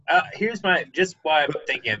Here's just why I'm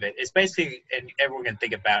thinking of it. It's basically, and everyone can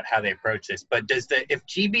think about how they approach this. But if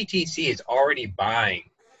GBTC is already buying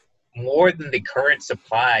more than the current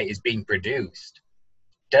supply is being produced,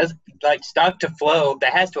 does like stock to flow?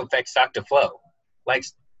 That has to affect stock to flow. Like,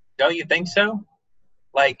 don't you think so?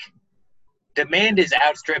 Like, demand is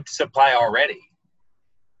outstripped supply already.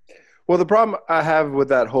 Well, the problem I have with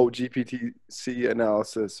that whole GPTC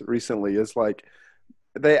analysis recently is like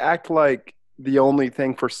they act like the only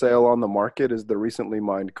thing for sale on the market is the recently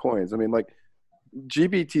mined coins. I mean, like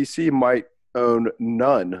GBTC might own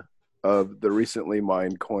none of the recently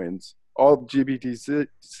mined coins. All GBTC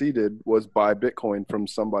did was buy Bitcoin from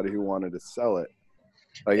somebody who wanted to sell it.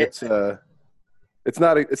 Like it's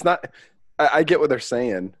not. I get what they're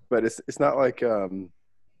saying, but it's not like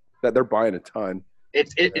that they're buying a ton.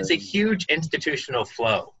 It's a huge institutional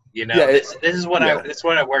flow. You know, Yeah, this is what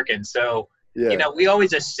I work in. So, yeah. you know, we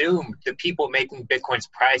always assumed the people making Bitcoin's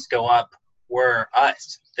price go up were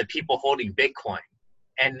us, the people holding Bitcoin.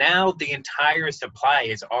 And now the entire supply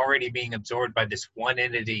is already being absorbed by this one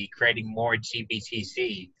entity creating more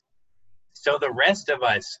GBTC. So the rest of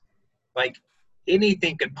us, like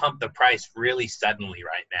anything could pump the price really suddenly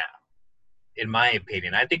right now, in my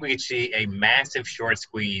opinion. I think we could see a massive short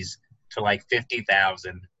squeeze to like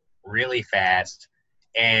 50,000 really fast.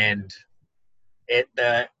 And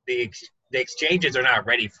the exchanges are not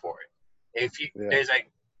ready for it. There's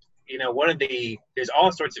like, you know, there's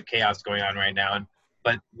all sorts of chaos going on right now.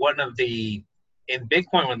 But in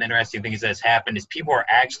Bitcoin, one of the interesting things that's happened is people are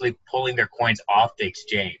actually pulling their coins off the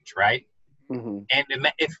exchange, right? Mm-hmm. And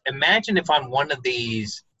imagine if on one of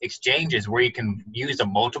these exchanges where you can use a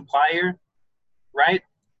multiplier, right?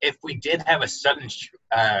 If we did have a sudden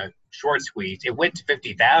short squeeze, it went to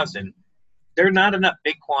 50,000. There are not enough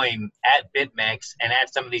Bitcoin at BitMEX and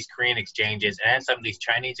at some of these Korean exchanges and at some of these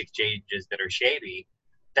Chinese exchanges that are shady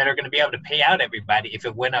that are going to be able to pay out everybody if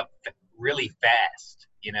it went up really fast,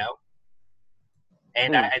 you know?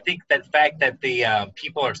 And I think that fact that the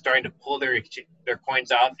people are starting to pull their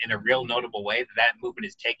coins off in a real notable way, that movement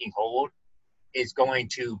is taking hold, is going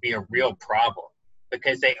to be a real problem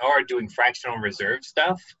because they are doing fractional reserve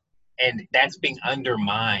stuff, and that's being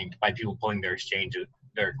undermined by people pulling their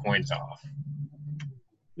coins off.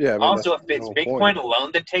 Yeah. I mean, also, if it's Bitcoin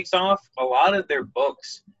alone that takes off, a lot of their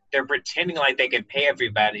books, they're pretending like they can pay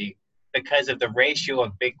everybody because of the ratio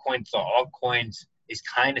of Bitcoin to altcoins is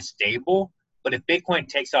kind of stable. But if Bitcoin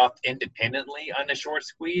takes off independently on the short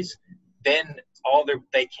squeeze, then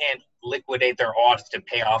they can't liquidate their alts to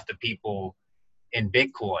pay off the people in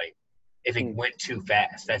Bitcoin if it went too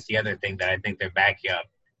fast. That's the other thing that I think they're backing up,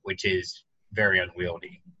 which is very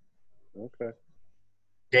unwieldy. Okay.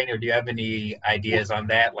 Daniel, do you have any ideas on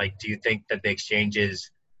that? Like, do you think that the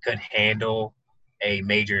exchanges could handle a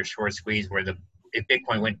major short squeeze where if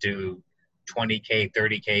Bitcoin went to 20K,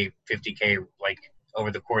 30K, 50K, like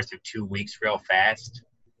over the course of 2 weeks real fast?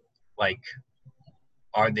 Like,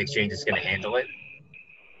 are the exchanges going to handle it?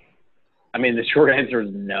 I mean, the short answer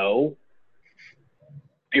is no.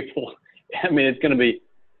 It's going to be,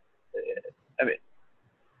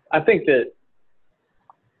 I think that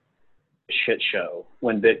shit show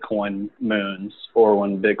when Bitcoin moons or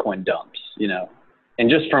when Bitcoin dumps, you know, and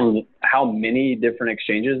just from how many different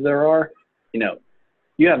exchanges there are, you know,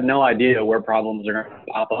 you have no idea where problems are going to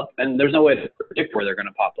pop up, and there's no way to predict where they're going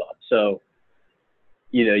to pop up. So,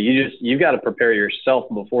 you know, you've got to prepare yourself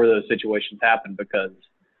before those situations happen, because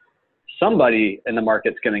somebody in the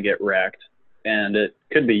market's going to get wrecked, and it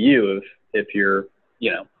could be you if you're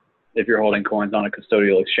holding coins on a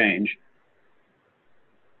custodial exchange.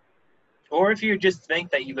 Or if you just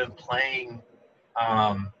think that you've been playing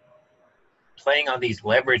on these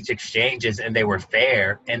leveraged exchanges and they were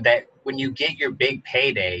fair, and that when you get your big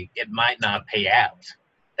payday, it might not pay out.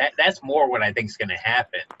 That's more what I think is going to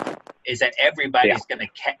happen, is that everybody's going to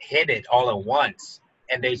hit it all at once,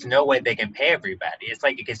 and there's no way they can pay everybody. It's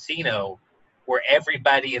like a casino where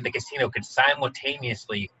everybody in the casino could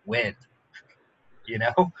simultaneously win, you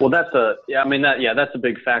know? Well, that's a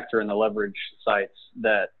big factor in the leverage sites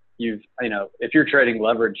that if you're trading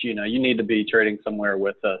leverage, you know, you need to be trading somewhere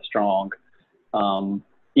with a strong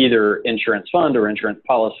either insurance fund or insurance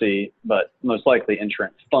policy, but most likely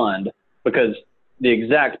insurance fund, because the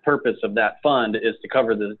exact purpose of that fund is to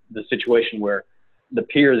cover the situation where the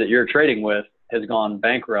peer that you're trading with has gone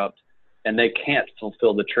bankrupt and they can't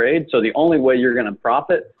fulfill the trade. So the only way you're going to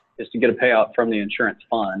profit is to get a payout from the insurance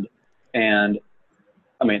fund. And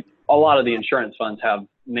I mean, a lot of the insurance funds have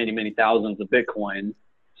many, many thousands of Bitcoin.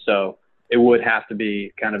 So it would have to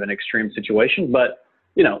be kind of an extreme situation, but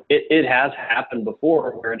you know, it has happened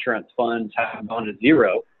before where insurance funds have gone to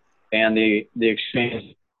zero and the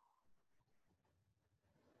exchange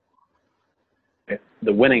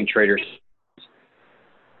the winning traders,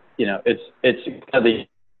 you know, it's kind of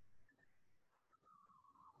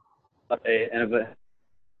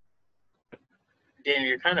Daniel,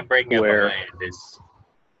 you're kind of breaking up on my end.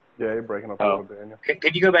 Yeah, you're breaking up a little, Daniel.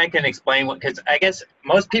 Could you go back and explain what? Because I guess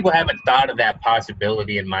most people haven't thought of that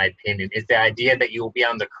possibility. In my opinion, is the idea that you will be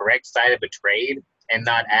on the correct side of a trade and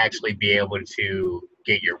not actually be able to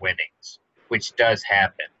get your winnings, which does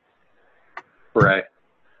happen. Right.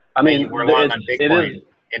 I mean, we're long on Bitcoin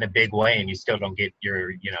in a big way, and you still don't get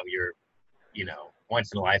your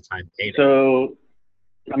once in a lifetime payday. So,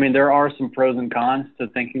 I mean, there are some pros and cons to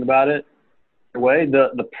thinking about it. Way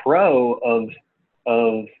the pro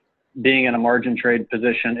of being in a margin trade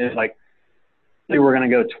position is like, say we're going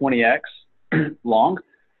to go 20x long.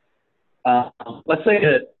 Let's say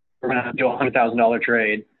that we're going to do a $100,000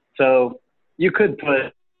 trade. So you could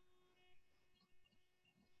put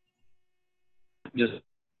just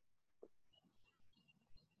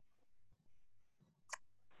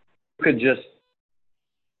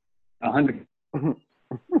 100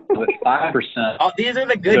 with 5%. Oh, these are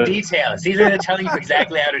the good details. These are telling you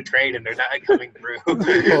exactly how to trade, and they're not coming through.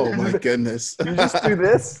 Oh my goodness! You just do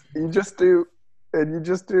this. You just do, and you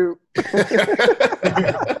just do.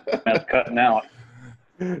 That's cutting out.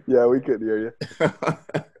 Yeah, we couldn't hear you.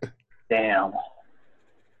 Damn.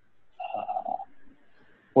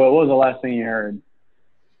 Well, what was the last thing you heard?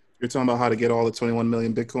 You're talking about how to get all the 21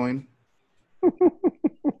 million Bitcoin.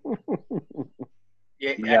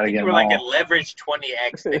 Yeah, I think you were like a leverage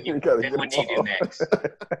 20x, then what do you do next?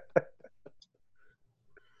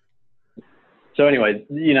 So anyway,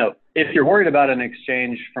 you know, if you're worried about an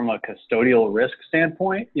exchange from a custodial risk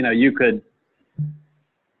standpoint, you know, you could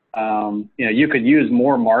use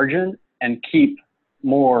more margin and keep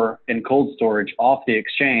more in cold storage off the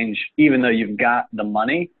exchange, even though you've got the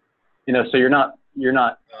money, you know, so you're not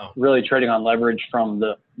really trading on leverage from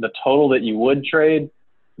the total that you would trade,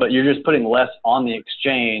 but you're just putting less on the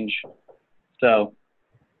exchange. So,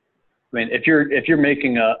 I mean, if you're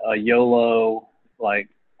making a YOLO like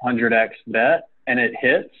 100x bet and it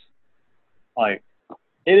hits, like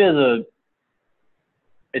it's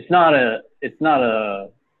not a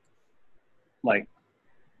like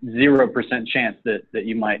 0% chance that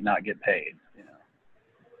you might not get paid. You know,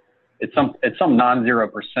 it's some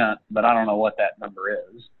non-0%, but I don't know what that number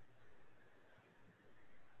is.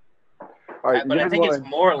 All right, but I think it's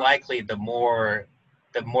more likely the more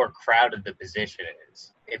crowded the position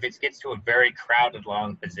is. If it gets to a very crowded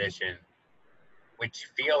long position, which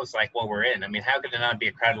feels like what we're in. I mean, how could it not be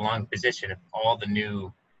a crowded long position if all the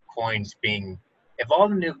new coins being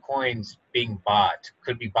bought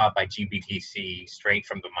could be bought by GBTC straight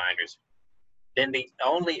from the miners? Then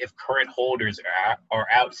only if current holders are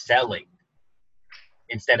out selling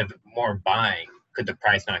instead of more buying could the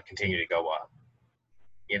price not continue to go up.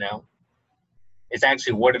 You know? It's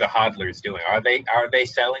actually, what are the hodlers doing? Are they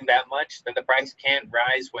selling that much that the price can't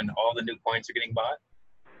rise when all the new coins are getting bought?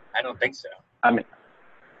 I don't think so. I mean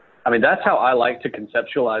that's how I like to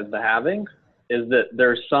conceptualize the halving, is that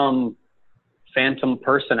there's some phantom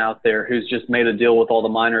person out there who's just made a deal with all the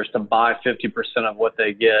miners to buy 50% of what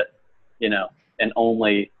they get, you know, and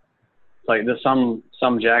only like some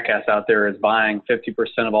jackass out there is buying 50%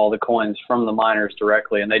 of all the coins from the miners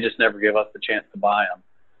directly, and they just never give us the chance to buy them.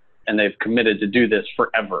 And they've committed to do this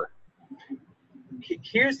forever.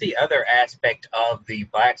 Here's the other aspect of the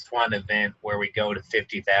Black Swan event where we go to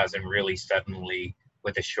 50,000 really suddenly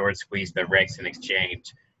with a short squeeze, the Rex in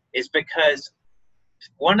exchange, is because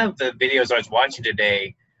one of the videos I was watching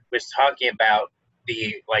today was talking about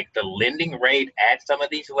the lending rate at some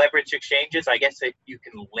of these leverage exchanges. I guess that you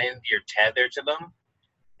can lend your tether to them,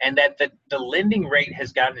 and that the lending rate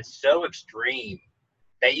has gotten so extreme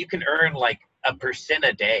that you can earn like 1%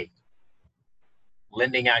 a day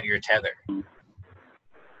lending out your tether.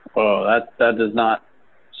 Oh, that does not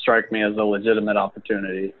strike me as a legitimate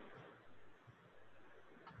opportunity.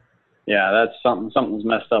 Yeah, that's something's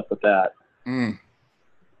messed up with that.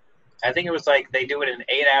 I think it was like they do it in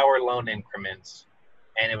 8-hour loan increments,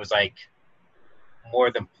 and it was like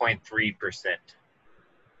more than 0.3%.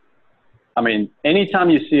 I mean, anytime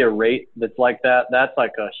you see a rate that's like that, that's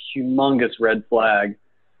like a humongous red flag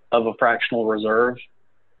of a fractional reserve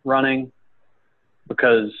running,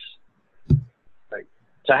 because like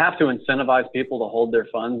to have to incentivize people to hold their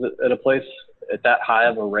funds at a place at that high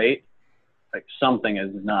of a rate, like something is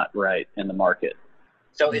not right in the market.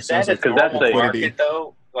 So is that a normal market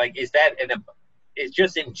though? Like, is that is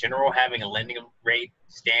just in general having a lending rate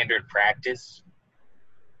standard practice?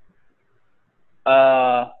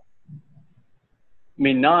 I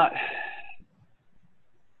mean,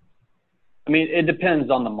 I mean, it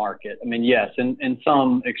depends on the market. I mean, yes, in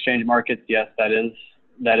some exchange markets, yes, that is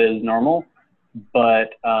normal, but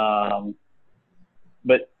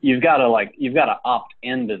you've got to opt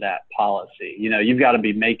into that policy. You know, you've got to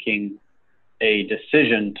be making a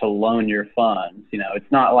decision to loan your funds. You know,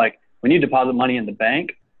 it's not like when you deposit money in the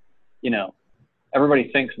bank, you know,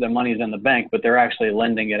 everybody thinks their money's in the bank, but they're actually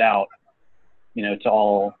lending it out, you know, to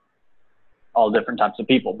all different types of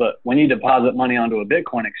people. But when you deposit money onto a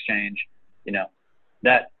Bitcoin exchange, you know,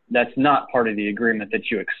 that's not part of the agreement that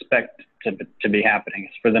you expect to be happening.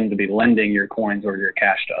 It's for them to be lending your coins or your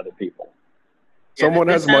cash to other people. Someone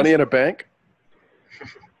has money in a bank?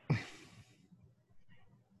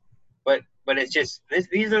 But it's just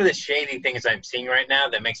these are the shady things I'm seeing right now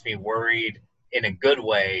that makes me worried in a good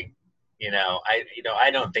way. You know, I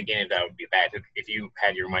don't think any of that would be bad. If you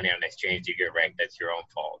had your money on an exchange, you get wrecked, that's your own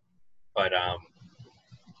fault. But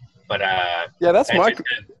yeah, that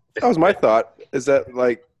was my thought. Is that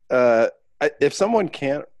like if someone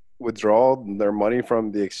can't withdraw their money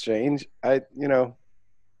from the exchange, I don't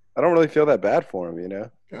really feel that bad for them. You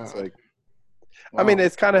know, it's like, wow. I mean,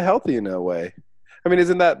 it's kind of healthy in a way. I mean,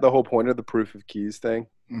 isn't that the whole point of the proof of keys thing?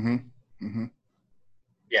 Mm-hmm. Mm-hmm.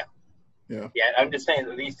 Yeah. I'm just saying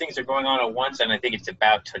that these things are going on at once, and I think it's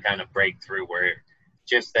about to kind of break through where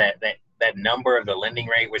just that number of the lending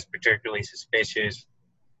rate was particularly suspicious.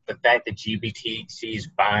 The fact that GBTC is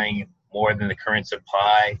buying more than the current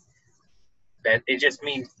supply, that it just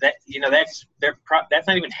means that, you know, that's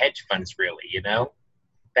not even hedge funds really, you know.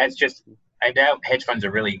 That's just, I doubt hedge funds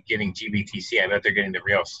are really getting GBTC. I bet they're getting the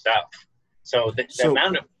real stuff. So the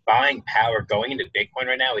amount of buying power going into Bitcoin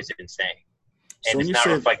right now is insane. And it's not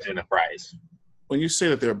reflected in the price. When you say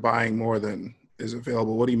that they're buying more than is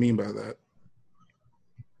available, what do you mean by that?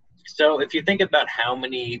 So if you think about how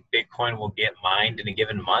many Bitcoin will get mined in a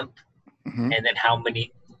given month, mm-hmm. and then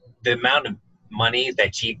the amount of money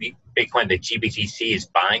that Bitcoin that GBTC is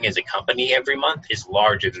buying as a company every month is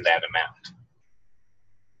larger than that amount.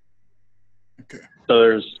 Okay. So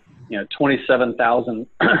there's 27,000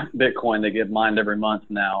 Bitcoin that get mined every month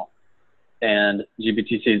now, and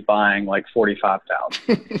GBTC is buying like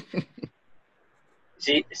 45,000.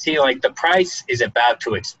 See, like the price is about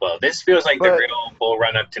to explode. This feels like the real bull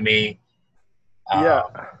run up to me. Yeah,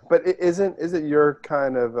 but isn't your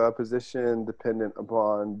kind of position dependent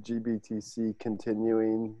upon GBTC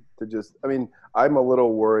continuing to just? I mean, I'm a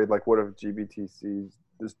little worried. Like, what if GBTC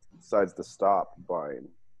just decides to stop buying?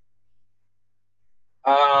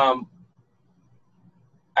 I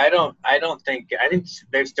think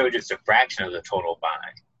they're still just a fraction of the total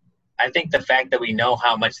buying. I think the fact that we know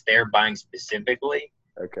how much they're buying specifically,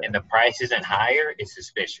 okay, and the price isn't higher is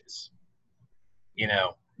suspicious. You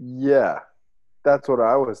know? Yeah, that's what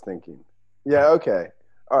I was thinking. Yeah, okay.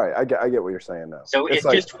 All right, I get what you're saying now. So it's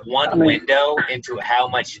like, just one window into how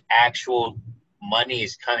much actual money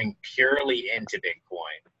is coming purely into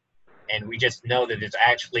Bitcoin. And we just know that it's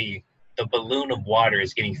actually the balloon of water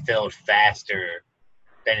is getting filled faster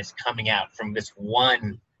than it's coming out from this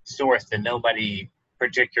one source that nobody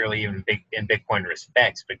particularly in Bitcoin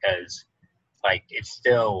respects, because like it's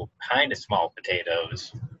still kind of small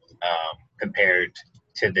potatoes compared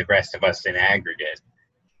to the rest of us in aggregate.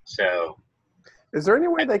 So is there any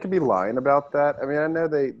way they could be lying about that? I mean, I know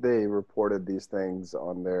they reported these things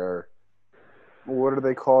on their, what are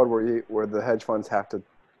they called, where the hedge funds have to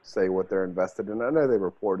say what they're invested in. I know they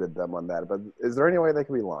reported them on that, but is there any way they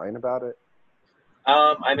could be lying about it?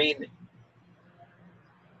 I mean,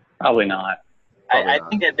 probably not. I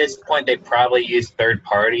think at this point they probably use third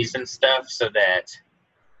parties and stuff so that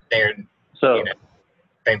they've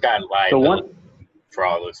got liability for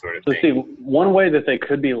all those sort of things. See, one way that they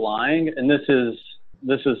could be lying, and this is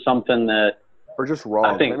something that, or just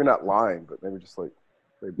wrong. Maybe not lying, but maybe just like.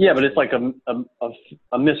 Yeah, but it's like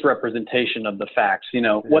a misrepresentation of the facts. You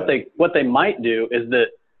know, what they might do is that,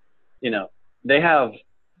 you know, they have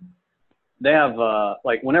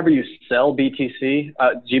like whenever you sell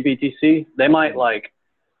GBTC, they might like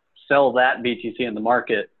sell that BTC in the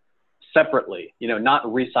market separately, you know, not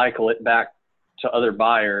recycle it back to other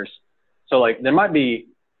buyers. So like there might be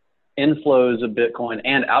inflows of Bitcoin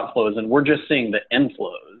and outflows, and we're just seeing the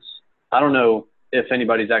inflows. I don't know if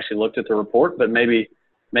anybody's actually looked at the report, but maybe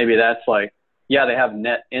that's like, yeah, they have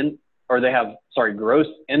gross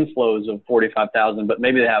inflows of 45,000, but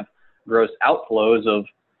maybe they have gross outflows of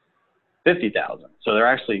 50,000. So they're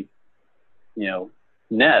actually, you know,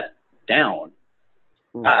 net down.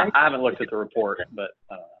 I haven't looked at the report, but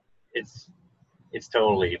it's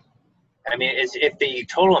totally. I mean, if the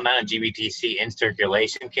total amount of GBTC in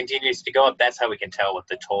circulation continues to go up, that's how we can tell what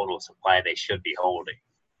the total supply they should be holding.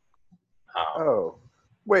 Oh,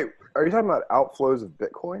 wait, Are you talking about outflows of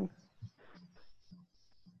Bitcoin?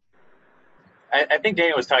 I think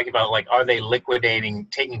Daniel was talking about, like, are they liquidating,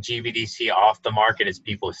 taking GBTC off the market as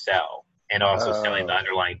people sell and also selling the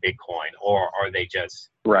underlying Bitcoin, or are they just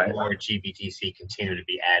more GBTC continue to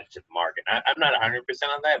be added to the market? I'm not 100%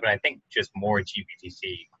 on that, but I think just more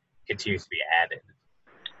GBTC continues to be added.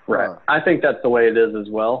 Right. I think that's the way it is as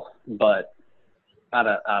well, but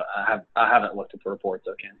I haven't looked at the reports,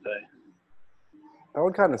 so I can't say. That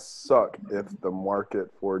would kind of suck if the market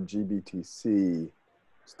for GBTC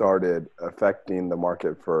started affecting the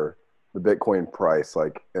market for the Bitcoin price,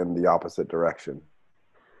 like in the opposite direction.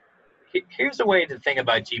 Here's a way to think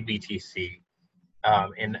about GBTC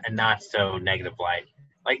in a not so negative light.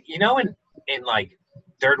 Like, you know, in like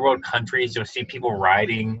third world countries, you'll see people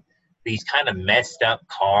riding these kind of messed up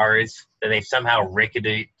cars that they somehow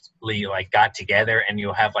rickettily like got together, and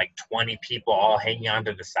you'll have like 20 people all hanging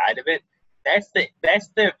onto the side of it. That's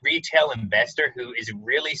the retail investor who is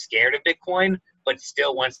really scared of Bitcoin but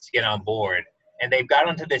still wants to get on board. And they've got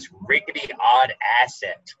onto this rickety odd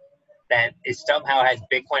asset that is somehow has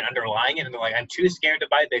Bitcoin underlying it, and they're like, I'm too scared to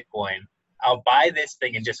buy Bitcoin. I'll buy this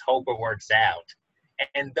thing and just hope it works out.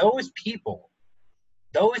 And those people,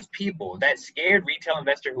 that scared retail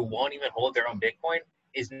investor who won't even hold their own Bitcoin,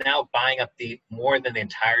 is now buying up more than the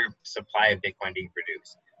entire supply of Bitcoin being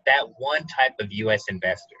produced. That one type of U.S.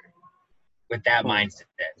 investor with that mindset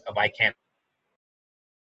of I can't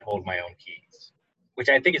hold my own keys, which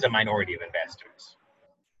I think is a minority of investors.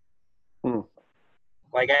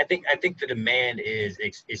 Like, I think the demand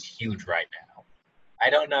is huge right now. I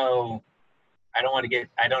don't know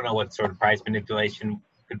what sort of price manipulation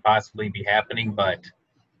could possibly be happening, but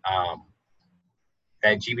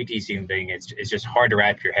that GBTC thing, it's just hard to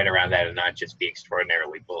wrap your head around that and not just be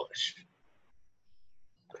extraordinarily bullish.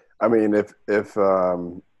 I mean, if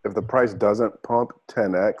the price doesn't pump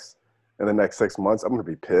 10x in the next 6 months, I'm going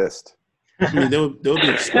to be pissed. I mean, they'll be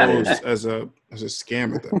exposed as a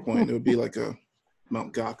scam at that point. It would be like a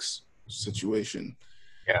Mt. Gox situation.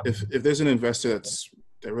 Yeah. If there's an investor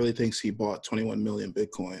that really thinks he bought 21 million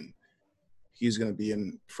Bitcoin, he's going to be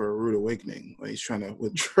in for a rude awakening. Like, he's trying to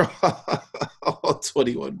withdraw all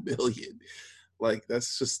 21 million. Like,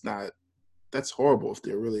 that's just not. That's horrible if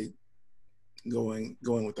they're really going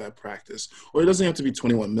with that practice. Or it doesn't have to be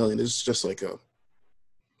 21 million. It's just like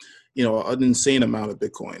an insane amount of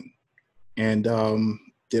Bitcoin, and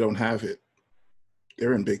they don't have it.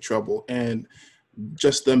 They're in big trouble, and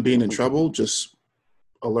just them being in trouble just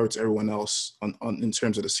alerts everyone else on in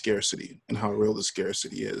terms of the scarcity and how real the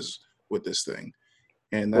scarcity is with this thing.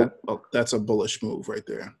 And that's a bullish move right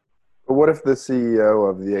there. But what if the CEO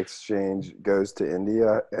of the exchange goes to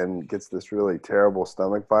India and gets this really terrible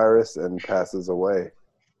stomach virus and passes away?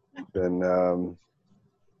 Then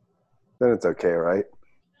it's okay, right?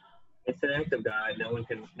 It's an act of God. No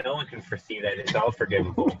one can foresee that. It's all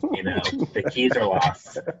forgivable. You know, the keys are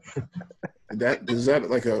lost. Is that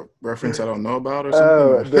like a reference I don't know about or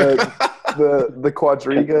something? The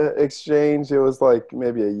Quadriga exchange. It was like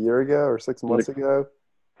maybe a year ago or 6 months ago.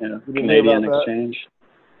 Yeah, Canadian exchange.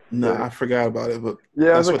 No, I forgot about it, but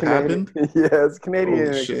yeah, that's what happened? Yeah, it's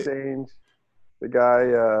Canadian exchange. The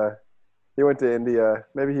guy, he went to India.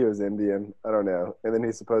 Maybe he was Indian. I don't know. And then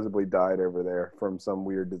he supposedly died over there from some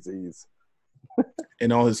weird disease.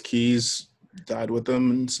 And all his keys died with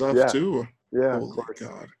him and stuff too? Yeah. Holy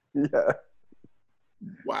God. Yeah.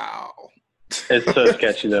 Wow. It's so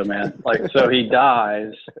sketchy though, man. Like, so he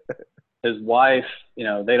dies. His wife,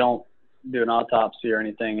 they don't do an autopsy or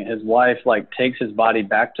anything. His wife takes his body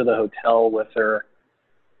back to the hotel with her,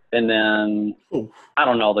 and then I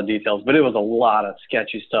don't know all the details, but it was a lot of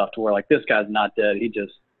sketchy stuff to where this guy's not dead, he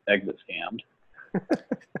just exit scammed.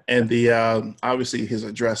 And the obviously his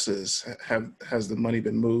addresses has the money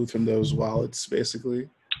been moved from those wallets basically?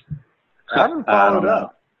 I haven't followed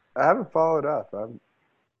up.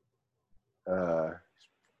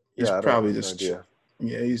 He's probably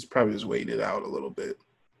he's probably just waiting it out a little bit.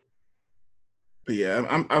 But yeah,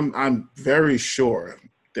 I'm very sure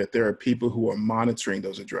that there are people who are monitoring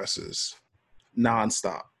those addresses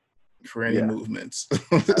nonstop for any movements.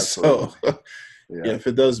 So yeah, if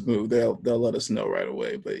it does move, they'll let us know right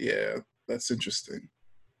away. But yeah, that's interesting.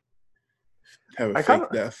 Have a fake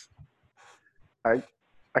death. I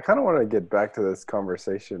kind of want to get back to this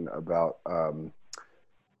conversation about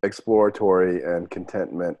exploratory and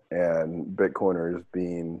contentment and Bitcoiners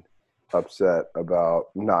being upset about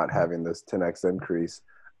not having this 10x increase.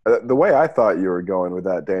 The way I thought you were going with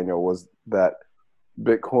that, Daniel, was that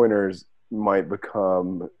Bitcoiners might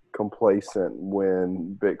become complacent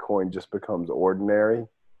when Bitcoin just becomes ordinary,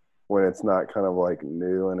 when it's not kind of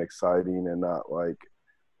new and exciting and not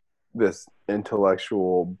this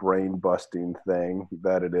intellectual brain busting thing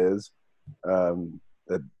that it is,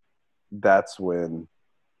 that's when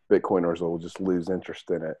Bitcoiners will just lose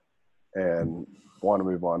interest in it and want to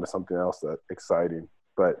move on to something else that's exciting.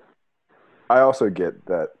 But I also get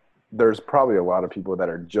that there's probably a lot of people that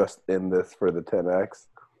are just in this for the 10x,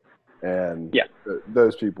 and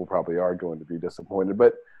those people probably are going to be disappointed.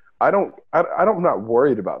 But I'm not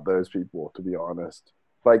worried about those people, to be honest.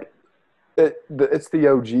 Like, it's the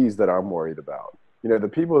OGs that I'm worried about. You know, the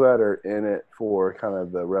people that are in it for kind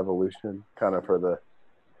of the revolution, kind of for the,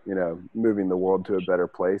 you know, moving the world to a better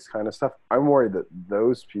place kind of stuff. I'm worried that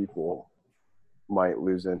those people might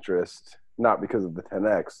lose interest, not because of the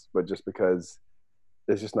 10x, but just because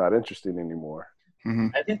it's just not interesting anymore. Mm-hmm.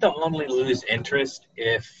 I think they'll only lose interest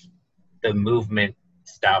if the movement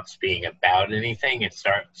stops being about anything and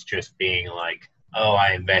starts just being like, oh,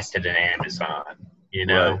 I invested in Amazon, you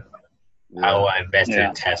know? Right. Yeah. Oh, I invested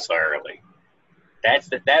in Tesla early. That's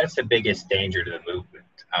the biggest danger to the movement.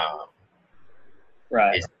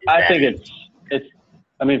 Right. I think it's.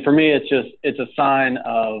 I mean, for me, it's a sign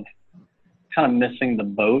of kind of missing the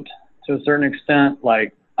boat to a certain extent.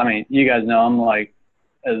 Like, I mean, you guys know I'm like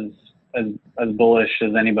as bullish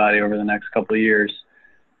as anybody over the next couple of years.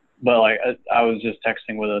 But like, I was just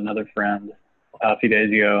texting with another friend a few days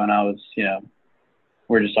ago, and I was, you know,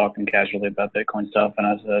 we're just talking casually about Bitcoin stuff, and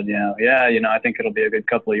I said, I think it'll be a good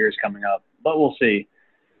couple of years coming up, but we'll see.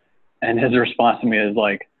 And his response to me is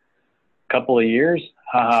like, couple of years,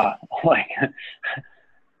 haha. Like,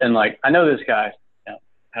 and like, I know this guy, you know,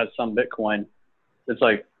 has some Bitcoin. It's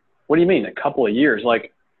like, what do you mean a couple of years?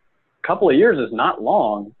 Like, a couple of years is not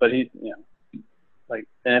long, but he, you know, like,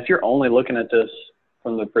 and if you're only looking at this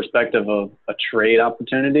from the perspective of a trade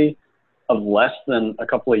opportunity of less than a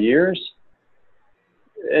couple of years,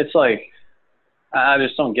 it's like, I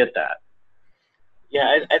just don't get that.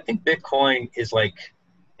 Yeah, I think Bitcoin is like,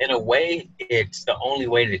 in a way, it's the only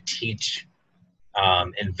way to teach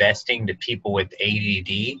investing to people with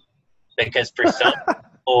ADD, because for some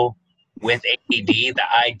people with ADD,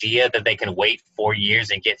 the idea that they can wait 4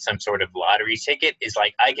 years and get some sort of lottery ticket is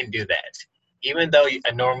like, I can do that. Even though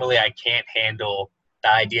normally I can't handle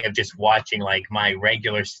the idea of just watching like my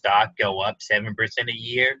regular stock go up 7% a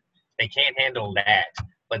year. They can't handle that.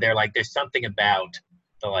 But they're like, there's something about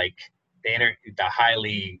the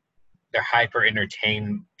hyper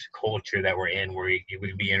entertained culture that we're in, where you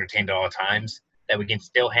would be entertained at all times, that we can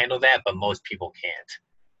still handle that, but most people can't,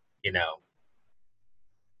 you know.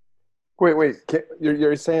 Wait,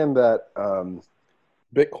 you're saying that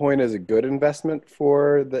Bitcoin is a good investment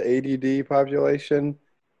for the ADD population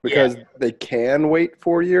because they can wait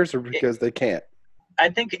 4 years, or because they can't? I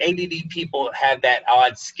think ADD people have that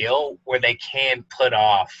odd skill where they can put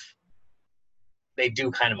off. They do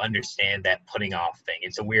kind of understand that putting off thing.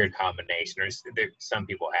 It's a weird combination. Some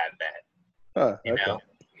people have that. You know,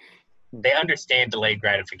 they understand delayed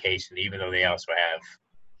gratification, even though they also have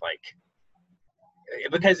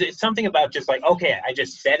because it's something about just like, okay, I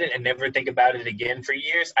just said it and never think about it again for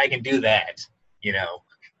years. I can do that, you know.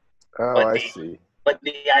 Oh, I see. But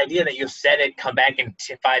the idea that you said it, come back in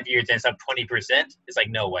 5 years and it's up 20%, is like,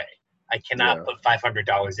 no way. I cannot put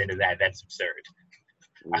 $500 into that. That's absurd.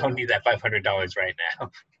 I don't need that $500 right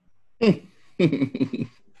now.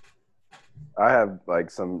 I have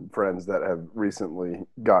like some friends that have recently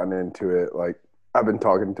gotten into it. Like, I've been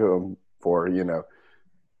talking to them for, you know,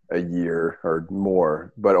 a year or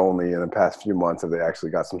more, but only in the past few months have they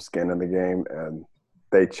actually got some skin in the game, and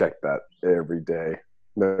they check that every day.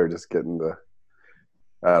 They're just getting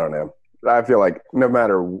I don't know. I feel like no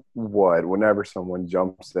matter what, whenever someone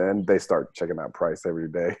jumps in, they start checking that price every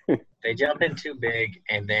day. They jump in too big,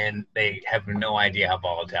 and then they have no idea how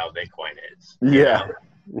volatile Bitcoin is. Yeah.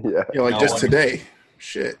 Yeah, like just today.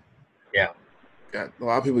 Shit. Yeah. A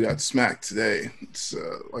lot of people got smacked today. It's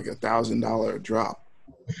like $1,000 drop,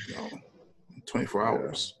 you know, 24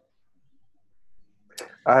 hours.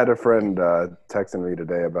 I had a friend texting me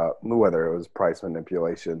today about whether it was price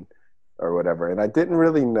manipulation or whatever, and I didn't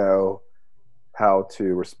really know how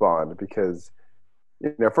to respond because,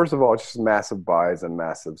 you know, first of all, it's just massive buys and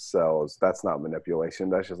massive sells. That's not manipulation.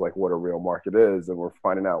 That's just like what a real market is, and we're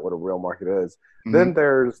finding out what a real market is. Mm-hmm. Then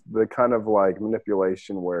there's the kind of like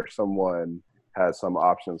manipulation where someone has some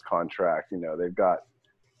options contract. You know, they've got,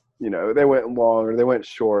 you know, they went long or they went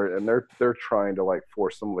short, and they're trying to like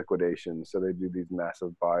force some liquidation. So they do these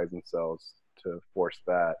massive buys and sells to force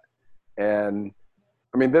that. And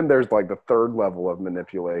I mean, then there's like the third level of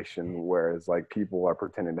manipulation, whereas like people are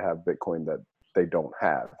pretending to have Bitcoin that they don't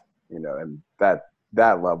have, you know, and that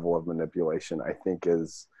level of manipulation, I think,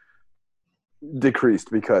 is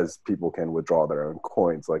decreased because people can withdraw their own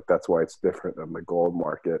coins. Like that's why it's different than the gold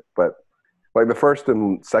market. But like the first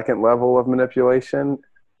and second level of manipulation,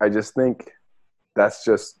 I just think that's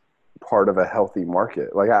just part of a healthy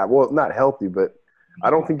market. Like, well, not healthy, but I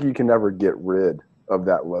don't think you can ever get rid of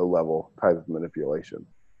that low level type of manipulation.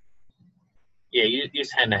 Yeah, you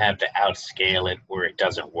just kind of have to outscale it where it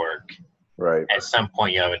doesn't work. Right. At some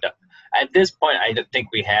point, you have it. At this point, I don't think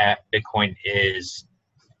we have Bitcoin is.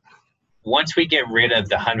 Once we get rid of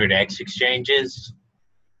the 100x exchanges,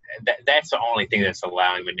 that's the only thing that's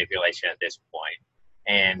allowing manipulation at this point.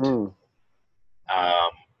 And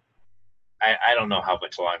I don't know how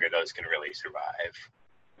much longer those can really survive.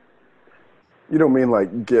 You don't mean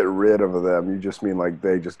like get rid of them. You just mean like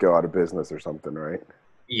they just go out of business or something, right?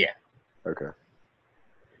 Yeah. Okay.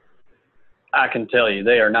 I can tell you,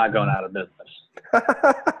 they are not going out of business.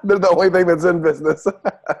 They're the only thing that's in business.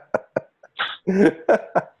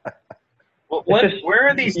 Where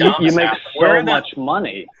are these domiciled? You make so much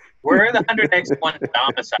money. Where are the 100x ones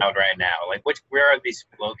domiciled right now? Like, where are these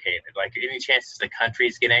located? Like, any chances the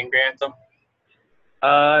countries get angry at them?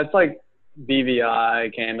 It's like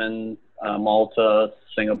BVI, Cayman, Malta,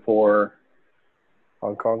 Singapore,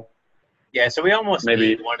 Hong Kong. Yeah, so we almost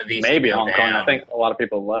need one of these. Maybe Hong Kong. I think a lot of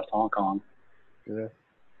people left Hong Kong. Yeah.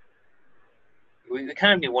 We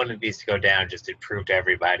kind of need one of these to go down just to prove to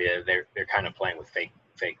everybody that they're kind of playing with fake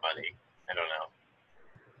money. I don't know.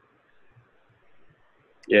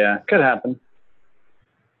 Yeah, could happen.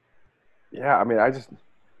 Yeah, I mean, I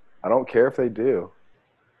don't care if they do.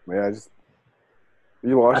 I mean,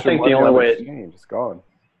 you lost your money on exchange, it's gone.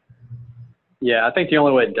 Yeah, I think the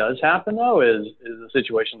only way it does happen though is a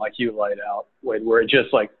situation like you laid out, Wade, where it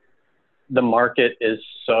just like the market is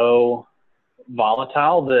so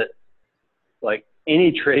volatile that like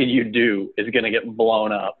any trade you do is going to get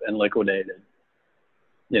blown up and liquidated,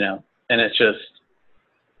 you know, and it's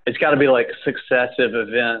got to be like successive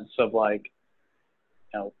events of like,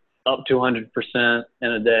 you know, up 200%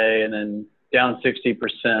 in a day and then down 60%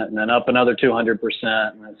 and then up another 200%.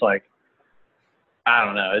 And it's like, I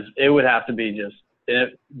don't know. It would have to be just, and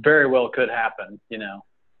it very well could happen, you know,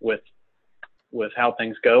 with how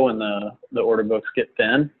things go and the order books get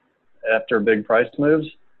thin after big price moves.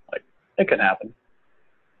 Like, it could happen.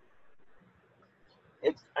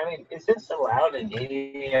 Is this allowed in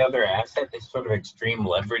any other asset? This sort of extreme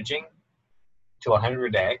leveraging to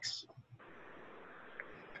 100x?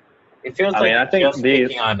 It feels like I think just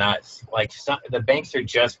picking on us. Like the banks are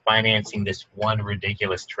just financing this one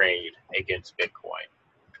ridiculous trade against Bitcoin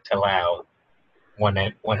to allow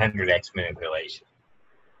 100x manipulation.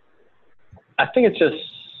 I think it's just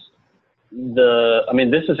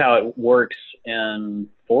this is how it works in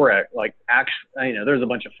Forex. Like, actually, you know, there's a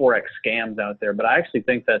bunch of Forex scams out there, but I actually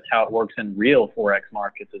think that's how it works in real Forex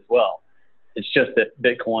markets as well. It's just that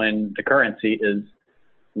Bitcoin, the currency, is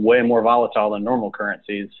way more volatile than normal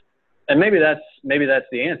currencies. And maybe that's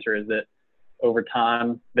the answer, is that over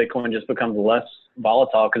time, Bitcoin just becomes less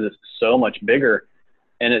volatile because it's so much bigger.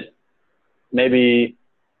 And it's maybe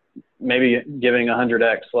giving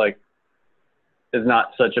 100x like is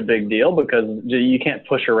not such a big deal because you can't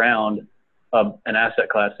push around an asset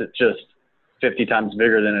class that's just 50 times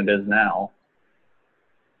bigger than it is now.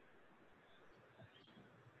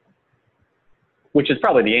 Which is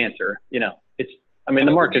probably the answer. You know,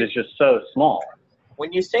 the market is just so small.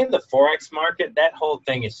 When you say the Forex market, that whole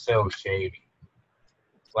thing is so shady.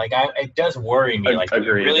 Like, it does worry me. Like, do we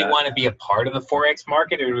really want to be a part of the Forex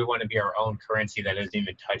market, or do we want to be our own currency that doesn't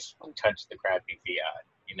even touch the crappy fiat,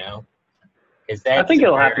 you know? I think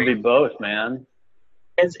it'll have to be both, man.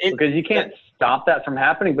 Because you can't stop that from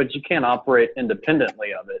happening, but you can't operate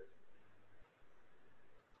independently of it.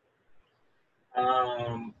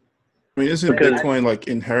 Isn't Bitcoin like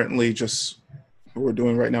inherently just what we're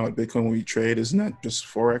doing right now at Bitcoin when we trade? Isn't that just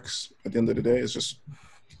Forex at the end of the day? It's just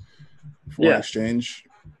foreign exchange.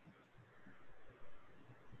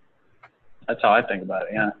 That's how I think about it,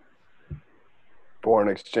 yeah. Foreign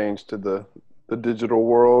exchange to the digital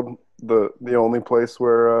world, the only place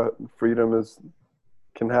where freedom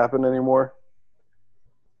can happen anymore.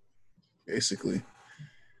 Basically.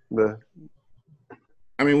 When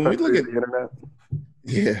we look at the internet.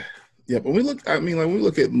 Yeah. Yeah, but when we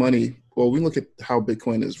look at money, we look at how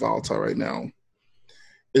Bitcoin is volatile right now.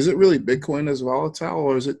 Is it really Bitcoin that's volatile,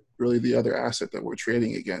 or is it really the other asset that we're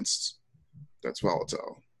trading against that's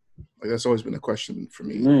volatile? Like, that's always been a question for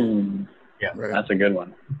me. Yeah, right? That's a good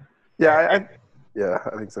one. Yeah,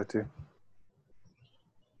 I think so too.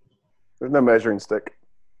 There's no measuring stick.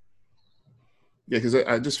 Yeah, because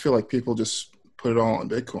I just feel like people just put it all on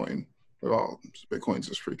Bitcoin. Bitcoin's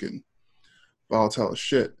just freaking volatile as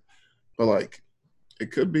shit. But like,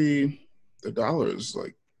 it could be the dollar is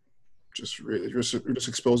like just really you're just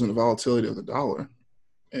exposing the volatility of the dollar.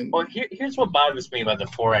 And well, here's what bothers me about the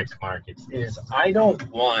forex markets is I don't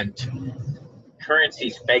want currency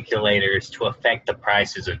speculators to affect the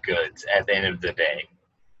prices of goods at the end of the day.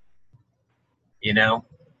 You know,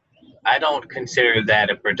 I don't consider that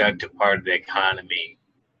a productive part of the economy,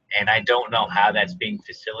 and I don't know how that's being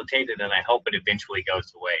facilitated, and I hope it eventually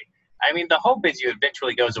goes away. I mean, the hope is it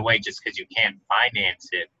eventually goes away just because you can't finance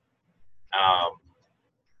it.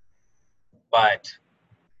 But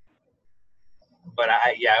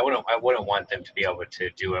I wouldn't want them to be able to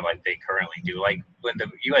do it like they currently do. Like when the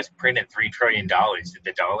U.S. printed $3 trillion, did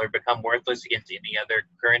the dollar become worthless against any other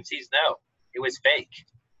currencies? No, it was fake.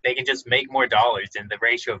 They can just make more dollars, and the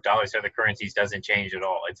ratio of dollars to other currencies doesn't change at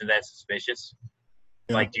all. Isn't that suspicious?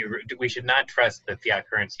 yeah. Like, we should not trust the fiat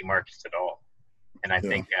currency markets at all. And I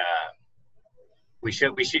think we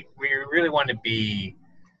really want to be.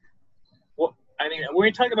 Well, I mean,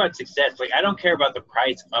 we're talking about success. Like, I don't care about the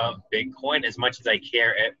price of Bitcoin as much as I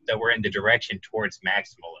care that we're in the direction towards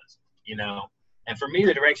maximalism. You know, and for me,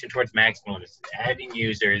 the direction towards maximalism is adding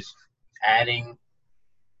users, adding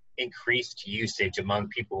increased usage among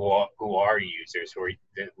people who are users,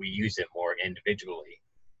 that we use it more individually,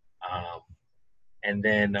 and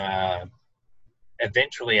then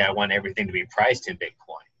eventually I want everything to be priced in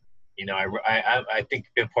Bitcoin. You know, I think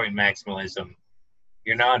Bitcoin maximalism.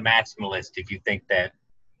 You're not maximalist if you think that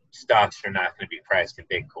stocks are not going to be priced in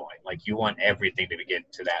Bitcoin. Like, you want everything to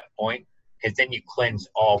get to that point, because then you cleanse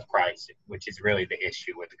all pricing, which is really the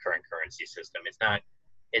issue with the current currency system.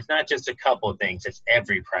 It's not just a couple of things. It's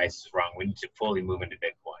every price is wrong. We need to fully move into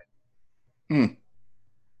Bitcoin.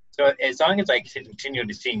 So as long as I continue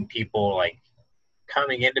to seeing people like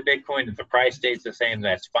coming into Bitcoin, if the price stays the same,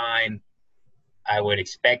 that's fine. I would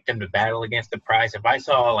expect them to battle against the price. If I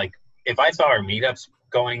saw our meetups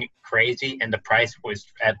going crazy and the price was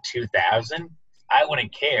at 2,000, I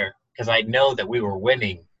wouldn't care, because I know that we were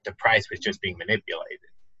winning. The price was just being manipulated.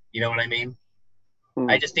 You know what I mean?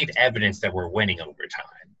 I just need evidence that we're winning over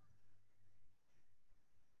time.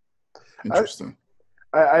 Interesting.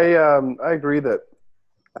 I agree that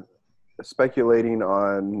speculating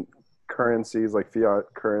on currencies like fiat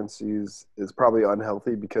currencies is probably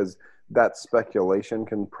unhealthy, because that speculation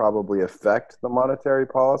can probably affect the monetary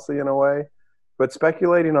policy in a way. But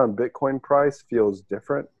speculating on Bitcoin price feels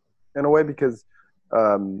different in a way, because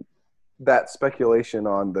that speculation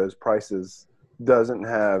on those prices doesn't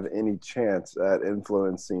have any chance at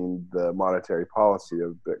influencing the monetary policy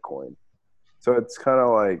of Bitcoin. So it's kind of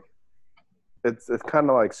like it's kind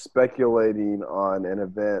of like speculating on an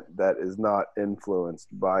event that is not influenced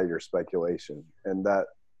by your speculation, and that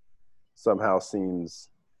somehow seems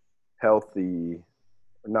healthy,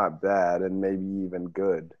 not bad, and maybe even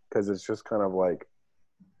good, because it's just kind of like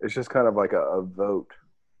a vote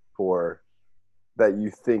for that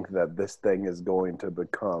you think that this thing is going to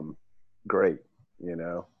become great, you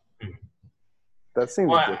know. That seems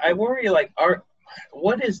well, I worry, like,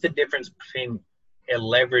 what is the difference between a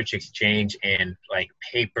leverage exchange and like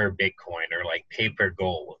paper Bitcoin or like paper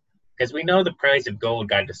gold? Because we know the price of gold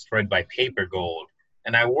got destroyed by paper gold,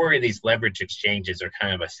 and I worry these leverage exchanges are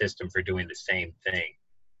kind of a system for doing the same thing.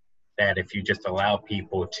 That if you just allow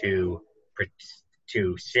people to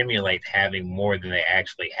simulate having more than they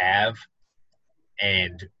actually have,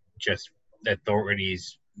 and just the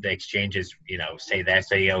authorities, the exchanges, you know, say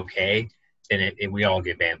that's okay, then we all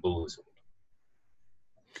get bamboozled.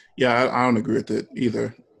 Yeah, I don't agree with it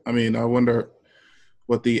either. I mean, I wonder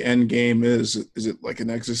what the end game is. Is it like an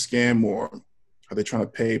exit scam, or are they trying to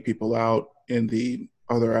pay people out in the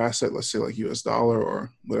other asset, let's say like US dollar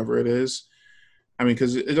or whatever it is? I mean,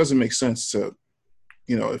 because it doesn't make sense to,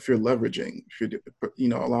 you know, if you're leveraging, if you're, you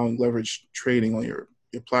know, allowing leverage trading on your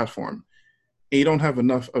platform, and you don't have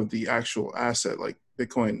enough of the actual asset, like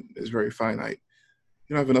Bitcoin is very finite.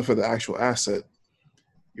 You don't have enough of the actual asset,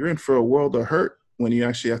 you're in for a world of hurt when you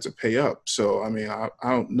actually have to pay up. So, I mean, I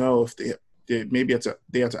don't know if they maybe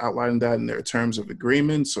they have to outline that in their terms of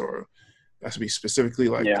agreements, or that has to be specifically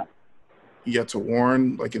like you have to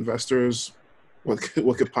warn like investors what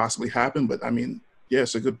could possibly happen. But I mean, yeah,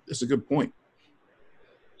 it's a good point.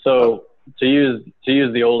 So to use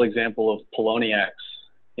the old example of Poloniex,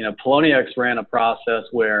 you know, Poloniex ran a process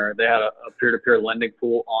where they had a peer-to-peer lending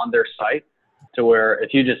pool on their site, to where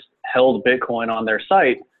if you just held Bitcoin on their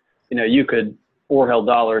site, you know, you could, or held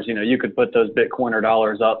dollars, you know, you could put those Bitcoin or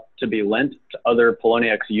dollars up to be lent to other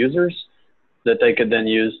Poloniex users that they could then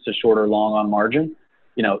use to short or long on margin,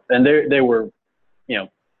 you know, and they were, you know,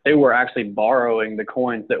 they were actually borrowing the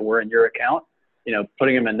coins that were in your account, you know,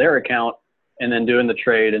 putting them in their account and then doing the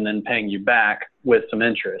trade and then paying you back with some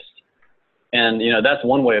interest. And, that's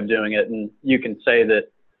one way of doing it. And you can say that,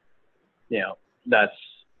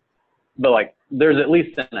 but like there's at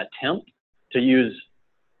least an attempt to use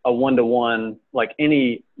a one-to-one, like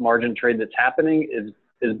any margin trade that's happening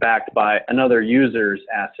is backed by another user's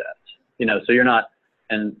assets, so you're not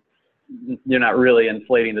really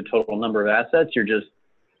inflating the total number of assets. You're just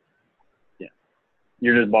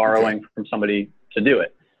borrowing from somebody to do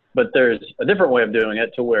it. But there's a different way of doing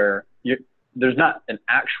it to where there's not an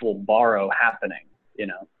actual borrow happening.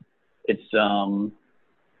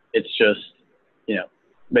 It's just,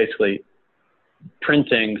 basically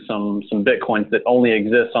printing some Bitcoins that only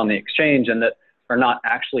exist on the exchange and that are not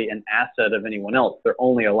actually an asset of anyone else. They're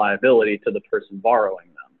only a liability to the person borrowing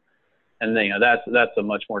them. And then, that's a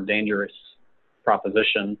much more dangerous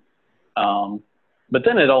proposition. But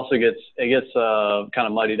then it also gets kind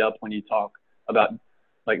of muddied up when you talk about,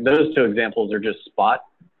 like, those two examples are just spot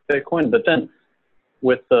Bitcoin. But then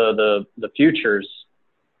with the futures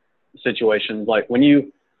situations, like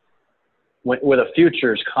with a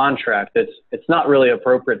futures contract, it's not really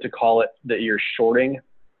appropriate to call it that you're shorting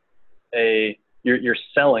you're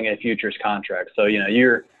selling a futures contract. So,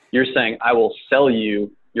 you're saying, I will sell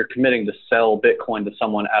you, you're committing to sell Bitcoin to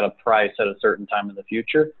someone at a price at a certain time in the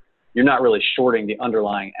future. You're not really shorting the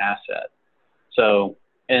underlying asset. So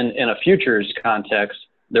in a futures context,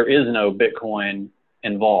 there is no Bitcoin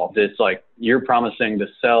involved. It's like you're promising to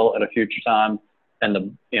sell at a future time,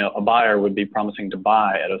 and a buyer would be promising to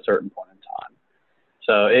buy at a certain point in time.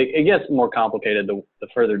 So it gets more complicated the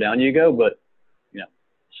further down you go, but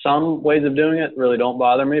some ways of doing it really don't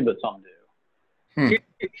bother me, but some do.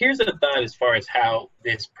 Here's a thought as far as how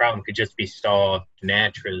this problem could just be solved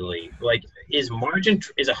naturally. Like, is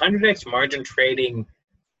 100x margin trading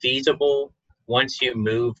feasible once you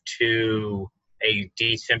move to a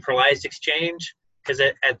decentralized exchange? Because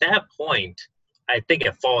at that point, I think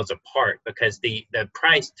it falls apart, because the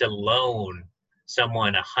price to loan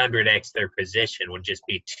someone 100x their position would just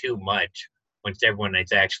be too much once everyone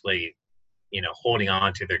is actually holding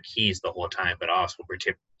on to their keys the whole time, but also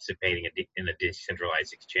participating in a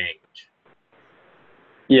decentralized exchange.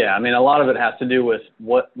 Yeah, I mean, a lot of it has to do with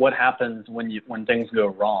what happens when things go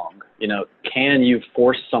wrong. Can you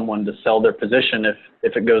force someone to sell their position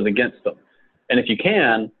if it goes against them? And if you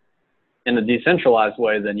can, in a decentralized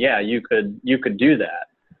way, then yeah, you could do that.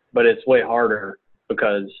 But it's way harder,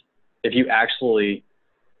 because if you actually,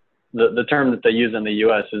 the term that they use in the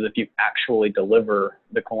U.S. is if you actually deliver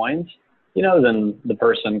the coins, then the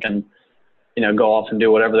person can, go off and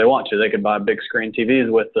do whatever they want to. They could buy big screen TVs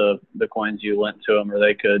with the coins you lent to them, or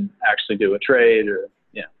they could actually do a trade, or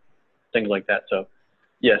things like that. So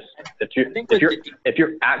yes, if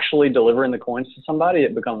you're actually delivering the coins to somebody,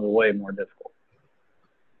 it becomes way more difficult.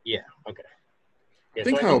 Yeah. Okay. Yeah.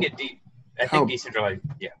 I think decentralized.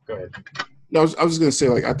 Yeah. Go ahead. No, I was going to say,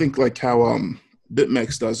 like, I think like how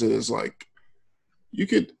BitMEX does it is like, you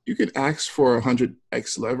could ask for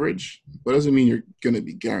 100x leverage, but it doesn't mean you're going to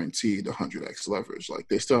be guaranteed 100x leverage. Like,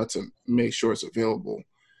 they still have to make sure it's available.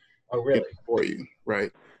 Oh, really? For you,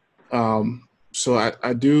 right? So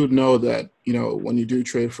I do know that when you do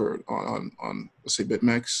trade on let's say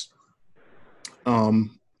BitMEX,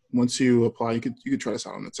 once you apply, you could try this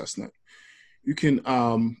out on the testnet. You can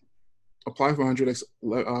apply for 100x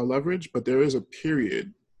leverage, but there is a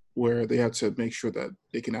period where they have to make sure that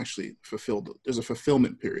they can actually fulfill. There's a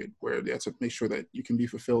fulfillment period where they have to make sure that you can be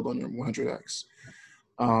fulfilled on your 100x.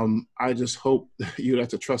 I just hope you'd have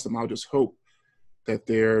to trust them. I'll just hope that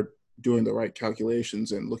they're doing the right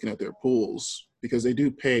calculations and looking at their pools, because they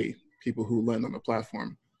do pay people who lend on the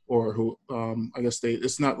platform, or who, I guess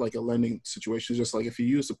it's not like a lending situation. It's just like if you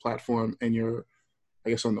use the platform and you're, I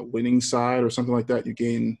guess, on the winning side or something like that, you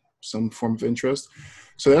gain some form of interest.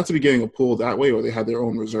 So they have to be getting a pool that way, or they have their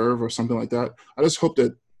own reserve or something like that. I just hope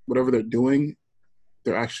that whatever they're doing,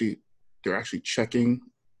 they're actually checking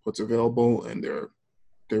what's available, and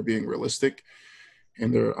they're being realistic,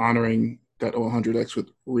 and they're honoring that 100x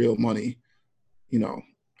with real money, and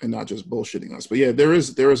not just bullshitting us. But yeah, there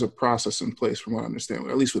is a process in place, from what I understand,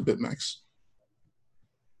 at least with BitMEX.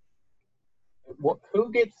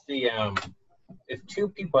 Who gets the if two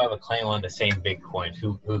people have a claim on the same Bitcoin,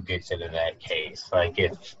 who gets it in that case? Like,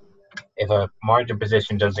 if a margin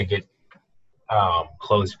position doesn't get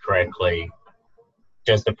closed correctly,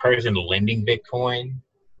 does the person lending Bitcoin,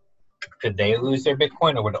 could they lose their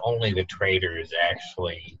Bitcoin, or would only the traders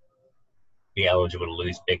actually be eligible to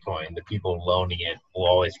lose Bitcoin? The people loaning it will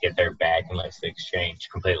always get their back unless the exchange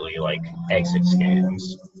completely exit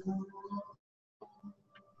scams.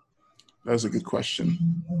 That's a good question.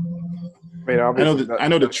 I mean, obviously, I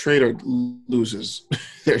know the trader loses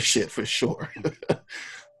their shit for sure.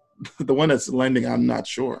 The one that's lending, I'm not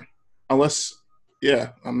sure. Unless, yeah,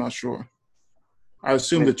 I'm not sure. I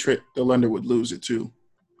assume the lender would lose it too.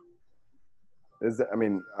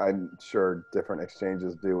 I'm sure different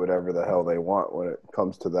exchanges do whatever the hell they want when it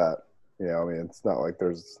comes to that. It's not like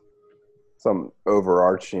there's some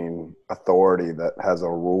overarching authority that has a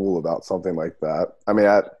rule about something like that.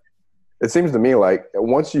 It seems to me like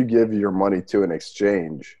once you give your money to an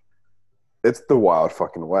exchange, it's the wild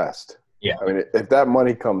fucking west. Yeah. If that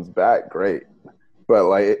money comes back, great.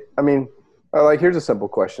 But here's a simple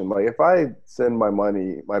question. Like, if I send my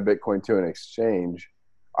Bitcoin to an exchange,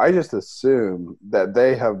 I just assume that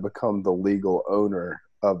they have become the legal owner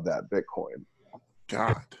of that Bitcoin.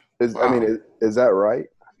 God. Wow. Is that right?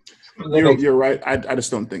 You're right. I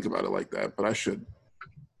just don't think about it like that, but I should.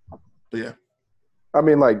 But yeah.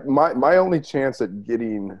 My only chance at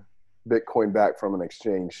getting Bitcoin back from an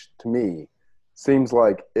exchange, to me, seems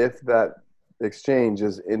like if that exchange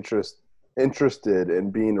is interested in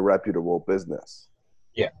being a reputable business.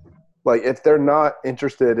 Yeah. Like, if they're not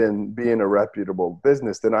interested in being a reputable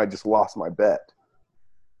business, then I just lost my bet.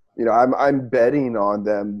 I'm betting on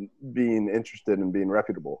them being interested in being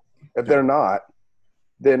reputable. If they're not,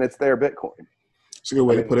 then it's their Bitcoin. It's a good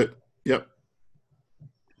way to put it. Yep.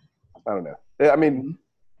 I don't know.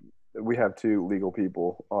 We have two legal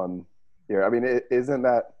people on here. Isn't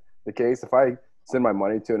that the case? If I send my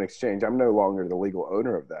money to an exchange, I'm no longer the legal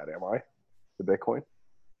owner of that, am I? The Bitcoin?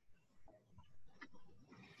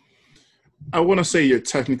 I want to say you're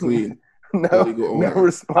technically the legal owner. No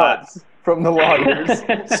response from the lawyers.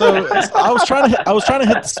 So I was trying to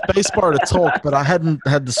hit the space bar to talk, but I hadn't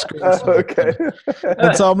had the screen. Okay.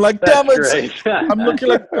 And so I'm like, damn it! I'm looking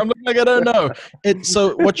like I don't know.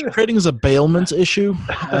 So what you're creating is a bailment issue,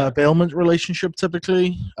 bailment relationship.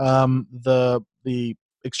 Typically, the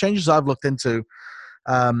exchanges I've looked into,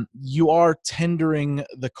 you are tendering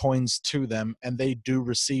the coins to them, and they do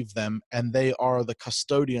receive them, and they are the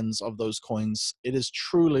custodians of those coins. It is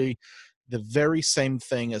truly the very same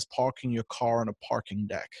thing as parking your car on a parking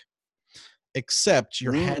deck, except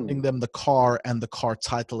you're handing them the car and the car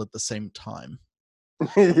title at the same time.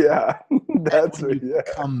 Yeah,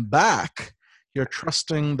 come back, you're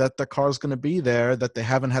trusting that the car's going to be there, that they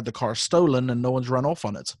haven't had the car stolen and no one's run off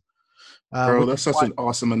on it. Bro, that's such an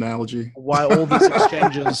awesome analogy. Why all these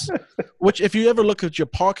exchanges, which if you ever look at your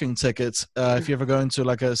parking tickets, if you ever go into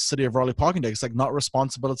like a City of Raleigh parking deck, it's like not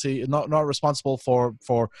responsible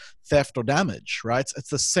for theft or damage, right? It's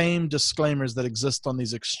the same disclaimers that exist on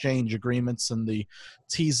these exchange agreements and the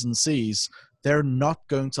T's and C's. They're not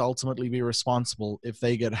going to ultimately be responsible if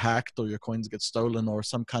they get hacked or your coins get stolen or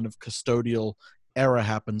some kind of custodial error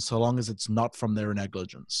happens, so long as it's not from their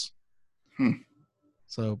negligence.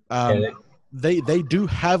 So they do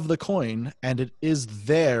have the coin, and it is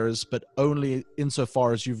theirs, but only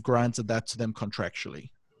insofar as you've granted that to them contractually.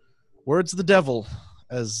 Words of the devil,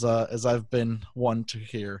 as I've been one to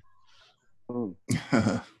hear.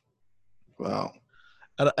 Wow.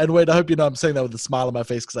 And Wade, I hope you know I'm saying that with a smile on my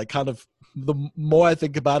face, because the more I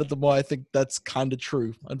think about it, the more I think that's kind of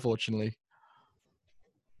true, unfortunately.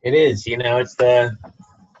 It is.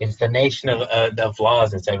 It's the nation of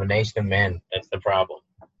laws instead of a nation of men. That's the problem.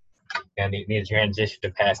 And you need to transition to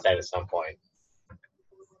past that at some point.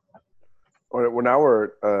 Well, now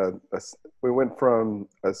we went from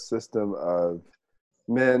a system of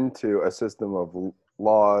men to a system of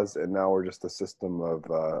laws, and now we're just a system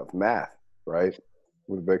of math, right?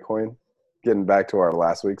 With Bitcoin. Getting back to our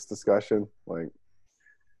last week's discussion, like,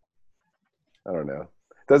 I don't know.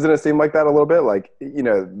 Doesn't it seem like that a little bit? Like,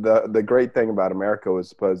 the great thing about America was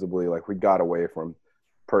supposedly like we got away from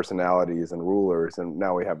personalities and rulers, and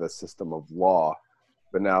now we have this system of law,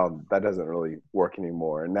 but now that doesn't really work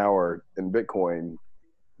anymore. And now we're in Bitcoin,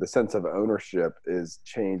 the sense of ownership is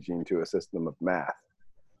changing to a system of math.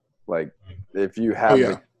 Like, if you have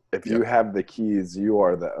you have the keys, you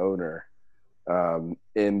are the owner,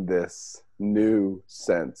 in this new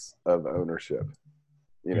sense of ownership.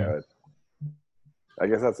 I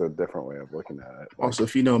guess that's a different way of looking at it. Also,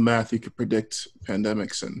 if you know math, you could predict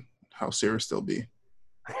pandemics and how serious they'll be.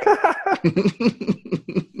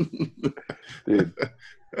 Dude,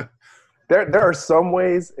 there are some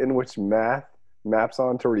ways in which math maps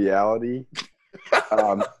onto reality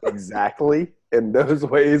exactly, and those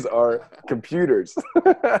ways are computers.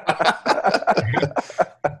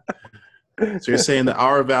 So you're saying that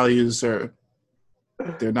our values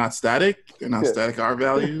they're not static? They're not static R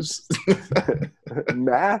values?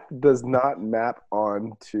 Math does not map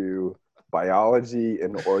onto biology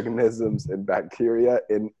and organisms and bacteria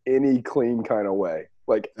in any clean kind of way,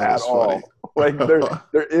 like That at is funny. all. Like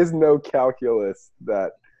there is no calculus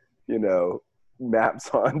that, you know, maps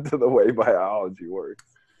onto the way biology works.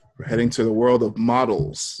 We're heading to the world of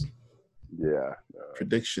models. Yeah.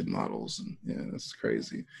 Prediction models. And yeah, that's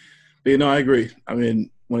crazy. But, you know, I agree. I mean,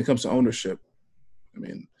 when it comes to ownership, I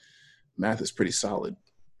mean, math is pretty solid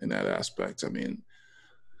in that aspect. I mean,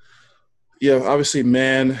 yeah, obviously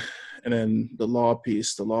man, and then the law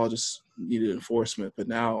piece, the law just needed enforcement. But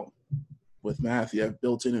now with math, you have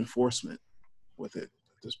built-in enforcement with it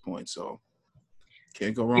at this point. So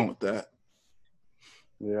can't go wrong with that.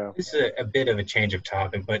 Yeah. This is a bit of a change of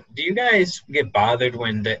topic, but do you guys get bothered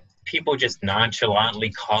when the people just nonchalantly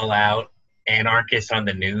call out anarchists on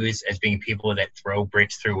the news as being people that throw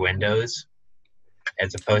bricks through windows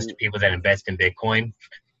as opposed to people that invest in Bitcoin?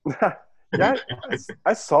 Yeah,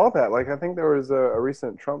 I saw that. Like, I think there was a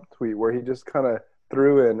recent Trump tweet where he just kind of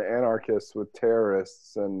threw in anarchists with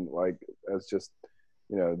terrorists and like as just,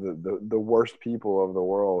 you know, the worst people of the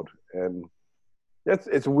world. And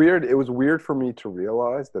it's weird. It was weird for me to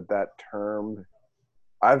realize that term.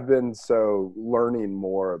 I've been learning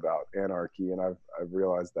more about anarchy, and I've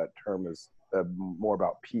realized that term is more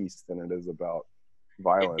about peace than it is about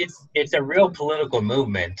violence. It's a real political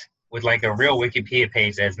movement with like a real Wikipedia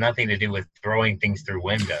page that has nothing to do with throwing things through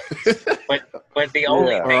windows. but the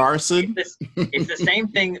only Yeah. thing, Or arson. it's the same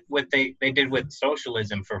thing with they did with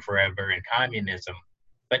socialism for forever and communism.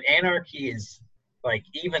 But anarchy is like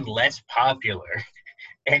even less popular,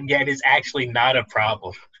 and yet it's actually not a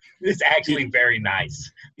problem. It's actually very nice.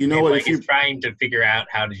 You know and what? like it's trying to figure out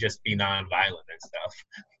how to just be nonviolent and stuff.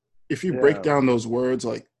 If you break down those words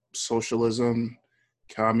like socialism,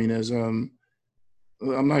 communism,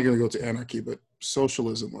 I'm not going to go to anarchy, but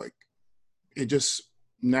socialism, like it just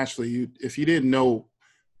naturally, if you didn't know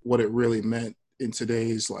what it really meant in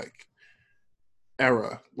today's like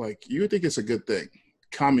era, like you would think it's a good thing.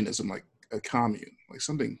 Communism, like a commune, like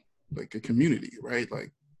something like a community, right?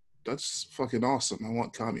 Like that's fucking awesome. I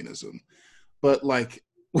want communism. But like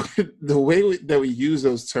the way that we use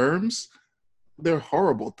those terms, they're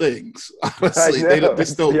horrible things. Honestly, they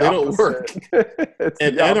don't work.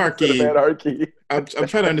 And anarchy, I'm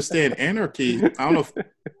trying to understand anarchy. I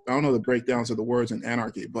don't know the breakdowns of the words in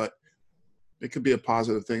anarchy, but it could be a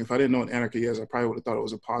positive thing. If I didn't know what anarchy is, I probably would have thought it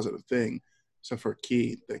was a positive thing, except for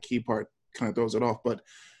the key part kind of throws it off. But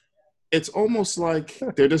it's almost like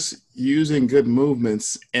they're just using good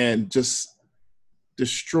movements and just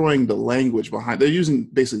destroying the language behind. They're using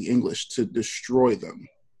basically English to destroy them.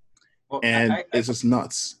 Well, and it's just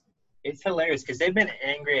nuts. It's hilarious because they've been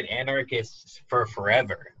angry at anarchists for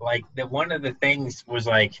forever. Like one of the things was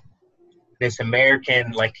like this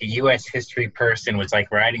American, like a U.S. history person was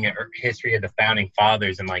like writing a history of the founding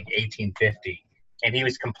fathers in like 1850, and he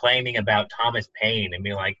was complaining about Thomas Paine and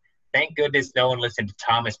being like, "Thank goodness no one listened to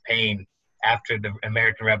Thomas Paine after the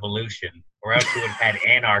American Revolution, or else we would have had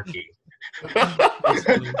anarchy."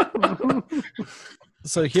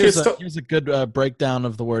 So here's a good breakdown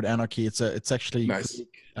of the word anarchy. It's actually nice.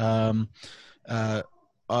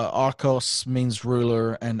 Archos means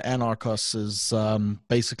ruler, and anarchos is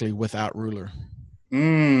basically without ruler.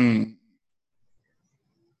 That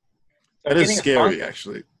is scary,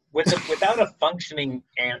 actually. Without a functioning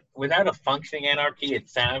anarchy, it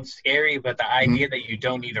sounds scary, but the idea that you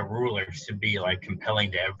don't need a ruler should be like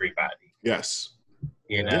compelling to everybody. Yes.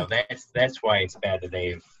 You know, that's why it's bad that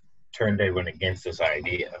they've turned everyone against this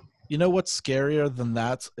idea. You know what's scarier than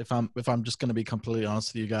that? If I'm just going to be completely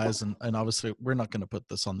honest with you guys, and obviously we're not going to put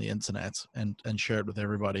this on the internet and share it with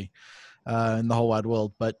everybody in the whole wide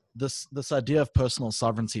world, but this idea of personal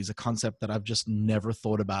sovereignty is a concept that I've just never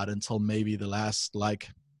thought about until maybe the last like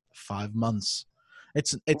 5 months.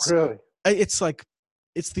 It's really? It's like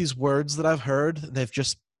it's these words that I've heard. They've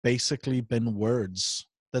just basically been words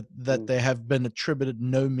that they have been attributed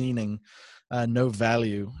no meaning. No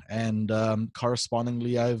value, and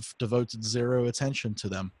correspondingly, I've devoted zero attention to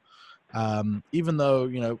them. Even though,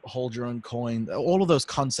 you know, hold your own coin, all of those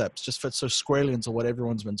concepts just fit so squarely into what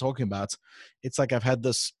everyone's been talking about. It's like I've had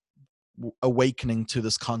this awakening to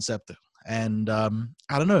this concept, and I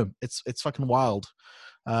don't know, it's fucking wild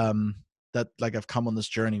that like I've come on this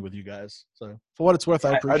journey with you guys. So for what it's worth,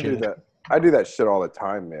 I appreciate it. I do that shit all the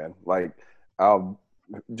time, man. Like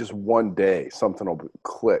just one day something will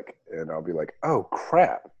click and I'll be like, oh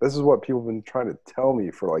crap, this is what people have been trying to tell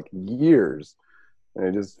me for like years, and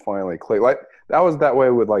it just finally clicked. Like that was that way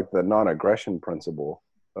with like the non-aggression principle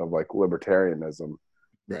of like libertarianism,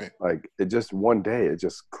 right? Like it just one day it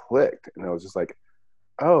just clicked, and it was just like,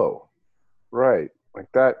 oh right, like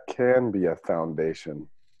that can be a foundation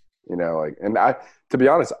You know, like, and to be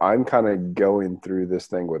honest, I'm kind of going through this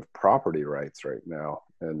thing with property rights right now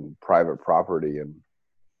and private property, and,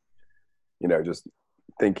 you know, just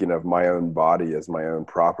thinking of my own body as my own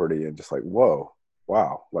property, and just like, whoa,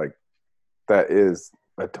 wow, like that is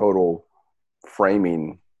a total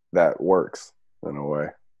framing that works in a way.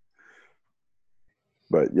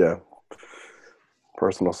 But yeah,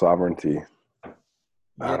 personal sovereignty.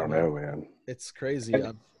 I don't know, man. It's crazy.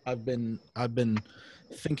 I've been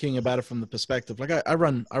thinking about it from the perspective, like I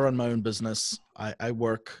run my own business. I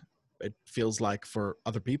work, it feels like, for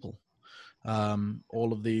other people.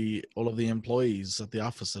 All of the employees at the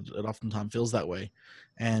office, it oftentimes feels that way,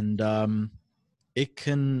 and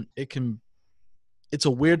it's a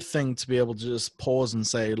weird thing to be able to just pause and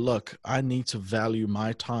say, look, I need to value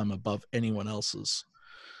my time above anyone else's.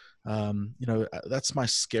 You know, that's my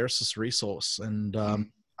scarcest resource, and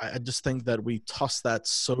I just think that we toss that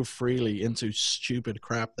so freely into stupid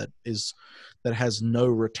crap that has no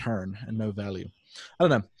return and no value. I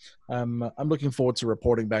don't know. I'm looking forward to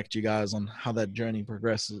reporting back to you guys on how that journey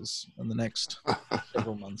progresses in the next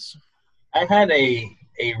several months. I had a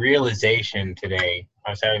realization today. I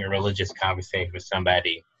was having a religious conversation with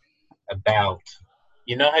somebody about,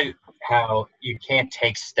 you know, how you can't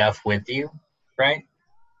take stuff with you, right?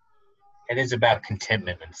 It is about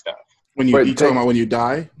contentment and stuff. When you talking about when you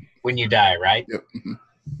die? When you die, right? Yep. Mm-hmm.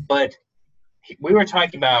 But we were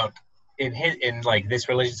talking about in like this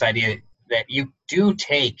religious idea that you do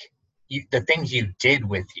take the things you did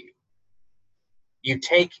with you. You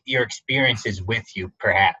take your experiences with you,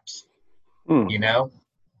 perhaps. You know,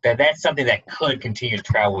 that's something that could continue to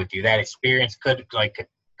travel with you. That experience could like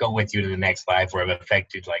go with you to the next life, or have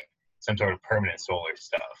affected like some sort of permanent soul or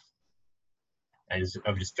stuff. I just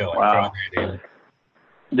feel like throwing that in.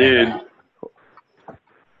 Dude,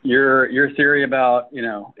 your theory about, you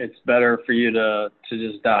know, it's better for you to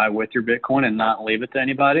just die with your Bitcoin and not leave it to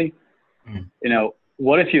anybody. You know,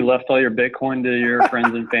 what if you left all your Bitcoin to your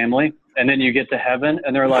friends and family, and then you get to heaven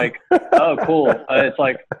and they're like, oh, cool. It's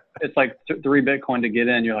like 3 Bitcoin to get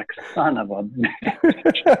in. You're like, son of a man.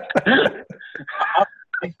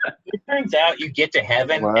 It turns out you get to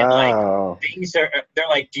heaven and like things they're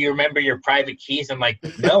like, do you remember your private keys? I'm like,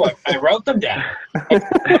 no, I wrote them down. There's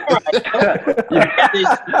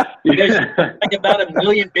like about 1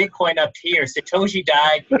 million Bitcoin up here. Satoshi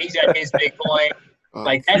died. He's got his Bitcoin.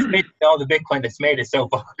 Like that's basically all the Bitcoin that's made it so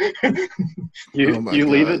far. You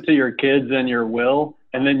leave it to your kids in your will,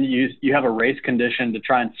 and then you have a race condition to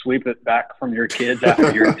try and sweep it back from your kids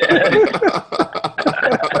after you're dead.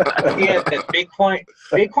 Yeah, that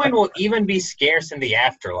Bitcoin will even be scarce in the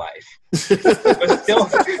afterlife. But still,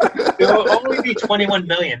 there will only be 21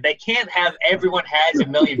 million. They can't have everyone has 1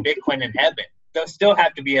 million Bitcoin in heaven. There'll still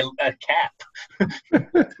have to be a cap,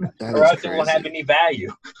 or else it won't have any value.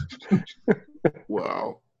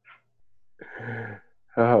 Wow.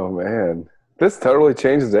 Oh man, this totally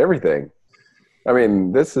changes everything. I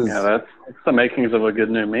mean, this is that's the makings of a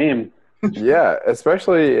good new meme. Yeah,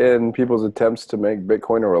 especially in people's attempts to make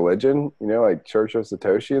Bitcoin a religion, you know, like Church of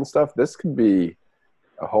Satoshi and stuff. This could be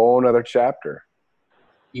a whole nother chapter.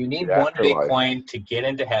 You need one Bitcoin to get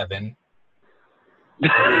into heaven, or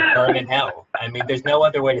you burn in hell. I mean, there's no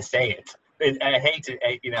other way to say it. I hate to,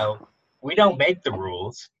 you know, we don't make the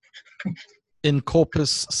rules. In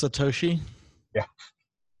corpus Satoshi. Yeah.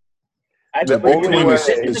 The only way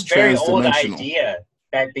is a very old idea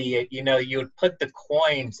that you would put the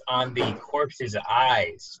coins on the corpse's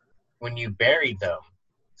eyes when you buried them,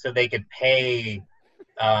 so they could pay.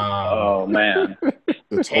 Oh man,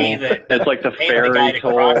 it's like the ferry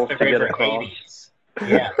toll to get across. Hades.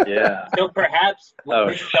 Yeah, yeah. So perhaps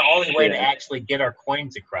this is the only way to actually get our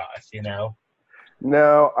coins across. You know.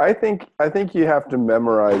 No, I think you have to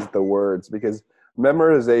memorize the words, because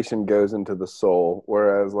memorization goes into the soul,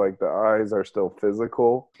 whereas like the eyes are still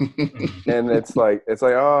physical. And it's like,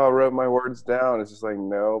 oh, I wrote my words down. It's just like,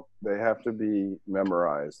 no, they have to be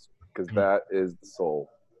memorized, because that is the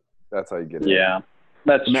soul. That's how you get it. Yeah,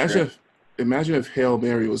 that's true. Imagine if Hail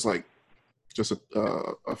Mary was like just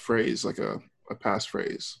a phrase, like a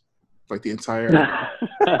passphrase, like the entire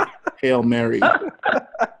Hail Mary.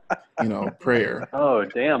 You know, prayer. Oh,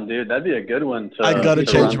 damn, dude. That'd be a good one. I got to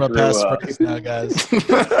change my passphrase now, guys.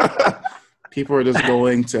 People are just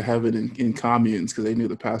going to heaven in communes because they knew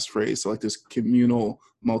the passphrase. So like this communal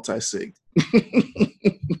multi-sig.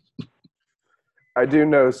 I do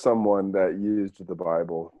know someone that used the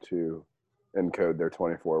Bible to encode their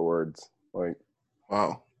 24 words. Like,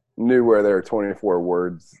 wow. Knew where their 24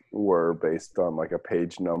 words were based on like a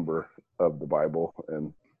page number of the Bible,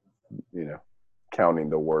 and, you know, counting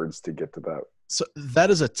the words to get to that So that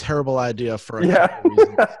is a terrible idea for a Yeah, couple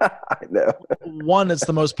reasons. I know. One, it's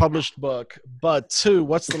the most published book, but two,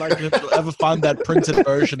 what's the likelihood you'll ever find that printed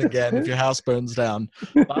version again if your house burns down?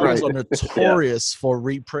 Bibles Right. are notorious for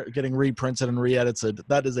getting reprinted and re-edited.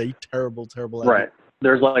 That is a terrible, terrible idea. Right.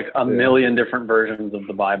 There's like a million different versions of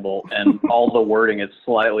the Bible, and all the wording is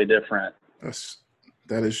slightly different.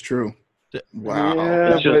 That is true. Wow.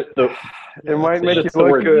 Yeah, It's just it might make you the look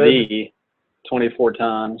word good. "the" 24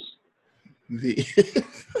 times. And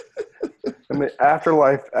the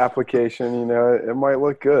Afterlife application, you know, it might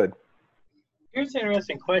look good. Here's an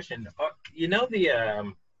interesting question. You know the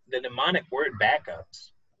mnemonic word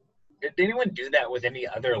backups? Did anyone do that with any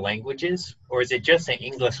other languages, or is it just an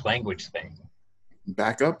English language thing?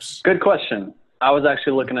 Backups? Good question. I was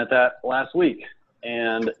actually looking at that last week,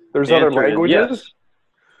 and there's the other languages.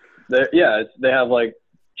 Yes. They have like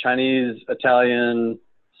Chinese, Italian,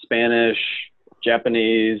 Spanish,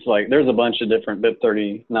 Japanese. Like there's a bunch of different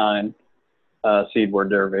BIP39 seed word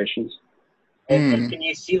derivations. And can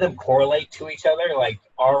you see them correlate to each other? Like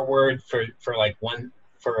our word for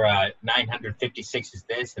 956 is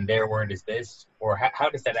this, and their word is this, or how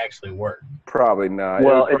does that actually work? Probably not.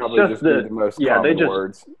 Well, it would probably just be the most common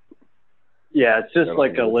words. Yeah, it's just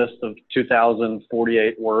like a list of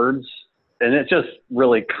 2,048 words, and it's just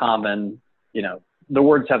really common. You know, the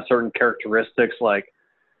words have certain characteristics, like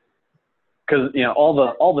because you know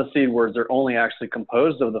all the seed words are only actually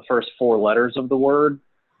composed of the first 4 letters of the word.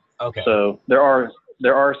 Okay. So there are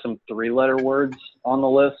some 3-letter words on the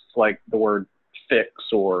list, like the word fix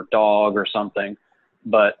or dog or something,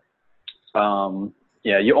 but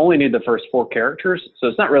yeah, you only need the first 4 characters. So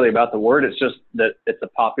it's not really about the word. It's just that it's a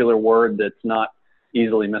popular word that's not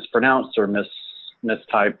easily mispronounced or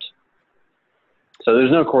mistyped. So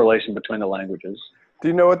there's no correlation between the languages. Do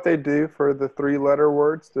you know what they do for the 3-letter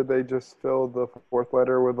words? Did they just fill the 4th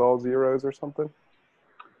letter with all zeros or something?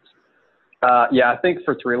 Yeah, I think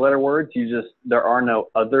for 3-letter words, there are no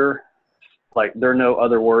other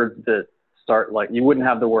words that start, like you wouldn't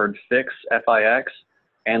have the word fix, F-I-X,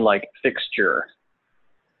 and like fixture,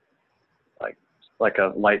 like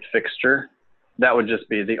a light fixture. That would just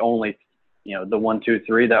be the only, you know, the 1, 2,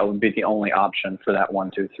 3, that would be the only option for that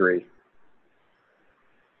 1, 2, 3.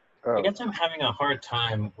 Oh. I guess I'm having a hard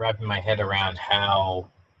time wrapping my head around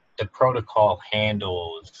how the protocol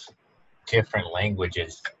handles different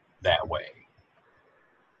languages that way.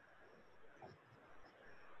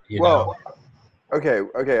 Well, okay.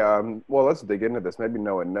 Well, let's dig into this. Maybe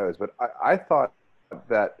no one knows, but I thought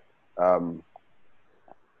that.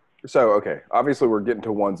 So, okay, obviously we're getting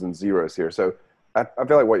to ones and zeros here. So I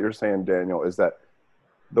feel like what you're saying, Daniel, is that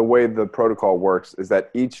the way the protocol works is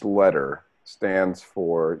that each letter stands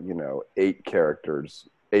for, 8 characters,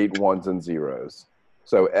 8 ones and zeros.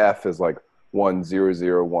 So F is like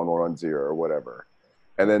 1001110 or whatever.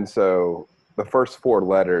 And then so the first 4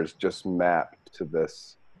 letters just map to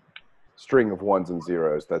this string of ones and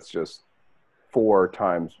zeros. That's just 4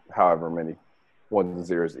 times however many ones and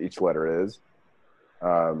zeros each letter is.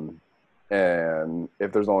 And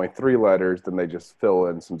if there's only 3 letters, then they just fill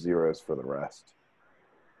in some zeros for the rest.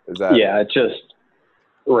 Is that? Yeah, it just,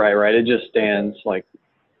 right. It just stands like,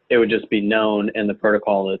 it would just be known in the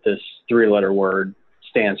protocol that this 3-letter word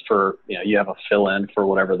stands for, you have a fill-in for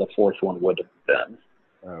whatever the 4th one would have been.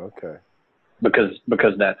 Oh, okay. Because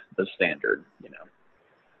that's the standard,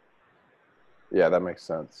 Yeah, that makes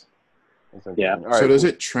sense. Yeah. All right. So does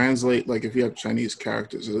it translate, like if you have Chinese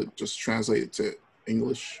characters, does it just translate to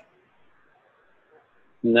English?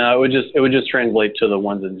 No, it would just translate to the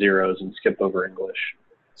ones and zeros and skip over English.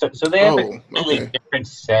 So they have a completely different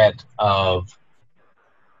set of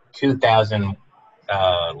 2,000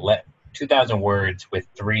 words with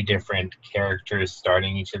 3 different characters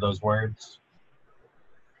starting each of those words.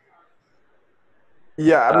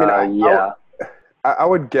 Yeah, I mean, yeah. I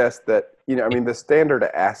would guess that, the standard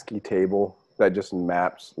ASCII table that just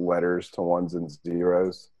maps letters to ones and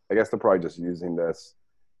zeros, I guess they're probably just using this.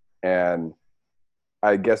 And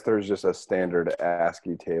I guess there's just a standard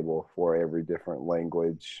ASCII table for every different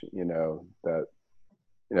language, that,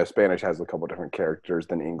 Spanish has a couple different characters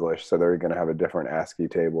than English, so they're going to have a different ASCII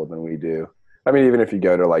table than we do. I mean, even if you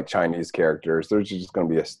go to like Chinese characters, there's just going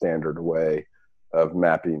to be a standard way of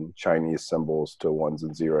mapping Chinese symbols to ones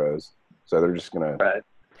and zeros. So they're just going to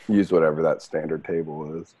use whatever that standard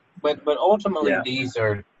table is. But ultimately, these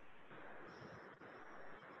are,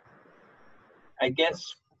 I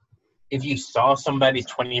guess, if you saw somebody's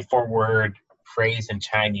 24-word phrase in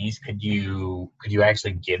Chinese, could you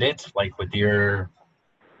actually get it, like with your,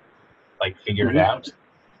 figure it out?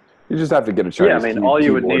 You just have to get a Chinese all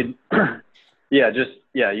you would keyboard. need,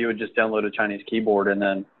 you would just download a Chinese keyboard and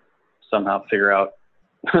then somehow figure out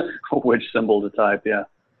which symbol to type. Yeah.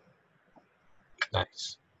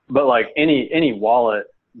 Nice. But like any wallet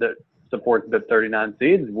that supports BIP39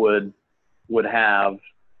 seeds would have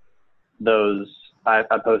those. I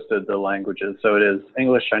posted the languages. So it is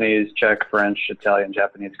English, Chinese, Czech, French, Italian,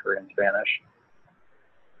 Japanese, Korean, Spanish.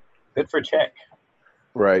 Good for Czech.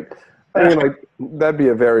 Right. I mean, like, that'd be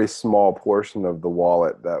a very small portion of the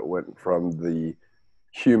wallet that went from the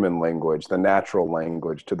human language, the natural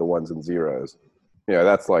language, to the ones and zeros. You know,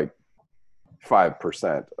 that's like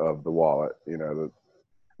 5% of the wallet. You know,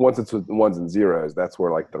 once it's with ones and zeros, that's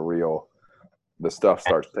where like the stuff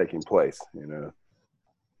starts taking place. You know,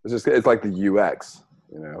 it's like the UX,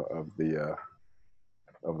 you know,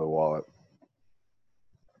 of the wallet.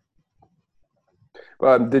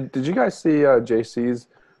 Did you guys see JC's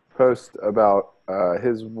post about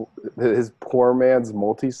his poor man's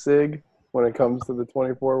multi-sig when it comes to the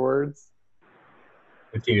 24 words?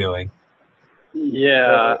 What's he doing?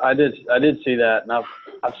 Yeah, I did see that, and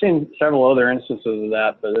I've seen several other instances of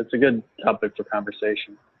that, but it's a good topic for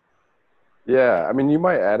conversation. Yeah, I mean, you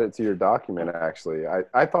might add it to your document. Actually,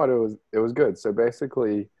 I thought it was good. So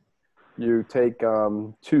basically, you take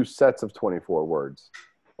 2 sets of 24 words.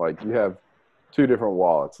 Like, you have 2 different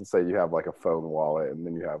wallets. Let's say you have like a phone wallet, and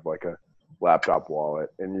then you have like a laptop wallet,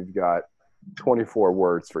 and you've got 24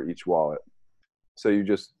 words for each wallet. So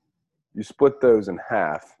you split those in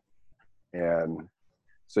half, and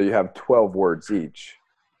so you have 12 words each.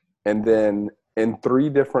 And then in 3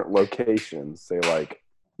 different locations, say like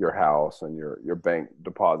your house and your bank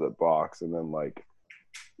deposit box, and then like,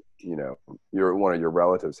 you know, one of your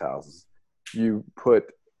relatives' houses, you put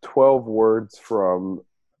 12 words from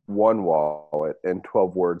one wallet and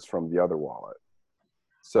 12 words from the other wallet.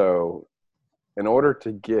 So in order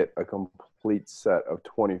to get a complete set of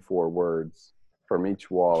 24 words from each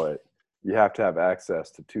wallet, you have to have access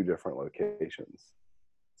to 2 different locations.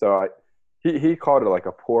 So he called it like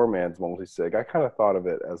a poor man's multi-sig. I kind of thought of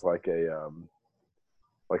it as like a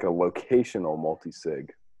locational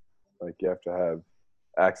multi-sig. Like, you have to have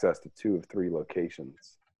access to 2 of 3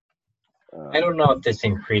 locations. I don't know if this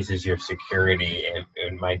increases your security.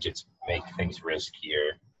 It might just make things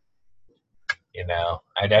riskier. You know,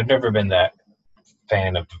 I've never been that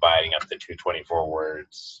fan of dividing up the 224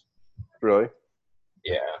 words. Really?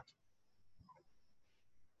 Yeah.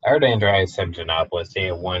 I heard Andreas Semjonopoulos say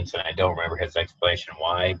it once, and I don't remember his explanation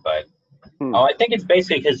why, but I think it's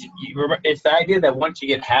basically because it's the idea that once you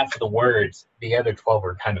get half of the words, the other 12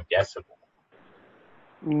 are kind of guessable.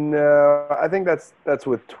 No, I think that's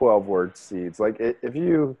with 12-word seeds. Like, if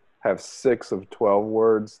you have 6 of 12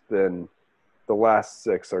 words, then the last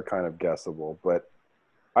 6 are kind of guessable. But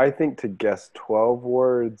I think to guess 12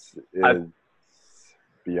 words is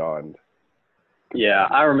beyond. Yeah,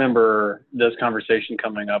 I remember this conversation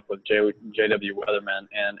coming up with J.W. Weatherman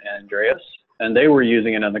and Andreas, and they were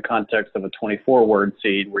using it in the context of a 24-word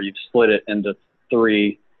seed where you've split it into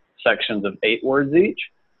 3 sections of 8 words each.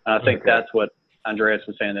 And I think that's what Andreas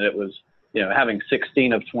was saying, that it was, you know, having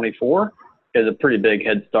 16 of 24 is a pretty big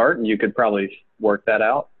head start, and you could probably work that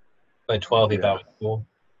out. But 12 you thought was cool?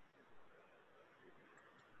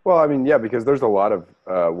 Well, I mean, yeah, because there's a lot of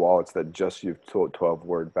wallets that just use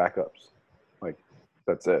 12-word backups. Like,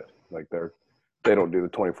 that's it. Like, they don't do the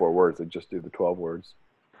 24 words; they just do the 12 words.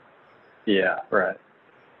 Yeah, right.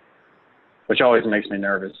 Which always makes me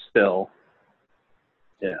nervous. Still.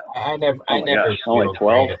 Yeah. I never feel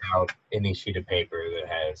great about any sheet of paper that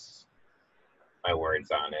has my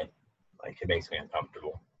words on it. Like, it makes me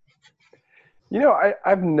uncomfortable. You know,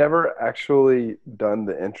 I've never actually done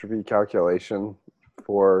the entropy calculation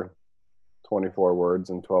for 24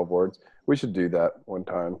 words and 12 words. We should do that one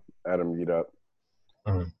time at a meetup.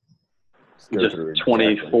 Just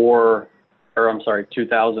 24, or I'm sorry,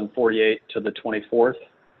 2048 to the 24th.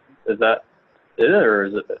 Is that it, or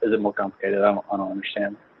is it more complicated? I don't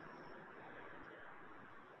understand.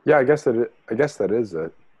 Yeah, I guess that is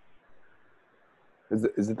it.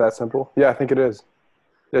 Is it that simple? Yeah, I think it is.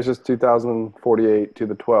 Yeah, it's just 2048 to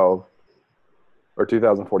the 12, or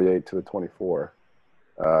 2048 to the 24.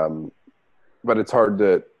 But it's hard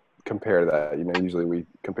to compare that. You know, usually we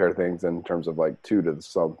compare things in terms of like 2 to the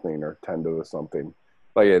something or 10 to the something.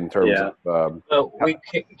 Like, in terms of. So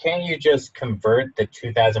can you just convert the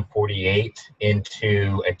 2048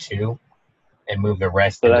 into a 2 and move the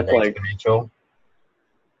rest into the exponential?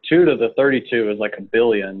 2 to the 32 is like a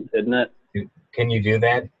billion, isn't it? Can you do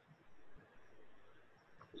that?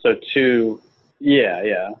 So 2,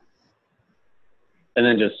 yeah. And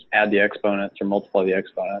then just add the exponents or multiply the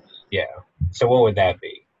exponents. Yeah. So what would that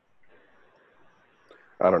be?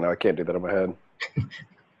 I don't know. I can't do that in my head.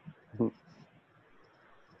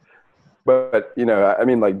 But I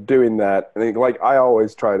mean, like doing that, I think like I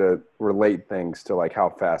always try to relate things to like how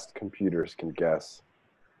fast computers can guess,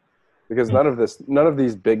 because none of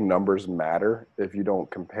these big numbers matter if you don't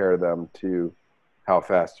compare them to how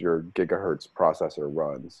fast your gigahertz processor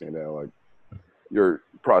runs. Like your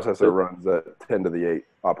processor runs at 10 to the 8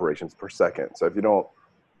 operations per second. So if you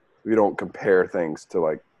don't compare things to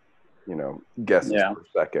like guesses per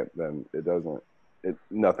second, then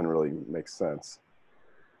nothing really makes sense.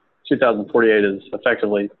 2048 is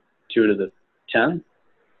effectively 2 to the 10.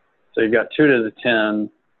 So you've got 2 to the 10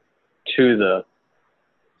 to the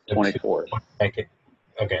 24th. Okay.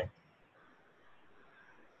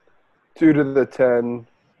 2 to the 10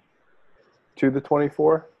 to the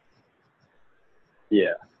 24?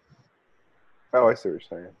 Yeah. Oh, I see what you're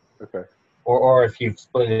saying. Okay. Or if you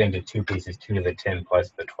split it into two pieces, 2 to the 10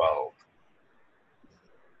 plus the 12.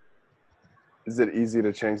 Is it easy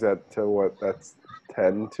to change that to what that's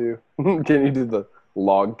 10 to? Can you do the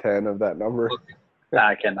log 10 of that number?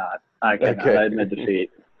 I cannot. Okay. I admit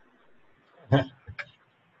defeat.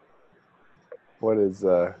 What is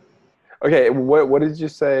okay, what did you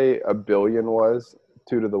say a billion was?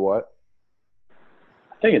 2 to the what?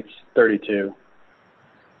 I think it's 32.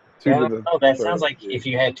 That sounds like if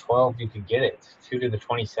you had 12, you could get it. 2 to the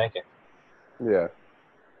 22nd. Yeah.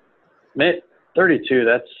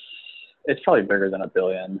 32, it's probably bigger than a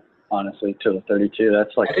billion, honestly, to the 32.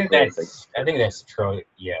 That's like I think that's true.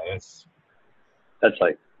 Yeah, that's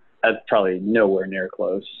probably nowhere near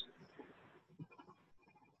close.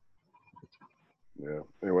 Yeah.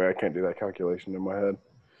 Anyway, I can't do that calculation in my head.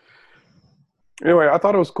 Anyway, I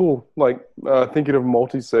thought it was cool, like thinking of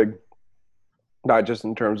multi-sig, not just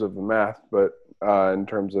in terms of the math, but in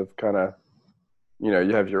terms of kind of, you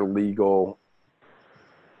have your legal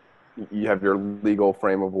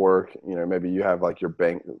frame of work. Maybe you have like your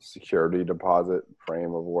bank security deposit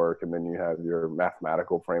frame of work, and then you have your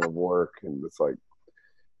mathematical frame of work, and it's like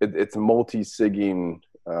it's multi-sigging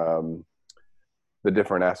the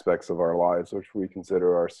different aspects of our lives, which we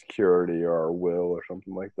consider our security or our will or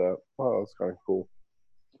something like that. Oh, that's kind of cool.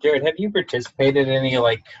 Jared, have you participated in any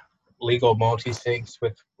like legal multi-sigs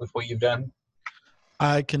with what you've done?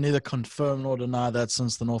 I can neither confirm nor deny that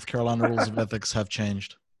since the North Carolina rules of ethics have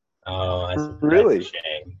changed. Oh, really? That's a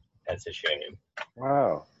shame. That's a shame.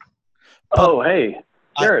 Wow. Oh, hey,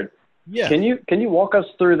 Jared. Yeah. Can you walk us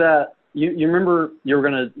through that? You remember you were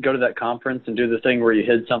going to go to that conference and do the thing where you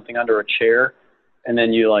hid something under a chair, and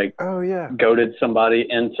then you goaded somebody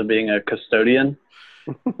into being a custodian?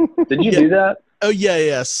 Did you do that? Oh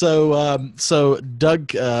yeah. So Doug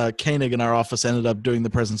Koenig in our office ended up doing the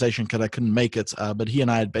presentation because I couldn't make it, but he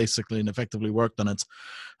and I had basically and effectively worked on it.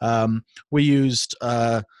 We used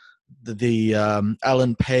the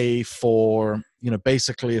Allen Pay for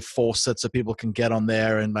basically a faucet so people can get on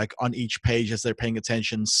there and like on each page as they're paying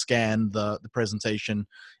attention scan the presentation.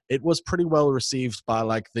 It was pretty well received by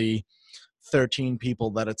like the 13 people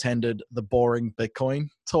that attended the boring Bitcoin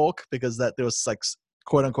talk because that there was like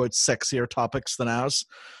quote unquote sexier topics than ours.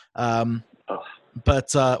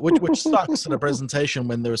 But which sucks in a presentation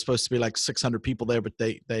when there was supposed to be like 600 people there, but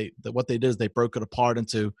what they did is they broke it apart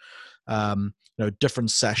into different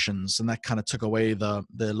sessions, and that kind of took away the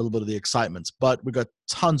little bit of the excitement. But we got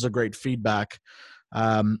tons of great feedback.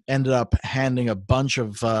 Ended up handing a bunch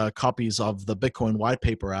of copies of the Bitcoin white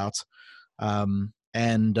paper out,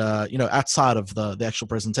 and outside of the actual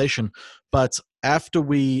presentation. But after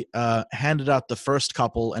we handed out the first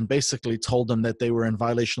couple and basically told them that they were in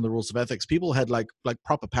violation of the rules of ethics, people had like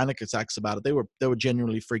proper panic attacks about it. They were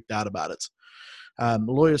genuinely freaked out about it.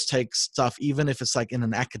 Lawyers take stuff, even if it's like in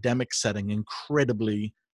an academic setting,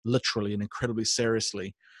 incredibly literally and incredibly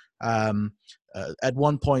seriously. At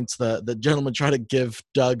one point, the gentleman tried to give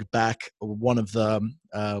Doug back one of the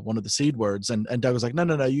seed words, and Doug was like,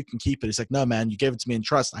 no, you can keep it. He's like, no, man, you gave it to me in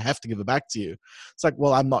trust. I have to give it back to you. It's like,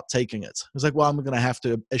 well, I'm not taking it. He's like, well, I'm going to have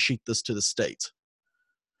to escheat this to the state.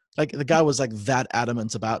 Like the guy was like that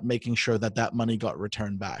adamant about making sure that money got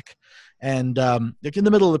returned back. And like in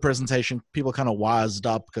the middle of the presentation, people kind of wised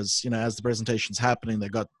up because as the presentation's happening, they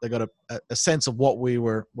got a sense of what we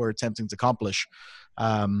were attempting to accomplish.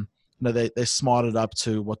 They smarted up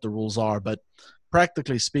to what the rules are, but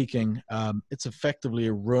practically speaking, it's effectively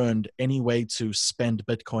ruined any way to spend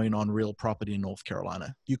Bitcoin on real property in North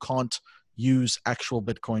Carolina. You can't use actual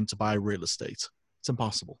Bitcoin to buy real estate. It's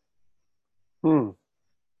impossible.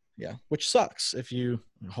 Yeah, which sucks if you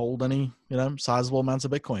hold any, sizable amounts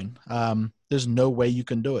of Bitcoin. There's no way you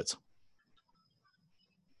can do it.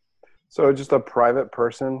 So just a private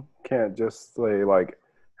person can't just say like,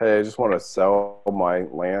 hey, I just want to sell my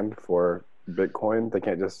land for Bitcoin. They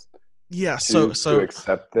can't just so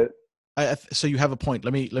accept it. So you have a point.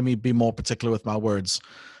 Let me be more particular with my words.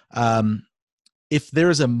 If there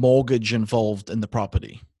is a mortgage involved in the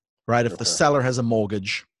property, right? If the seller has a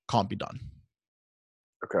mortgage, can't be done.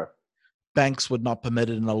 Okay. Banks would not permit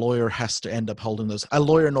it, and a lawyer has to end up holding those. A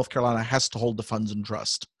lawyer in North Carolina has to hold the funds in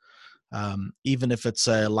trust. Even if it's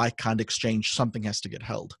a like-kind exchange, something has to get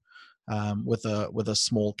held with a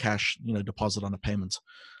small cash, deposit on a payment.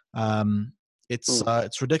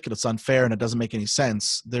 It's ridiculous, unfair, and it doesn't make any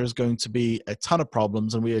sense. There's going to be a ton of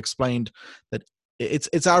problems, and we explained that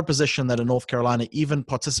it's our position that in North Carolina, even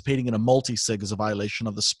participating in a multi-sig is a violation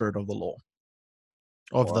of the spirit of the law,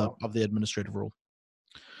 of the administrative rule.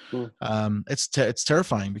 It's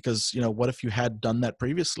terrifying because what if you had done that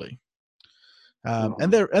previously?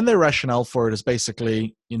 And their rationale for it is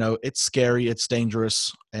basically, it's scary, it's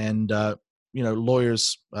dangerous, and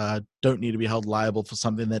lawyers don't need to be held liable for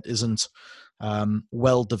something that isn't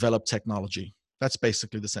well-developed technology. That's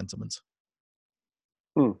basically the sentiment.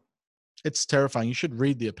 It's terrifying. You should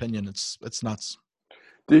read the opinion. It's nuts.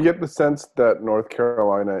 Do you get the sense that North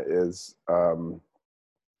Carolina is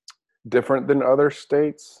different than other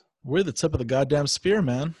states? We're the tip of the goddamn spear,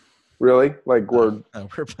 man. Really? Like we're a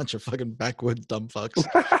bunch of fucking backwoods dumb fucks.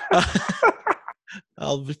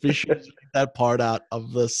 I'll be sure to leave that part out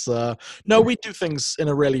of this. No, we do things in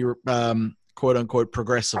a really quote unquote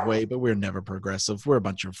progressive way, but we're never progressive. We're a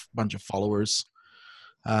bunch of followers.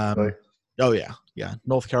 Really? Oh yeah.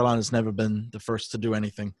 North Carolina's never been the first to do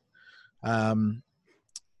anything.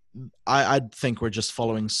 I think we're just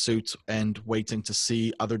following suit and waiting to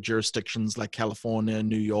see other jurisdictions like California,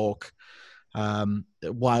 New York,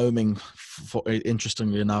 Wyoming,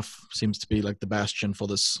 interestingly enough, seems to be like the bastion for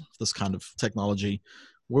this kind of technology.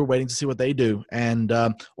 We're waiting to see what they do. And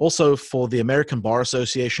also for the American Bar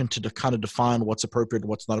Association to kind of define what's appropriate and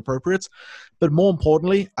what's not appropriate. But more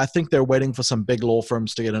importantly, I think they're waiting for some big law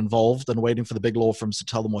firms to get involved and waiting for the big law firms to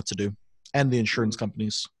tell them what to do, and the insurance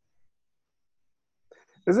companies.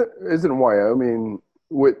 Isn't Wyoming,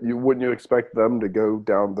 wouldn't you expect them to go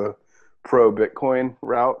down the pro-Bitcoin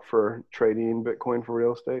route for trading Bitcoin for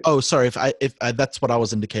real estate? Oh, sorry. If I that's what I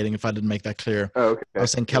was indicating. If I didn't make that clear, okay. I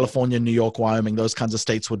was saying California, New York, Wyoming, those kinds of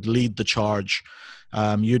states would lead the charge.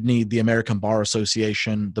 You'd need the American Bar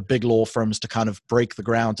Association, the big law firms to kind of break the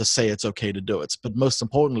ground to say it's okay to do it. But most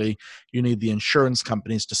importantly, you need the insurance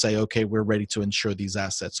companies to say, okay, we're ready to insure these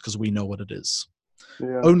assets because we know what it is.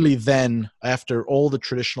 Yeah. Only then, after all the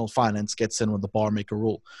traditional finance gets in, when the bar make a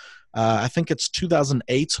rule. I think it's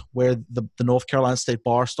 2008 where the North Carolina State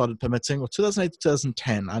Bar started permitting, or 2008 to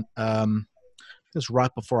 2010. It was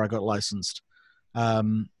right before I got licensed.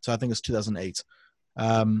 So I think it's 2008.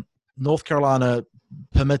 North Carolina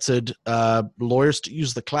permitted lawyers to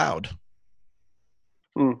use the cloud.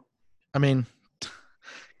 I mean,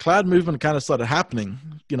 cloud movement kind of started happening,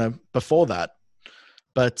 before that.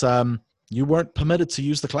 But you weren't permitted to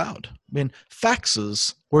use the cloud. I mean,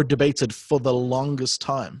 faxes were debated for the longest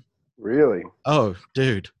time. Really? Oh,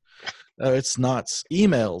 dude. Oh, it's nuts.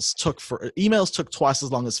 Emails took twice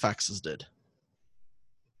as long as faxes did.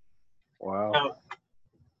 Wow.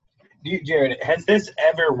 Jared, has this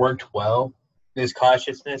ever worked well, this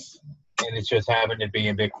cautiousness? And it's just happened to be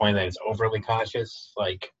in Bitcoin that it's overly cautious?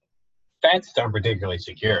 Like, faxes aren't particularly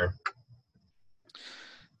secure.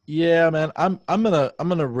 Yeah, man, I'm in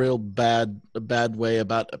a real bad way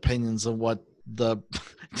about opinions of what the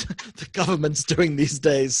the government's doing these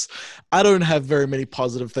days. I don't have very many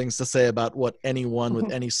positive things to say about what anyone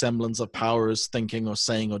with any semblance of power is thinking or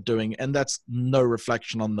saying or doing, and that's no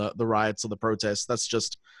reflection on the riots or the protests. That's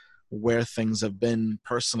just where things have been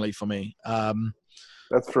personally for me.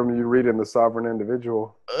 That's from you reading The Sovereign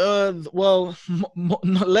Individual. Well,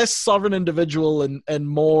 less Sovereign Individual and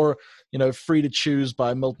more, Free to Choose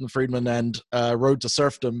by Milton Friedman and Road to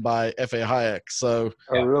Serfdom by F.A. Hayek. So,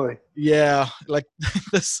 oh, really? Yeah, like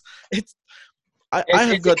this. We've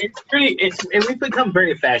become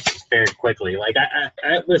very fascist very quickly. Like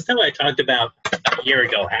was something I talked about a year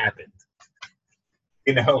ago happened.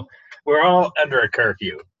 We're all under a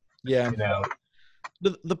curfew. Yeah.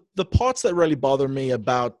 The parts that really bother me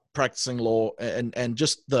about practicing law and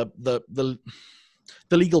just the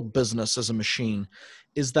legal business as a machine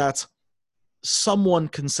is that someone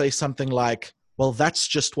can say something like, well, that's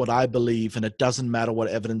just what I believe, and it doesn't matter what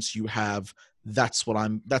evidence you have. That's what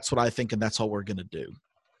I think, and that's all we're going to do.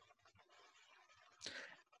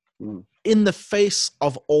 In the face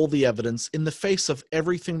of all the evidence, in the face of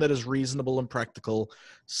everything that is reasonable and practical,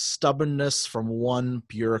 stubbornness from one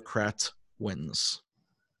bureaucrat wins.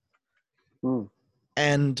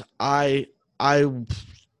 And I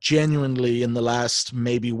genuinely, in the last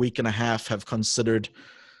maybe week and a half, have considered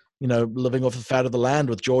living off the fat of the land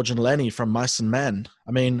with George and Lenny from Mice and Men.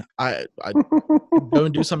 I mean, I go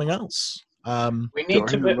and do something else. We need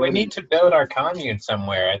to build our commune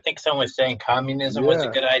somewhere. I think someone was saying communism was a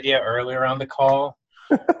good idea earlier on the call.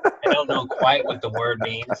 I don't know quite what the word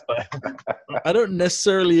means, but I don't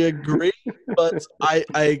necessarily agree, but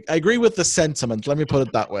I agree with the sentiment. Let me put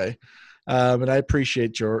it that way. And I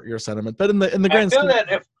appreciate your sentiment. But in the grand scheme,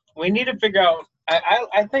 that if we need to figure out,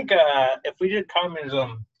 I think if we did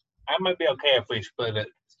communism, I might be okay if we split it.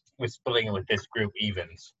 We're splitting it with this group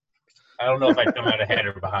evens. I don't know if I come out ahead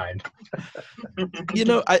or behind.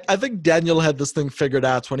 I think Daniel had this thing figured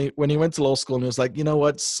out when he went to law school, and he was like, you know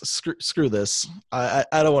what, screw this. I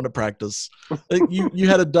don't want to practice. You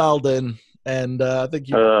had it dialed in, and I think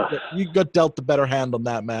you got dealt the better hand on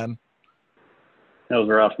that, man. It was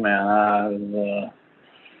rough, man.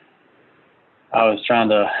 I was trying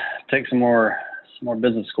to take some more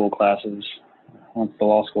business school classes once the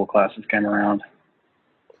law school classes came around.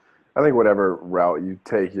 I think whatever route you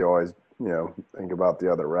take, you always think about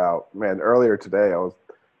the other route. Man, earlier today I was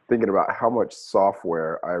thinking about how much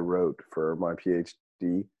software I wrote for my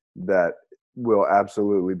PhD that will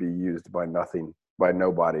absolutely be used by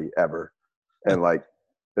nobody ever. And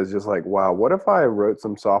it's just like, wow, what if I wrote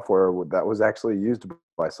some software that was actually used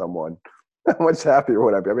by someone? How much happier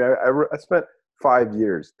would I be? I mean, I spent 5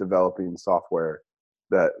 years developing software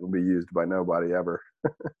that will be used by nobody ever.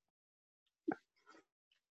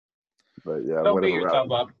 But yeah, don't beat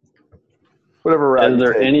yourself up. Whatever route. Is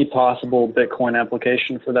there any possible Bitcoin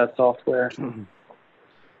application for that software?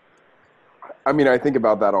 I mean, I think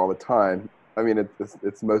about that all the time. I mean,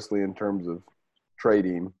 it's mostly in terms of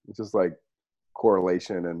trading. It's just like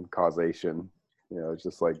correlation and causation. It's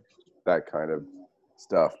just like that kind of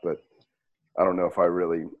stuff. But I don't know if I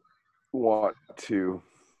really want to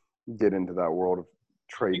get into that world of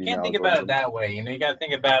trading. You can't think about it that way. You got to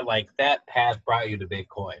think about that path brought you to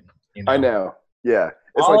Bitcoin. I know. Yeah.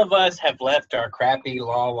 All of us have left our crappy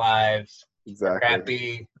law lives,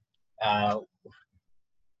 exactly. Crappy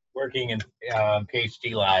working and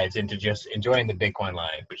PhD lives into just enjoying the Bitcoin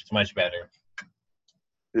life, which is much better.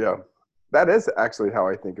 Yeah. That is actually how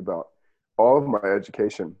I think about all of my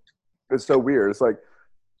education. It's so weird. It's like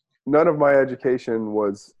none of my education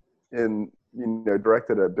was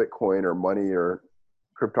directed at Bitcoin or money or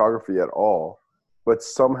cryptography at all, but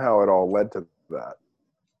somehow it all led to that.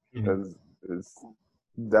 Mm-hmm.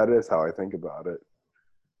 That is how I think about it.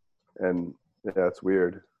 And yeah, it's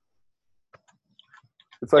weird.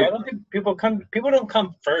 It's like, I don't think people don't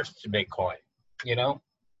come first to Bitcoin,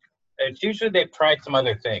 It's usually they've tried some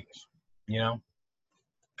other things, Yeah.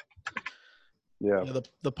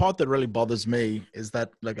 The part that really bothers me is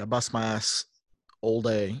that I bust my ass all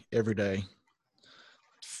day, every day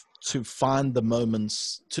to find the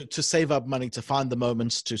moments to save up money, to find the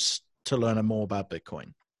moments to learn more about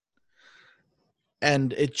Bitcoin.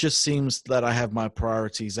 And it just seems that I have my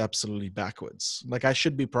priorities absolutely backwards. I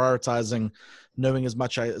should be prioritizing knowing as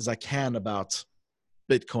much as I can about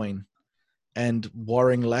Bitcoin and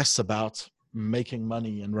worrying less about making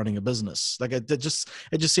money and running a business. It just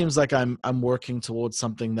seems like I'm working towards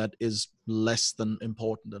something that is less than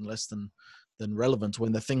important and less than relevant,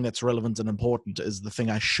 when the thing that's relevant and important is the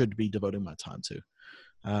thing I should be devoting my time to.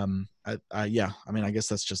 I guess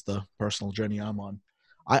that's just the personal journey I'm on.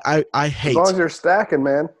 I hate. As long as you're stacking,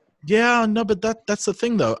 man. Yeah, no, but that's the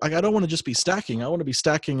thing though. I don't want to just be stacking. I want to be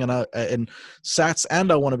stacking in sats,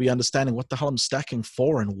 and I want to be understanding what the hell I'm stacking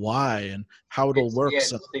for and why and how it all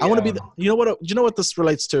works. I want to be. You know what this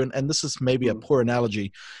relates to, and this is maybe a poor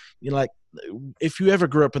analogy. If you ever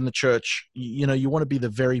grew up in the church, you want to be the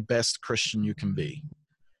very best Christian you can be.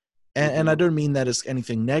 And I don't mean that as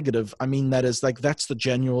anything negative. I mean that as that's the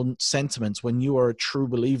genuine sentiment. When you are a true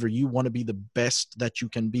believer, you want to be the best that you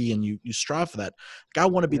can be, and you strive for that. I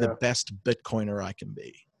want to be the best Bitcoiner I can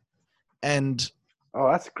be. And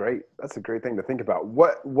that's great. That's a great thing to think about.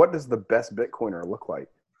 What does the best Bitcoiner look like?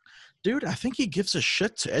 Dude, I think he gives a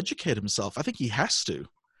shit to educate himself. I think he has to.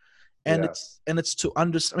 And it's to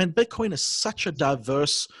understand. I mean, Bitcoin is such a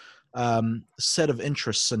diverse set of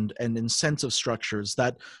interests and incentive structures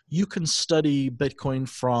that you can study Bitcoin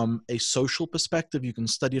from a social perspective. You can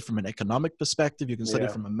study it from an economic perspective. You can study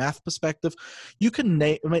it from a math perspective. You can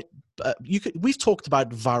we've talked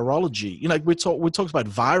about virology. We talked about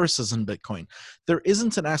viruses in Bitcoin. There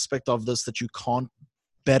isn't an aspect of this that you can't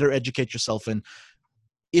better educate yourself in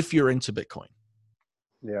if you're into Bitcoin.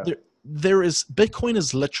 Yeah. Bitcoin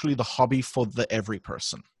is literally the hobby for the every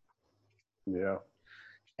person. Yeah.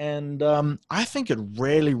 And I think it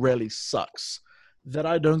really, really sucks that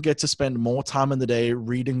I don't get to spend more time in the day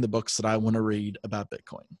reading the books that I want to read about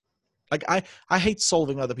Bitcoin. Like I hate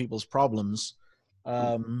solving other people's problems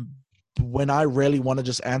when I really want to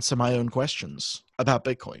just answer my own questions about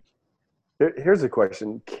Bitcoin. Here's a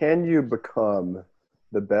question. Can you become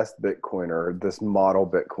the best Bitcoiner, this model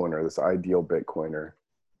Bitcoiner, this ideal Bitcoiner?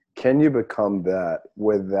 Can you become that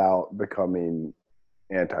without becoming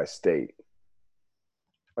anti-state?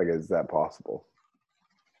 Like, is that possible?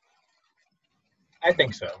 I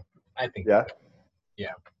think so. I think yeah.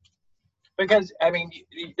 Yeah. Because, I mean,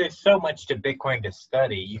 there's so much to Bitcoin to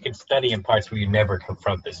study. You can study in parts where you never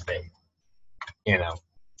confront the state. You know,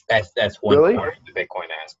 that's one Really? part of the Bitcoin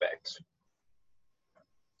aspects.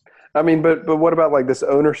 I mean, but what about like this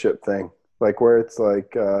ownership thing? Like where it's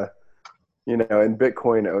like, you know, in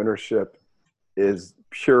Bitcoin, ownership is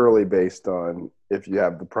purely based on if you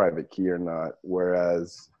have the private key or not,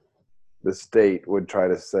 whereas the state would try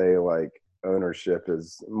to say like ownership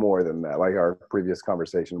is more than that. Like our previous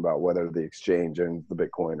conversation about whether the exchange owns the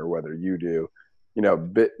Bitcoin or whether you do, you know,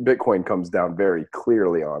 Bitcoin comes down very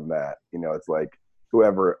clearly on that. You know, it's like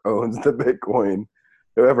whoever owns the Bitcoin,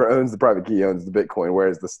 whoever owns the private key owns the Bitcoin,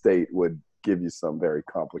 whereas the state would give you some very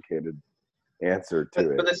complicated answer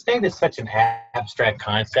to it. But the state is such an abstract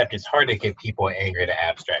concept. It's hard to get people angry at an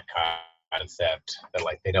abstract concept that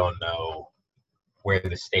like they don't know where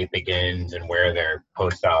the state begins and where their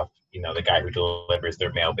post office, you know, the guy who delivers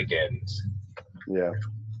their mail begins. Yeah.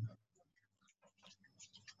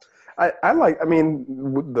 I mean,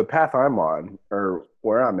 the path I'm on, or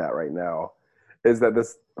where I'm at right now, is that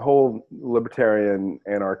this whole libertarian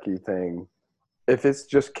anarchy thing, if it's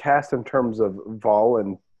just cast in terms of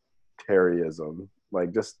voluntarism,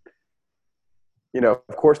 like just, you know,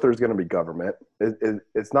 of course there's going to be government.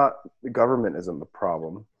 It's not, the government isn't the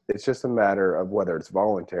problem. It's just a matter of whether it's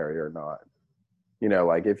voluntary or not. You know,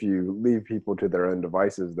 like if you leave people to their own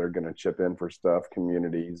devices, they're going to chip in for stuff.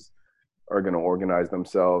 Communities are going to organize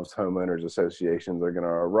themselves. Homeowners associations are going to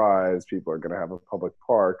arise. People are going to have a public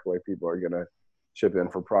park. Like people are going to chip in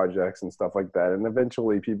for projects and stuff like that. And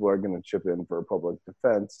eventually people are going to chip in for public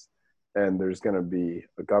defense, and there's going to be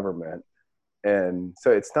a government. And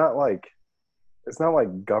so it's not like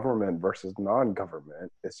government versus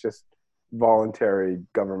non-government. It's just voluntary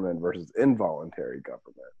government versus involuntary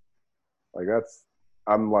government. Like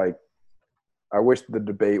I wish the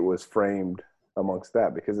debate was framed amongst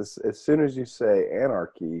that, because as soon as you say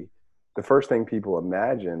anarchy, the first thing people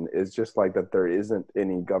imagine is just like that there isn't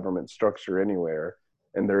any government structure anywhere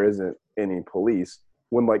and there isn't any police,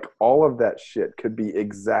 when like all of that shit could be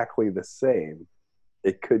exactly the same.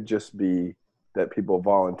 It could just be that people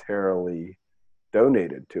voluntarily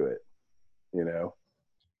donated to it, you know?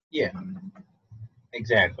 Yeah,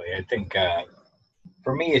 exactly. I think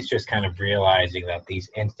for me, it's just kind of realizing that these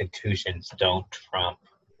institutions don't trump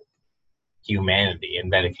humanity,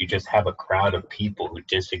 and that if you just have a crowd of people who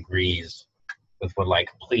disagrees with what like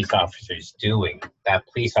police officers doing, that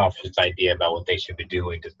police officer's idea about what they should be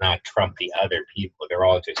doing does not trump the other people. They're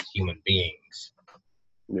all just human beings.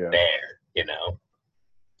 Yeah. There, you know,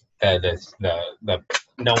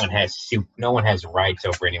 no one has rights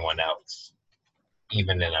over anyone else,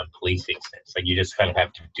 even in a policing sense. Like you just kind of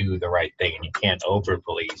have to do the right thing, and you can't over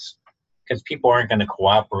police because people aren't going to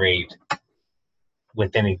cooperate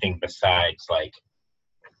with anything besides like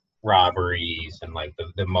robberies and like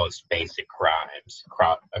the most basic crimes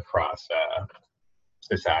across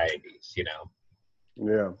societies, you know.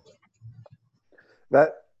 Yeah.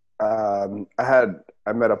 That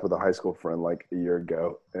I met up with a high school friend like a year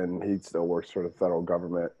ago, and he still works for the federal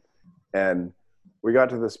government. And we got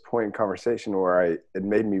to this point in conversation where it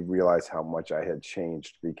made me realize how much I had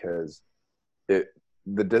changed, because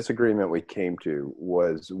the disagreement we came to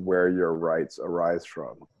was where your rights arise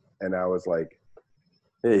from. And I was like,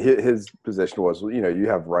 his position was, you know, you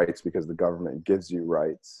have rights because the government gives you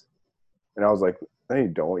rights. And I was like, no, you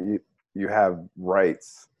don't. You have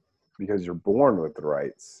rights because you're born with the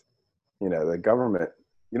rights. You know, the government,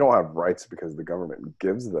 you don't have rights because the government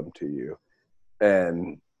gives them to you.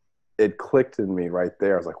 And it clicked in me right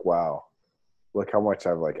there. I was like, wow, look how much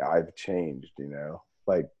I've changed, you know?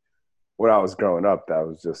 Like when I was growing up, that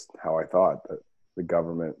was just how I thought, that the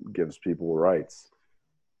government gives people rights.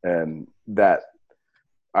 And that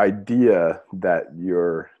idea that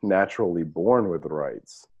you're naturally born with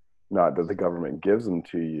rights, not that the government gives them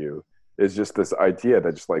to you, is just this idea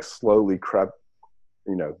that just like slowly crept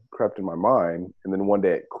in my mind. And then one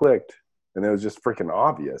day it clicked, and it was just freaking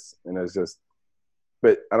obvious. And it was just,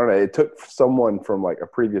 but I don't know, it took someone from like a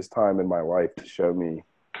previous time in my life to show me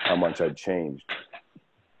how much I'd changed.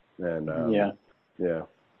 And yeah.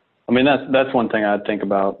 I mean, that's one thing I'd think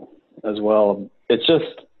about as well. It's just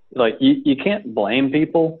like you can't blame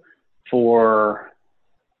people for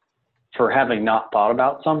for having not thought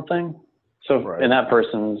about something. So in that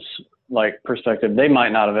person's like perspective, they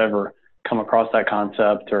might not have ever come across that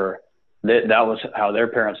concept, or that was how their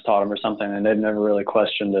parents taught them or something, and they've never really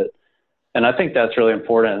questioned it. And I think that's really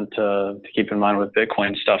important to keep in mind with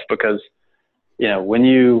Bitcoin stuff, because, you know, when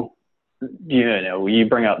you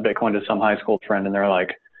bring up Bitcoin to some high school friend and they're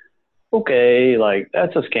like, okay, like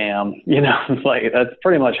that's a scam, you know, like that's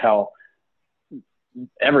pretty much how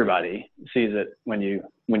everybody sees it when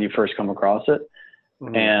you first come across it.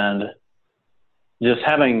 Mm-hmm. And just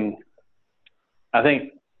having, I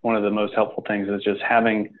think one of the most helpful things is just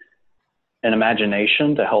having an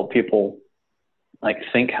imagination to help people like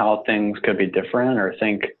think how things could be different, or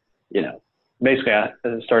think, you know, basically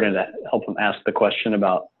starting to help them ask the question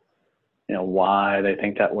about, you know, why they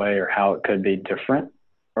think that way or how it could be different.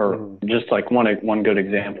 Or just like one good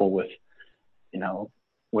example with, you know,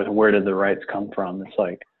 with where did the rights come from? It's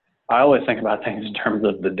like, I always think about things in terms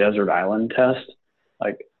of the desert island test.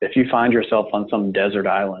 Like if you find yourself on some desert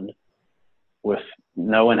island with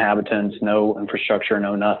no inhabitants, no infrastructure,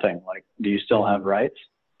 no nothing, like, do you still have rights?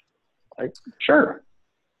 Like, sure.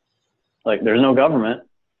 Like there's no government,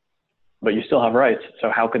 but you still have rights. So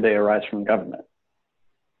how could they arise from government?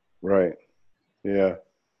 Right. Yeah.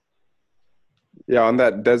 Yeah, on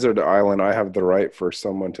that desert island, I have the right for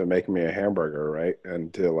someone to make me a hamburger, right?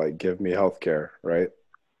 And to like give me health care, right?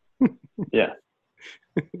 Yeah.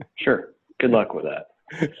 Sure. Good luck with that.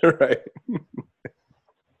 Right.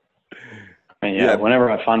 And yeah,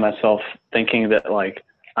 whenever I find myself thinking that like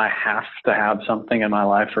I have to have something in my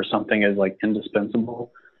life, or something is like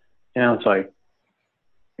indispensable, you know, it's like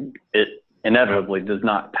it inevitably does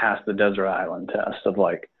not pass the desert island test of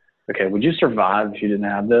like, okay, would you survive if you didn't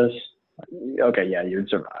have this? Okay, yeah, you'd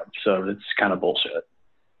survive. So it's kind of bullshit.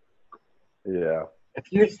 Yeah.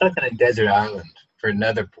 If you're stuck on a desert island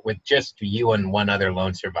with just you and one other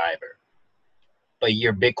lone survivor, but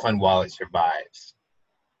your Bitcoin wallet survives,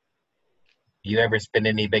 do you ever spend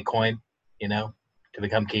any Bitcoin, you know, to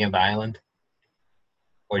become king of the island?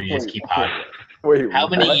 Or do you just keep hodling it? Wait, how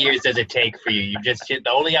many years does it take for you?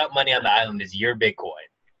 The only out money on the island is your Bitcoin.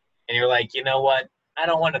 And you're like, you know what? I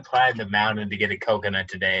don't want to climb the mountain to get a coconut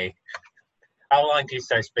today. How long do you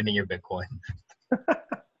start spending your Bitcoin?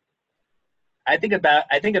 I think about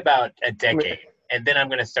a decade, and then I'm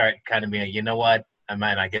gonna start kind of being like, you know what? I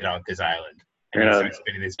might not get off this island. You're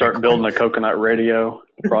gonna start building a coconut radio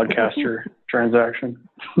broadcaster transaction.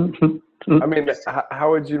 I mean,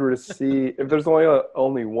 how would you receive if there's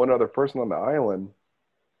only one other person on the island?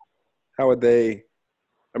 How would they?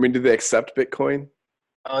 I mean, do they accept Bitcoin?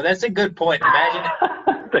 Oh, that's a good point.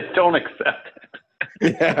 Imagine they don't accept it.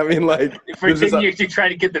 Yeah, I mean, like for 10 years you try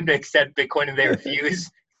to get them to accept Bitcoin and they refuse.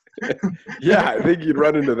 Yeah, I think you'd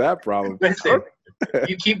run into that problem. Listen,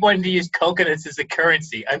 you keep wanting to use coconuts as a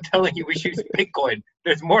currency. I'm telling you, we should use Bitcoin.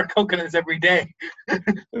 There's more coconuts every day.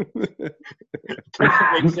 Doesn't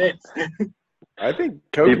make sense. I think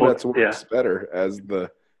coconuts works better as the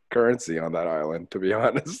currency on that island, to be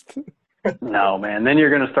honest. No, man. Then you're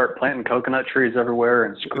going to start planting coconut trees everywhere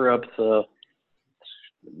and screw up the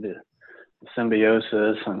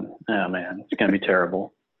symbiosis, and oh man, it's going to be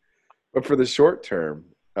terrible. But for the short term,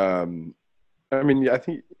 I mean,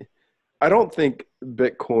 I don't think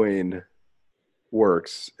Bitcoin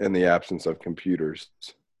works in the absence of computers.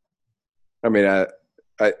 I mean,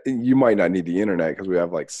 you might not need the internet because we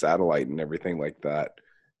have like satellite and everything like that.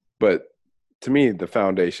 But to me, the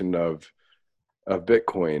foundation of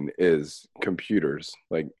Bitcoin is computers.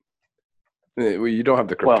 Like, you don't have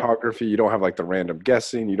the cryptography, you don't have like the random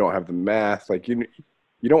guessing, you don't have the math. Like you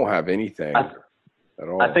don't have anything at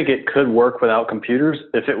all. I think it could work without computers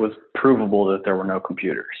if it was provable that there were no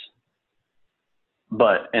computers.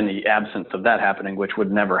 But in the absence of that happening, which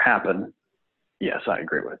would never happen, yes, I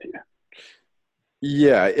agree with you.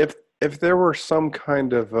 Yeah, if there were some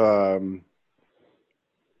kind of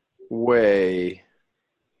way,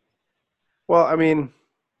 well, I mean,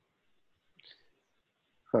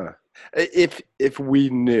 if we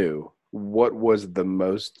knew what was the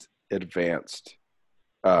most advanced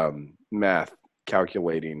math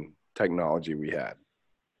calculating technology we had,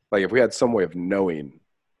 like if we had some way of knowing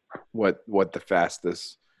what the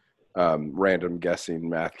fastest random guessing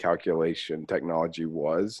math calculation technology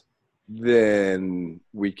was, then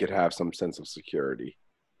we could have some sense of security.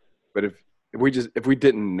 But if we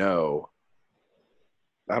didn't know,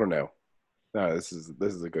 I don't know. No, this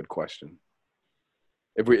is a good question.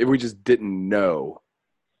 If we just didn't know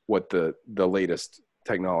what the latest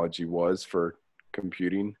technology was for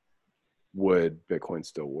computing, would Bitcoin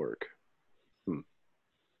still work? I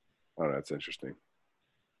don't know. That's interesting.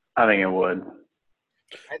 I think it would.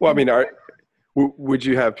 Well, I mean, Would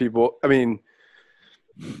you have people? I mean,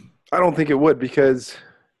 I don't think it would, because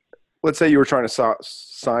let's say you were trying to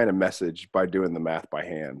sign a message by doing the math by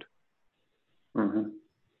hand. Mm-hmm.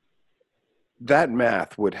 That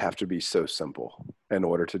math would have to be so simple in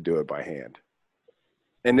order to do it by hand.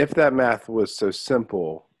 And if that math was so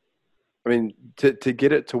simple, I mean, to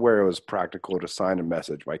get it to where it was practical to sign a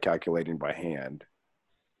message by calculating by hand,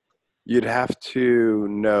 you'd have to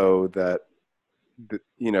know that,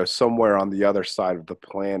 somewhere on the other side of the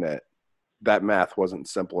planet, that math wasn't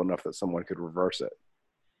simple enough that someone could reverse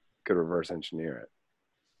engineer it.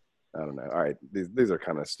 I don't know. All right, these are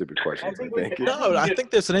kind of stupid questions, I think. No, I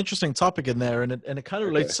think there's an interesting topic in there, and it kind of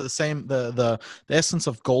relates to the essence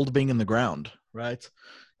of gold being in the ground, right?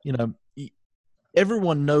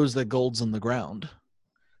 Everyone knows that gold's in the ground,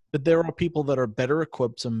 but there are people that are better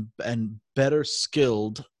equipped and better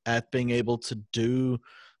skilled at being able to do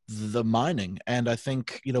the mining. And I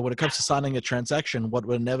think, when it comes to signing a transaction, what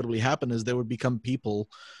would inevitably happen is there would become people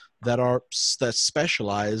that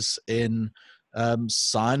specialize in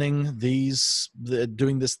signing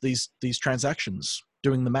doing these transactions,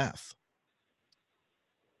 doing the math.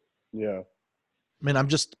 Yeah. I mean, I'm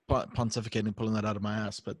just pontificating, pulling that out of my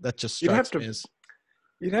ass, but that just strikes me as...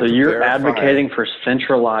 So you're advocating for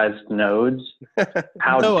centralized nodes?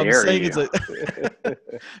 How dare I'm saying you?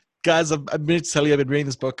 Guys, I'm going to tell you, I've been reading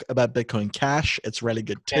this book about Bitcoin Cash. It's really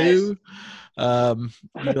good too. You'll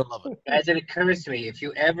love it. Guys, it occurs to me, if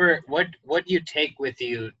you ever, what you take with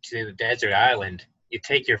you to Desert Island, you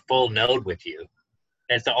take your full node with you.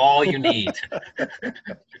 That's all you need.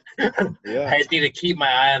 Yeah. I just need to keep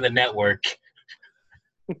my eye on the network.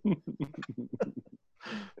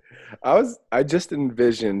 I just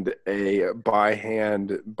envisioned a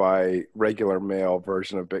by regular mail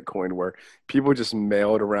version of Bitcoin where people just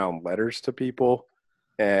mailed around letters to people,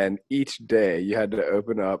 and each day you had to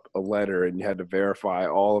open up a letter and you had to verify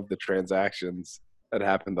all of the transactions that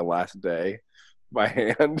happened the last day by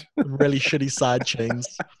hand. Really shitty side chains.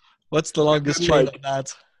 What's the longest chain on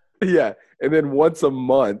that? Yeah, and then once a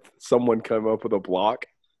month someone come up with a block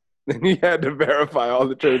and you had to verify all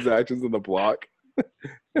the transactions in the block.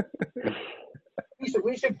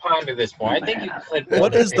 We should ponder this more. I think you could.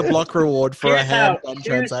 What is the block reward for a hand-done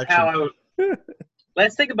transaction?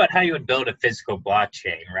 Let's think about how you would build a physical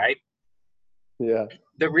blockchain, right? Yeah.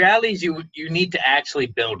 The reality is you need to actually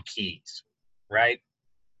build keys, right?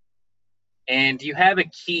 And you have a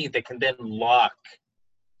key that can then lock.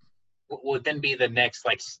 Would then be the next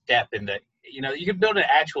step in the. You could build an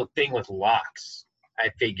actual thing with locks, I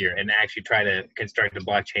figure, and actually try to construct a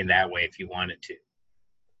blockchain that way if you wanted to.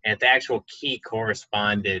 And if the actual key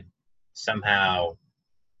corresponded somehow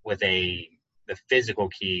with the physical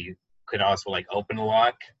key, could also open a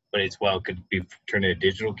lock, but as well could be turned into a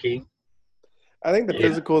digital key. I think the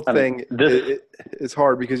physical thing is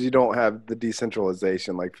hard because you don't have the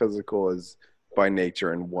decentralization. Like physical is by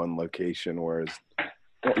nature in one location, whereas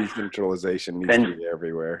decentralization needs to be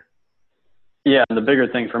everywhere. Yeah, and the bigger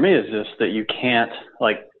thing for me is just that you can't,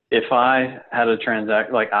 if I had a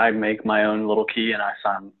I make my own little key and I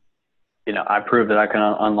sign, I prove that I can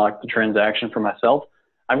unlock the transaction for myself,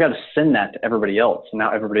 I've got to send that to everybody else.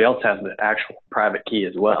 Now everybody else has the actual private key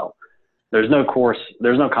as well. There's no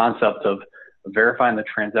concept of verifying the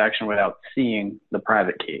transaction without seeing the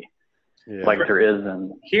private key, like there is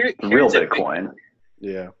in real Bitcoin.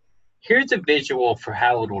 Yeah. Here's a visual for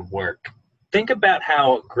how it would work. Think about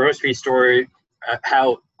how grocery store,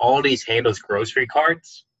 how Aldi's handles grocery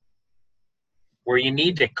carts, where you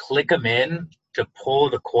need to click them in to pull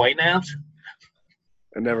the coin out.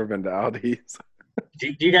 I've never been to Aldi's.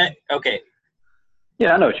 Do you got okay?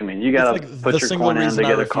 Yeah, I know what you mean. You got to put your coin in to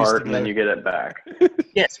get a cart, and then you get it back.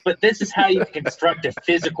 Yes, but this is how you construct a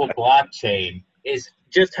physical blockchain. Is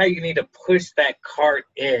just how you need to push that cart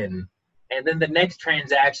in, and then the next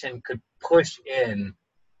transaction could push in.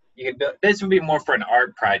 You could build, this would be more for an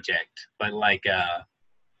art project, but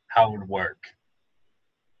how it would work.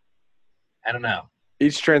 I don't know.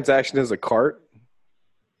 Each transaction is a cart?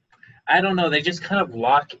 I don't know. They just kind of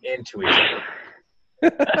lock into each other.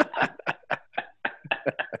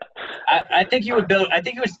 I think you would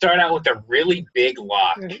start out with a really big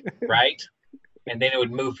lock, right? And then it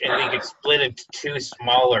would move, and then you could split into two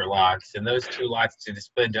smaller locks, and those two locks to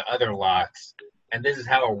split into other locks. And this is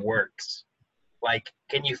how it works.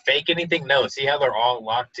 Can you fake anything? No. See how they're all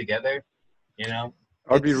locked together?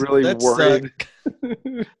 I'd be really worried.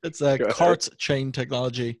 It's a cart chain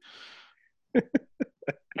technology.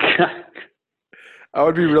 I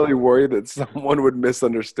would be really worried that someone would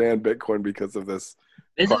misunderstand Bitcoin because of this.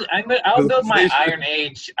 I'll build my Iron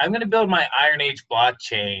Age. I'm going to build my Iron Age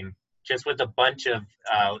blockchain just with a bunch of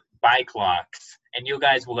bike locks, and you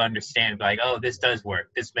guys will understand, like, oh, this does work.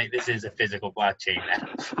 This is a physical blockchain now.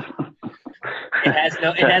 It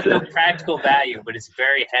has no practical value, but it's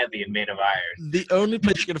very heavy and made of iron. The only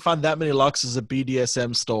place you're going to find that many locks is a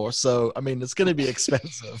BDSM store. So, I mean, it's going to be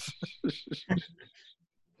expensive.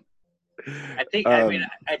 I mean,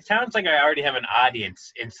 it sounds like I already have an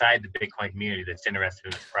audience inside the Bitcoin community that's interested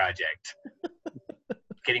in this project.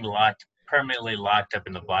 Getting permanently locked up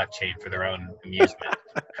in the blockchain for their own amusement.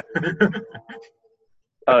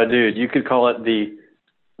 Oh, dude, you could call it the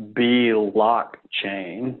B-lock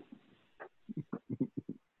chain.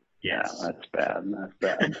 Yes. Yeah, that's bad. That's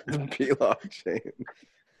bad. The B-lock chain.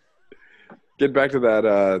 Get back to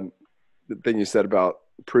that thing you said about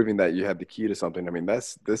proving that you had the key to something. I mean,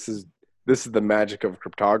 this is the magic of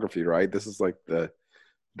cryptography, right? This is like the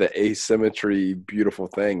asymmetry, beautiful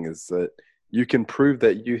thing is that you can prove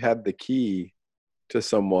that you had the key to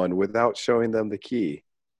someone without showing them the key.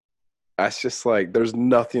 That's just like, there's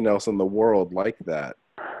nothing else in the world like that.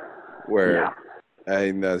 Where,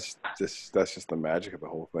 I mean, that's just the magic of the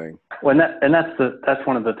whole thing. Well, that's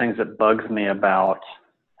one of the things that bugs me about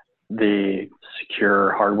the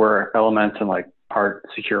secure hardware elements and like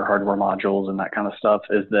secure hardware modules and that kind of stuff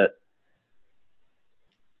is that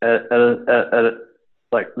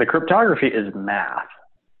like the cryptography is math.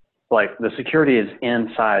 Like the security is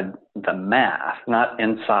inside the math, not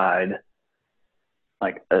inside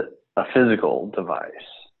like a physical device.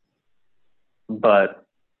 But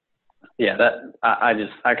yeah,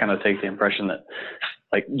 I kind of take the impression that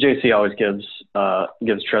like JC always gives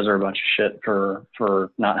Trezor a bunch of shit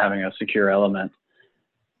for not having a secure element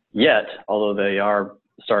yet, although they are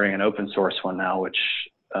starting an open source one now, which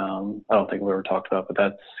I don't think we ever talked about, but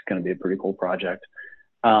that's going to be a pretty cool project.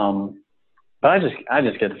 But I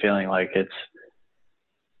just get the feeling like it's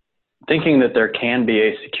thinking that there can be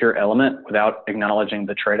a secure element without acknowledging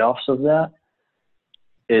the trade-offs of that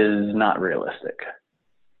is not realistic,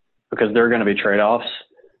 because there are going to be trade-offs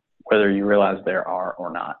whether you realize there are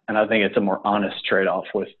or not. And I think it's a more honest trade-off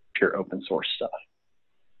with pure open source stuff.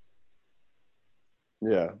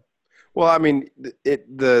 Yeah. Well, I mean,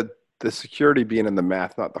 the security being in the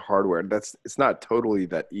math, not the hardware, it's not totally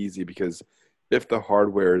that easy, because if the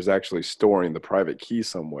hardware is actually storing the private key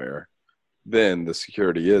somewhere, then the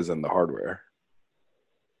security is in the hardware.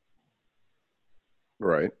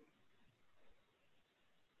 Right.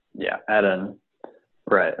 Yeah. At an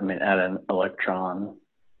electron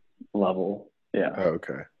level. Yeah. Oh,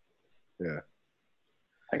 okay. Yeah.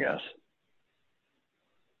 I guess.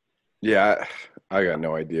 Yeah. I got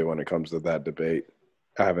no idea when it comes to that debate.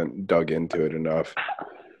 I haven't dug into it enough.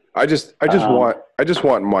 I just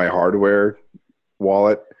want my hardware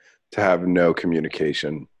wallet to have no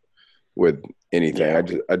communication with anything.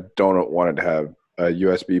 Yeah. I don't want it to have a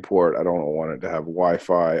USB port. I don't want it to have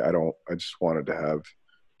Wi-Fi. I just want it to have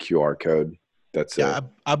QR code. That's it.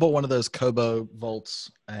 I bought one of those Kobo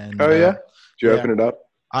vaults, and did you open it up?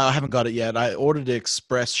 I haven't got it yet. I ordered the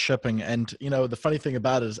express shipping, and the funny thing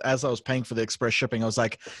about it is, as I was paying for the express shipping, I was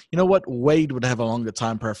like, you know what, Wade would have a longer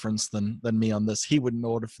time preference than me on this. He wouldn't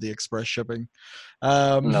order for the express shipping.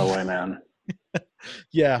 No way, man.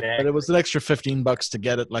 Yeah, but it was an extra $15 to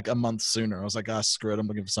get it like a month sooner. I was like, screw it, I'm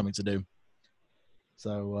looking for something to do.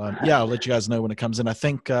 So I'll let you guys know when it comes in. I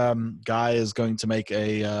think Guy is going to make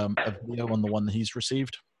a video on the one that he's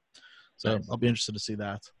received, so nice. I'll be interested to see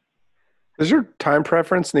that. Does your time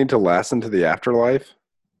preference need to last into the afterlife?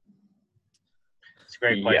 It's a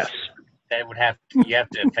great question. Yes. That you have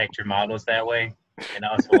to affect your models that way, and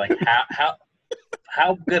also like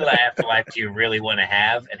how good of an afterlife do you really want to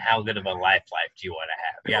have, and how good of a life do you want to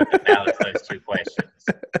have? You have to balance those two questions.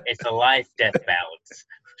 It's a life-death balance.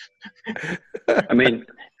 I mean,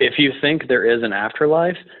 if you think there is an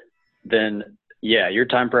afterlife, then yeah, your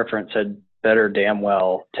time preference had better damn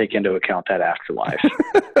well take into account that afterlife.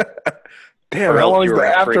 Damn, how long is the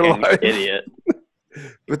afterlife? Idiot.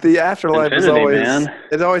 But the afterlife infinity, is always, man.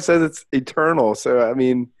 It always says it's eternal. So, I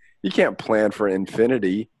mean, you can't plan for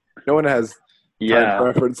infinity. No one has time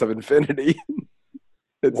preference of infinity.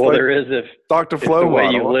 It's well, like there is if Dr. Flo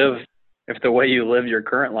model. If the way you live your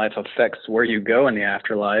current life affects where you go in the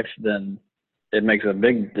afterlife, then it makes a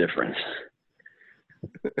big difference.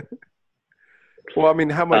 Well, I mean,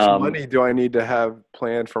 how much money do I need to have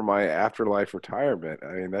planned for my afterlife retirement?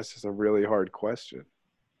 I mean, that's just a really hard question.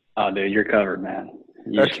 Oh, dude, you're covered, man.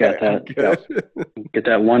 You just got that. Get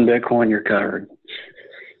that one Bitcoin, you're covered.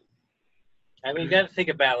 I mean, you got to think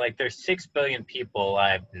about, like, there's 6 billion people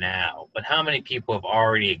alive now, but how many people have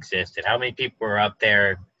already existed? How many people were up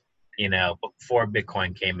there, before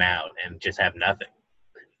Bitcoin came out and just have nothing?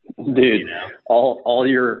 Dude, all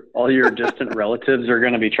your distant relatives are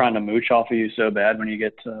going to be trying to mooch off of you so bad when you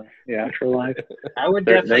get to the afterlife. I would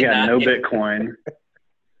definitely they got no Bitcoin.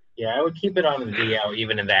 Yeah, I would keep it on the DL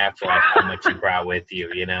even in the afterlife. How much you brought with you,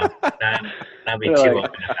 not be too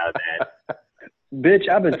open about that. Bitch,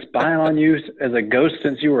 I've been spying on you as a ghost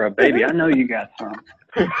since you were a baby. I know you got some.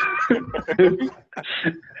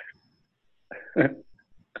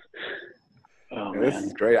 Oh, man. This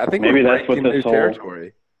is great. I think maybe we're that's what breaking this new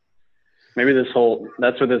territory. Maybe that's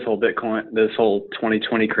what this whole Bitcoin, this whole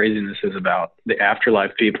 2020 craziness is about. The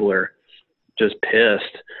afterlife people are just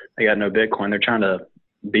pissed. They got no Bitcoin. They're trying to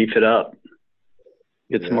beef it up.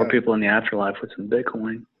 Get some more people in the afterlife with some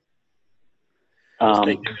Bitcoin.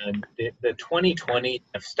 The 2020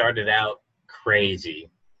 have started out crazy.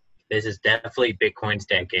 This is definitely Bitcoin's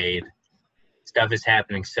decade. Stuff is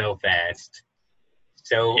happening so fast,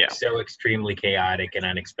 so extremely chaotic and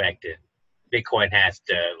unexpected. Bitcoin has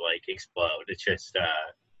to explode. It's just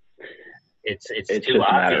it's just too a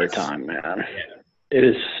obvious. matter of time, man. Yeah. It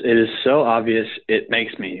is so obvious. It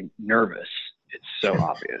makes me nervous. It's so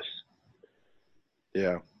obvious.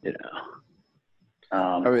 Yeah.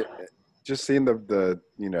 I mean, just seeing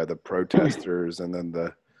the protesters and then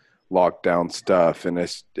the lockdown stuff, and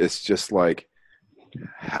it's just like,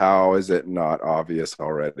 how is it not obvious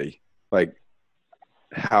already? Like,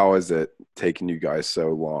 how is it taking you guys so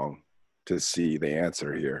long to see the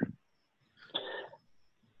answer here?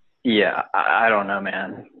 Yeah, I don't know,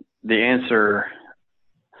 man. The answer,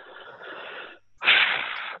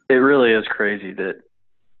 it really is crazy that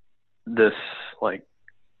this,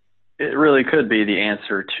 it really could be the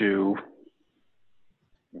answer to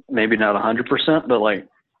maybe not 100%, but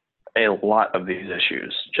a lot of these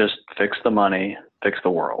issues. Just fix the money, fix the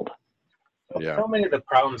world. Yeah. So many of the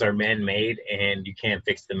problems are man-made, and you can't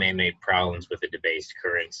fix the man-made problems with a debased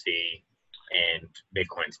currency, and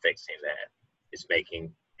Bitcoin's fixing that. It's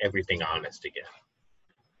making everything honest again.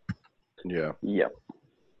 Yeah. Yep.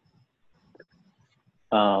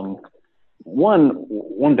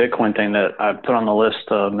 One Bitcoin thing that I put on the list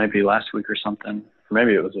maybe last week or something, or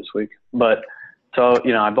maybe it was this week. But so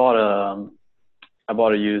I bought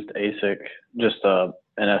a used ASIC, just an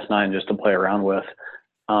S9, just to play around with.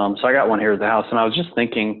 So I got one here at the house, and I was just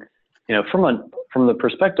thinking, from the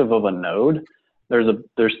perspective of a node,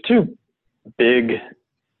 there's two big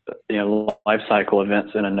life cycle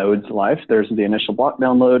events in a node's life. There's the initial block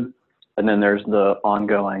download, and then there's the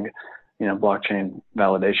ongoing blockchain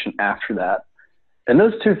validation after that. And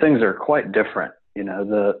those two things are quite different.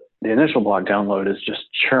 The initial block download is just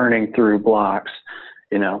churning through blocks,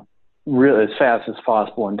 really as fast as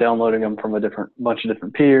possible and downloading them from a bunch of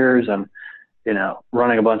different peers and,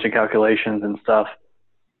 running a bunch of calculations and stuff.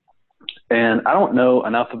 And I don't know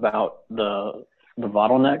enough about the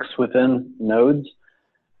bottlenecks within nodes,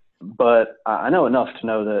 but I know enough to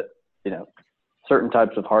know that, certain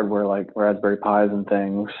types of hardware like Raspberry Pis and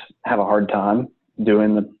things have a hard time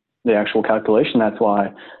doing the actual calculation. That's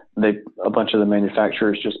why a bunch of the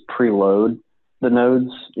manufacturers just preload the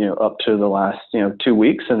nodes, up to the last, 2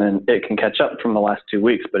 weeks, and then it can catch up from the last 2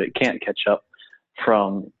 weeks, but it can't catch up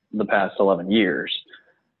from the past 11 years.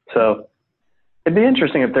 So it'd be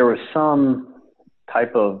interesting if there was some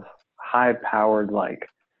type of high-powered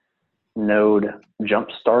node jump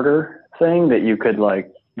starter thing that you could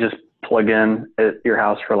just plug in at your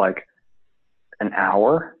house for an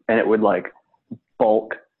hour, and it would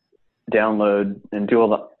bulk download and do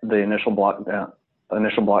all the initial block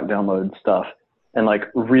download stuff, and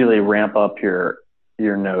really ramp up your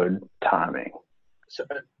node timing. So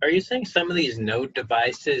are you saying some of these node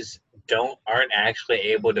devices aren't actually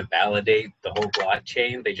able to validate the whole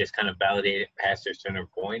blockchain? They just kind of validate it past a certain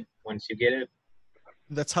point once you get it?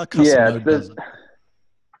 That's how custom node does it.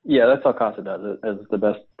 Yeah, that's how Casa does it, as the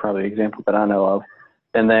best probably example that I know of.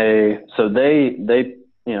 And they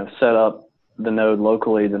set up the node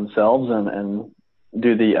locally themselves and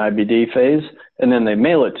do the IBD phase, and then they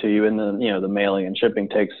mail it to you, and then the mailing and shipping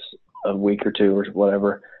takes a week or two or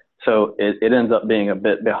whatever. So it ends up being a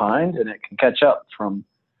bit behind, and it can catch up from,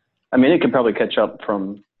 it could probably catch up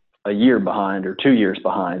from a year behind or 2 years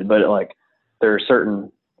behind, but there are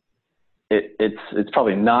certain, it's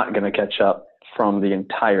probably not going to catch up from the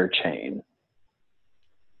entire chain.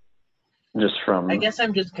 I guess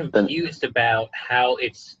I'm just confused about how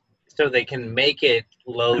so they can make it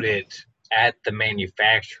loaded at the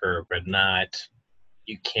manufacturer, but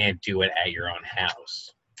you can't do it at your own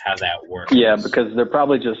house. How that works? Yeah, because they're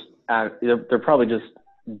probably just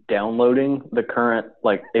downloading the current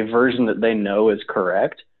a version that they know is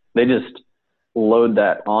correct. They just load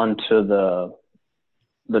that onto the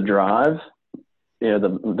drive,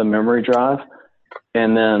 the memory drive,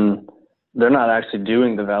 and then they're not actually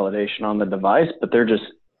doing the validation on the device, but they're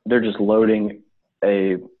just loading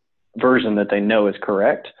a version that they know is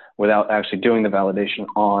correct without actually doing the validation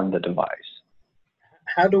on the device.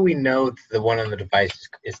 How do we know the one on the device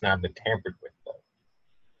is not been tampered with, though?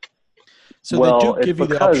 So they do give you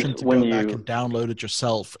the option to go back and download it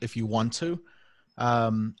yourself if you want to.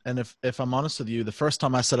 And if I'm honest with you, the first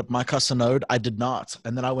time I set up my custom node, I did not.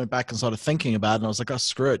 And then I went back and started thinking about it, and I was like, oh,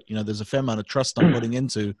 screw it. There's a fair amount of trust I'm putting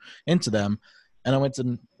into them. And I went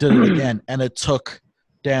and did it again, and it took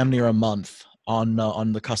damn near a month on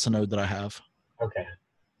the custom node that I have. Okay.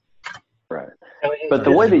 Right. But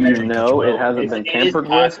the way that it hasn't been tampered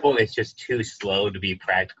with. It is possible it's just too slow to be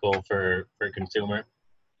practical for consumer.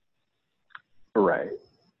 Right.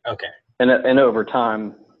 Okay. And over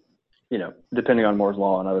time, depending on Moore's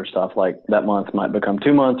law and other stuff, like that month might become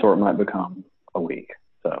 2 months or it might become a week.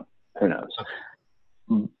 So who knows?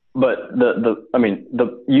 But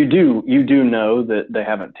you do know that they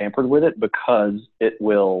haven't tampered with it because it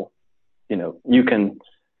will, you can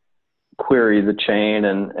query the chain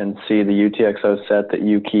and see the UTXO set that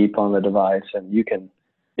you keep on the device, and you can,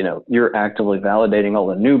 you're actively validating all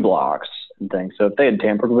the new blocks and things. So if they had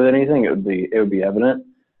tampered with anything, it would be evident,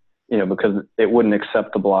 because it wouldn't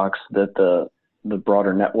accept the blocks that the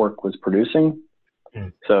broader network was producing.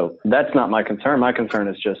 So that's not my concern. My concern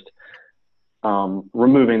is just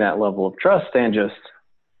removing that level of trust, and just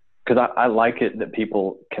because I like it that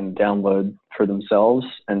people can download for themselves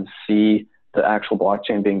and see the actual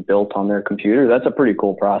blockchain being built on their computer. That's a pretty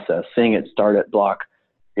cool process. Seeing it start at block,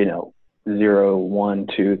 0, 1,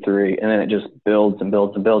 2, 3, and then it just builds and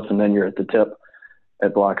builds and builds, and then you're at the tip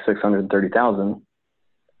at block 630,000. And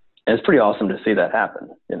it's pretty awesome to see that happen,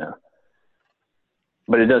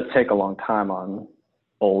 But it does take a long time on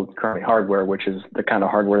old crummy hardware, which is the kind of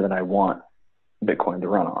hardware that I want Bitcoin to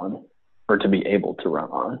run on, or to be able to run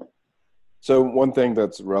on. So one thing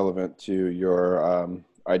that's relevant to your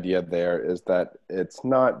idea there is that it's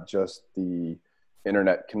not just the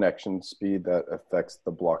internet connection speed that affects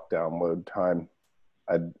the block download time.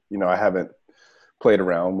 I haven't played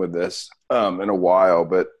around with this in a while,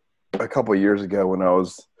 but a couple of years ago when I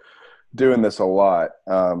was doing this a lot,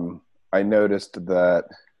 I noticed that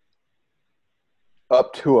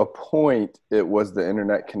up to a point it was the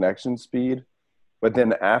internet connection speed, but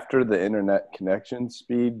then after the internet connection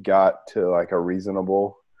speed got to like a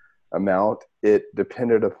reasonable amount, it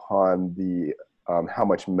depended upon the how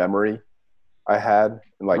much memory I had,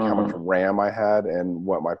 and like how much RAM I had, and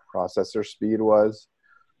what my processor speed was,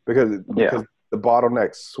 because the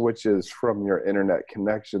bottleneck switches from your internet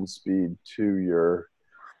connection speed to your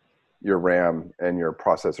RAM and your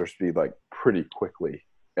processor speed like pretty quickly.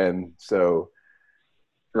 And so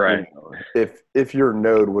right, if your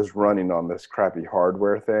node was running on this crappy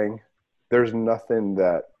hardware thing, there's nothing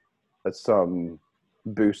that some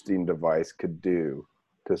boosting device could do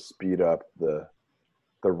to speed up the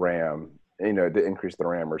RAM, to increase the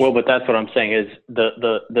RAM. But that's what I'm saying is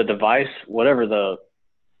the device, whatever the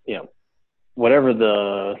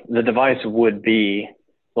device would be,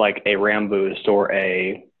 like a RAM boost or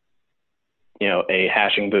a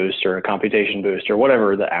hashing boost or a computation boost or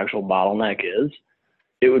whatever the actual bottleneck is,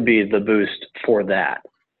 it would be the boost for that,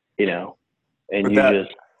 and that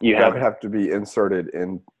would have to be inserted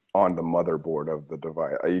in on the motherboard of the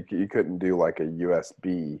device. You couldn't do like a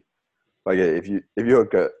USB. Like if you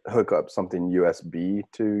hook up something USB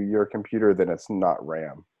to your computer, then it's not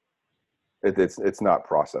RAM. It's not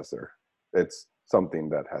processor. It's something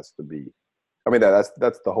that has to be. I mean that's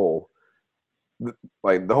the whole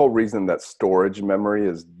reason that storage memory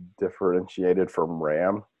is differentiated from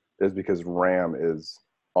RAM is because RAM is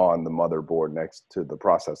on the motherboard next to the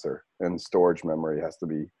processor, and storage memory has to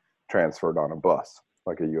be transferred on a bus,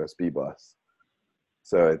 like a USB bus.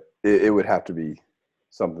 So it would have to be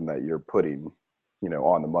something that you're putting,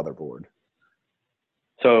 on the motherboard.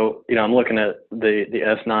 So, I'm looking at the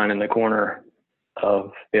S9 in the corner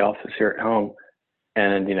of the office here at home,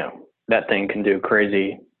 and, that thing can do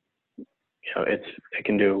crazy, it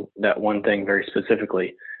can do that one thing very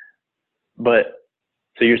specifically. But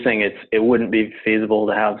so you're saying it wouldn't be feasible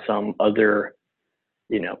to have some other,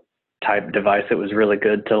 type device that was really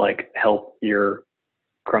good to like help your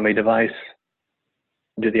crummy device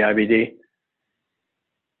do the IBD?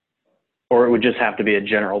 Or it would just have to be a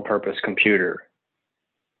general purpose computer?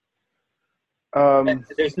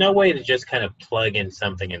 There's no way to just kind of plug in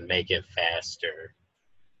something and make it faster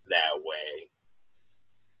that way,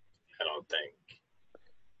 I don't think.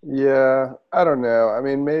 Yeah, I don't know. I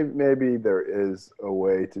mean, maybe there is a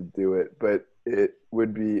way to do it, but it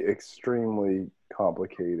would be extremely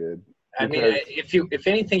complicated. I mean, if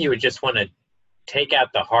anything, you would just want to take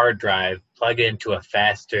out the hard drive, plug it into a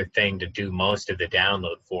faster thing to do most of the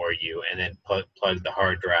download for you, and then plug the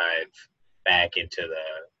hard drive back into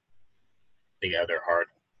the other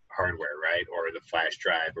hardware, right? Or the flash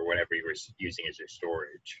drive or whatever you were using as your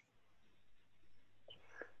storage.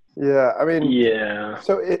 Yeah, I mean, yeah.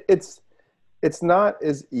 So it's not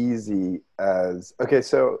as easy as, okay,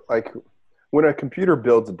 so like when a computer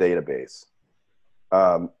builds a database,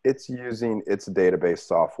 it's using its database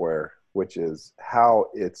software, which is how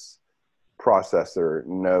its processor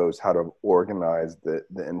knows how to organize the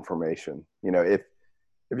information. You know, if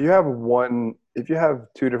you have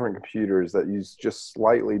two different computers that use just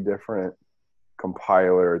slightly different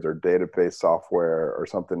compilers or database software or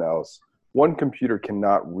something else, one computer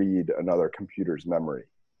cannot read another computer's memory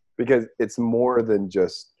because it's more than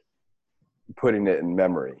just putting it in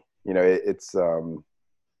memory. You know, it's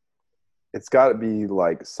got to be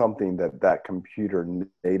like something that computer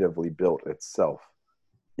natively built itself.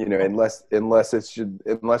 You know, unless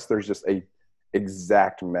there's just a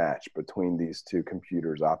exact match between these two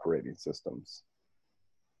computers' operating systems.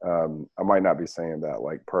 I might not be saying that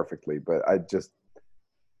like perfectly, but I don't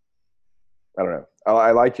know.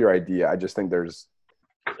 I like your idea. I just think there's.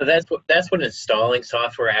 So that's what installing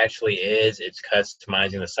software actually is. It's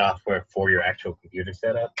customizing the software for your actual computer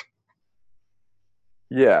setup.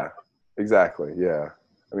 Yeah, exactly. Yeah.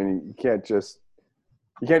 I mean, you can't just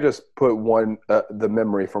put the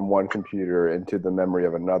memory from one computer into the memory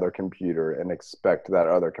of another computer and expect that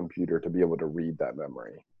other computer to be able to read that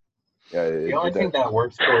memory. Yeah, the only thing that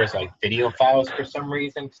works for is like video files for some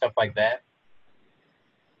reason, stuff like that.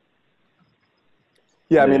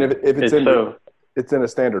 Yeah, I mean, if it's in a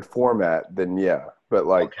standard format, then yeah. But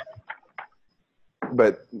like, okay.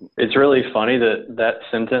 But it's really funny that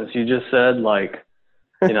sentence you just said, like,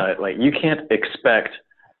 you know, like you can't expect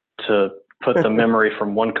to put the memory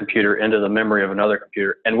from one computer into the memory of another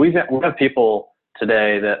computer. And we have people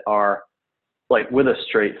today that are like with a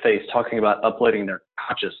straight face talking about uploading their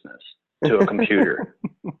consciousness to a computer.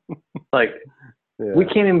 Like, yeah. We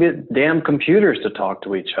can't even get damn computers to talk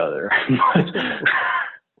to each other.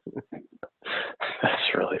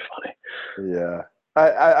 That's really funny. Yeah.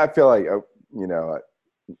 I feel like, you know,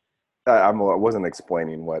 I wasn't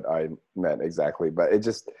explaining what I meant exactly, but it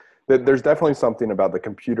just, there's definitely something about the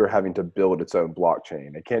computer having to build its own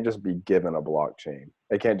blockchain. It can't just be given a blockchain.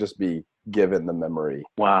 It can't just be given the memory.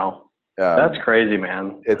 Wow. That's crazy,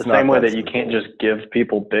 man. It's the same way that you can't just give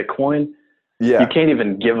people Bitcoin. Yeah. You can't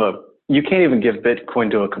even give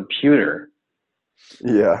Bitcoin to a computer.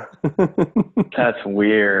 Yeah. That's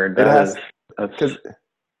weird. It has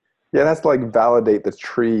to like validate the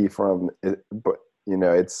tree from it, but you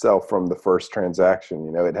know, itself from the first transaction.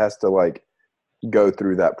 You know, it has to like go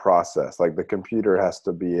through that process. Like the computer has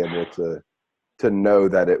to be able to know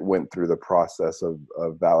that it went through the process of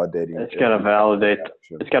validating. It's got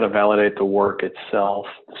to validate the work itself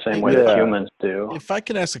the same way that humans do. If I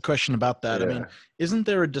could ask a question about that, I mean, isn't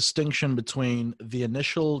there a distinction between the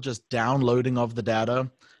initial just downloading of the data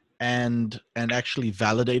and actually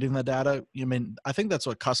validating the data? You mean, I think that's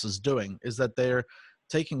what Cuss is doing, is that they're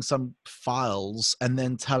taking some files and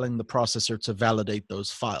then telling the processor to validate those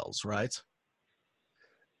files, right?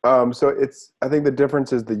 So I think the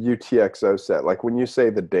difference is the UTXO set. Like when you say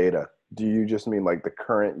the data, do you just mean like the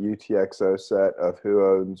current UTXO set of who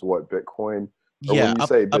owns what Bitcoin? Or yeah, when you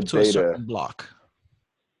say the up to data, a certain block.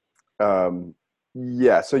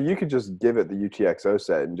 Yeah, so you could just give it the UTXO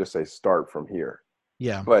set and just say start from here.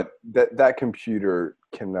 Yeah. But that computer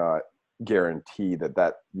cannot guarantee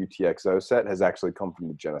that UTXO set has actually come from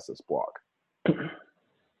the Genesis block.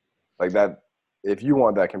 Like that. If you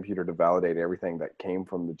want that computer to validate everything that came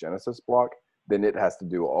from the Genesis block, then it has to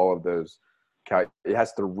do all of those. It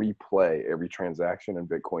has to replay every transaction in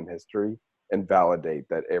Bitcoin history and validate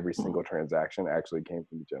that every single transaction actually came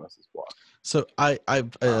from the Genesis block. So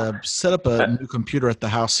I've set up a new computer at the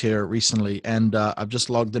house here recently, and I've just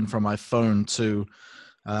logged in from my phone to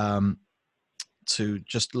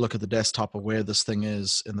just look at the desktop of where this thing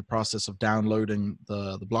is in the process of downloading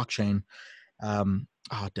the blockchain.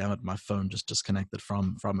 Oh damn it, my phone just disconnected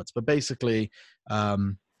from it. But basically,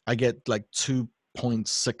 I get like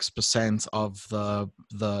 2.6% of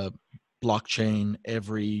the blockchain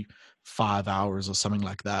every 5 hours or something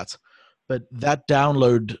like that. But that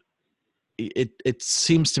download, it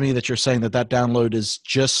seems to me that you're saying that download is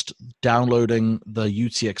just downloading the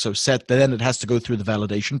UTXO set, then it has to go through the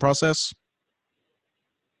validation process.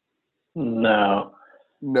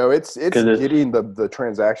 No, it's getting the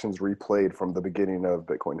transactions replayed from the beginning of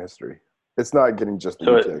Bitcoin history. It's not getting just the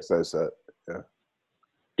UTXO set. Yeah.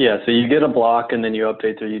 Yeah, so you get a block and then you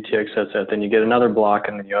update the UTXO set, then you get another block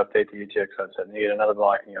and then you update the UTXO set, and you get another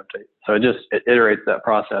block and you update. So it iterates that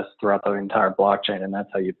process throughout the entire blockchain, and that's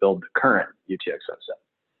how you build the current UTXO set.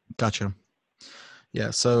 Gotcha. Yeah,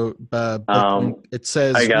 so it Hey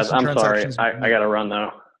says guys, I'm sorry. transactions. I got to run though.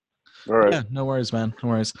 All right. Yeah, no worries, man. No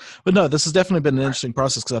worries. But no, this has definitely been an interesting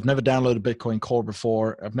process because I've never downloaded Bitcoin Core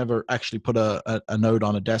before. I've never actually put a node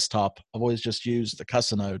on a desktop. I've always just used the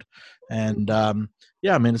Casa node, and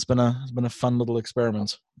yeah, I mean it's been a fun little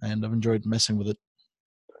experiment, and I've enjoyed messing with it.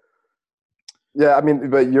 Yeah, I mean,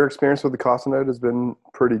 but your experience with the Casa node has been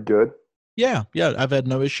pretty good. Yeah, I've had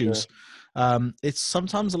no issues. It's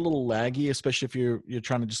sometimes a little laggy, especially if you're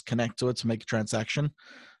trying to just connect to it to make a transaction.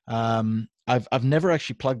 I've never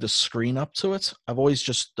actually plugged a screen up to it. I've always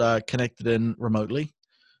just connected in remotely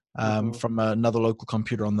from another local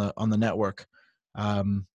computer on the network,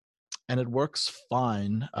 and it works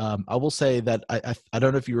fine. I will say that I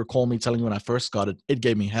don't know if you recall me telling you when I first got it, it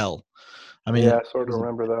gave me hell. I mean, yeah, I sort of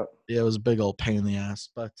remember that. It was a big old pain in the ass,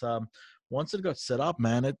 but once it got set up,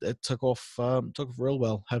 man, it took off real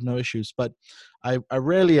well. Have no issues, but I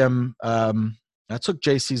rarely am. I took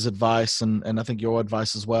JC's advice and I think your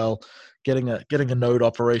advice as well. Getting a node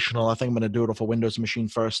operational. I think I'm going to do it off a Windows machine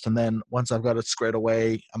first, and then once I've got it squared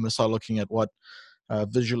away, I'm going to start looking at what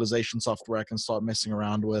visualization software I can start messing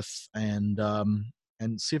around with, and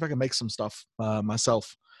see if I can make some stuff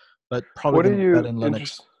myself. But probably What are going to do that you in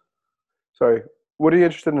Linux. Sorry, what are you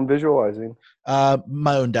interested in visualizing?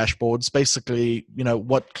 My own dashboards, basically,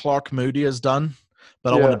 what Clark Moody has done,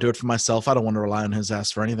 but I want to do it for myself. I don't want to rely on his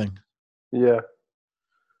ass for anything. Yeah.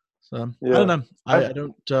 So Yeah. I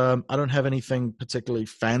don't know. I don't have anything particularly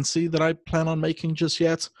fancy that I plan on making just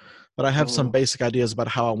yet, but I have some basic ideas about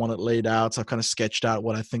how I want it laid out. So I've kind of sketched out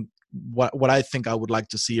what I think I would like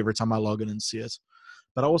to see every time I log in and see it.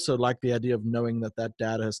 But I also like the idea of knowing that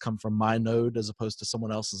data has come from my node as opposed to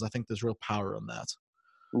someone else's. I think there's real power in that.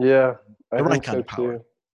 Yeah, I the right think kind so of power. too.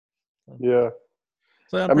 Yeah.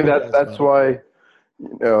 So I mean, that's why,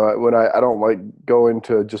 when I don't like going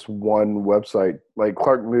to just one website. Like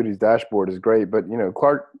Clark Moody's dashboard is great, but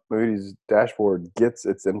Clark Moody's dashboard gets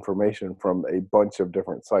its information from a bunch of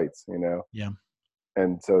different sites. Yeah.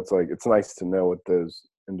 And so it's like it's nice to know what those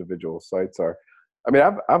individual sites are. I mean,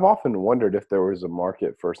 I've often wondered if there was a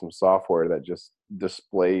market for some software that just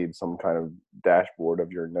displayed some kind of dashboard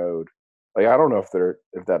of your node. Like, I don't know if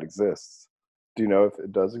that exists. Do you know if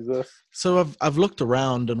it does exist? So I've looked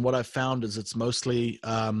around, and what I've found is it's mostly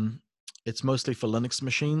for Linux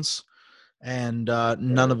machines, and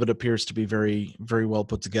none of it appears to be very very well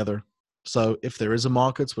put together. So if there is a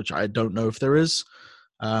market, which I don't know if there is,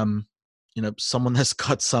 someone that's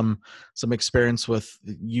got some experience with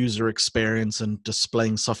user experience and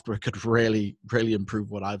displaying software could really really improve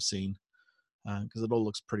what I've seen, because it all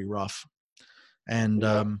looks pretty rough,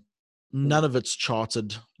 and none of it's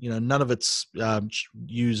charted. None of it's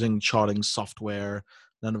using charting software.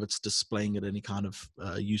 None of it's displaying it any kind of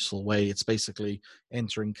useful way. It's basically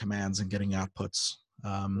entering commands and getting outputs.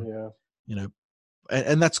 And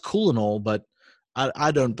that's cool and all, but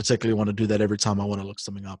I don't particularly want to do that every time I want to look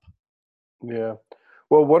something up. Yeah.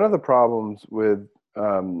 Well, one of the problems with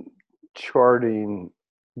charting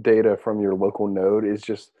data from your local node is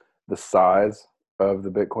just the size of the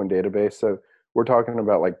Bitcoin database. So we're talking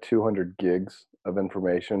about like 200 gigs of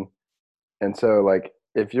information. And so like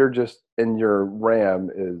if you're just in your RAM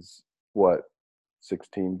is what,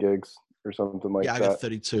 16 gigs or something like that? Yeah, I got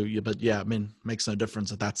 32. Yeah, but yeah, I mean, makes no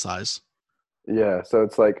difference at that size. Yeah. So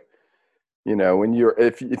it's like, when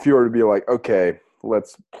if you were to be like, okay,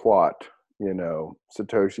 let's plot,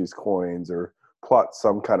 Satoshi's coins, or plot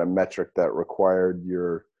some kind of metric that required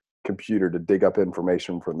your computer to dig up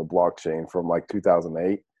information from the blockchain from like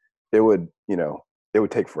 2008, it would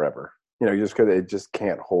take forever, just because it just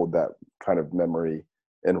can't hold that kind of memory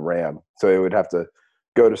and RAM. So it would have to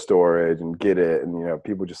go to storage and get it. And,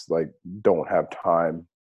 people just like don't have time,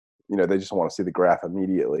 they just want to see the graph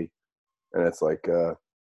immediately. And it's like, a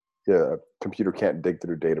computer can't dig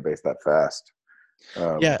through a database that fast.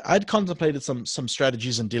 Yeah, I'd contemplated some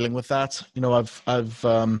strategies in dealing with that. I've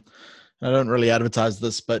I don't really advertise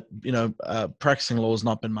this, but practicing law has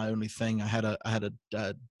not been my only thing. I had a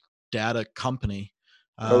data company.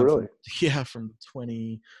 Oh, really? From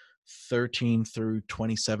 2013 through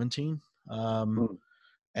 2017.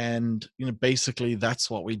 And basically that's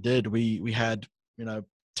what we did. We had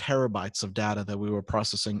terabytes of data that we were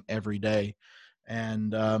processing every day,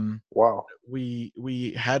 and wow,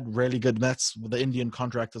 we had really good. That's the Indian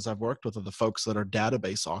contractors I've worked with are the folks that are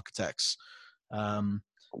database architects.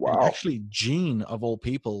 Wow. And actually, Gene of all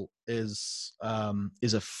people is a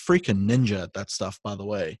freaking ninja at that stuff. By the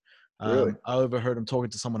way, Really? I overheard him talking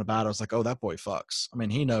to someone about it. I was like, oh, that boy fucks. I mean,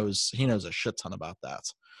 he knows a shit ton about that.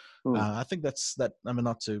 I think that's that. I mean,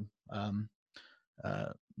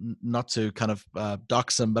 not to kind of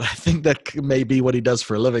dox him, but I think that may be what he does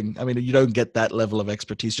for a living. I mean, you don't get that level of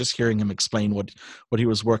expertise. Just hearing him explain what he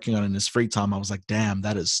was working on in his free time, I was like, damn,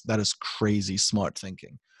 that is crazy smart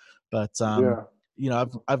thinking. But Yeah. you know,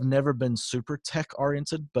 I've never been super tech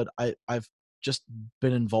oriented, but I've just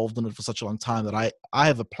been involved in it for such a long time that I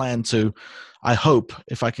have a plan to, I hope,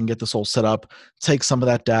 if I can get this all set up, take some of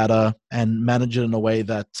that data and manage it in a way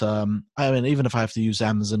that I mean, even if I have to use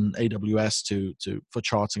Amazon AWS to for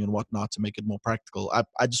charting and whatnot to make it more practical,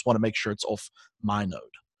 I just want to make sure it's off my node,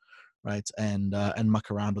 right? And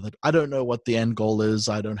muck around with it. I don't know what the end goal is.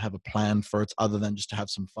 I don't have a plan for it other than just to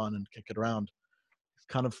have some fun and kick it around.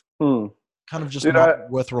 Kind of just Dude,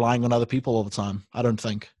 not worth relying on other people all the time, I don't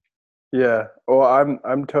think. Yeah. Well,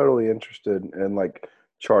 I'm totally interested in like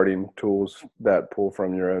charting tools that pull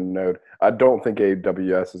from your own node. I don't think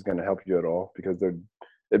AWS is going to help you at all because it'd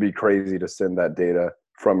be crazy to send that data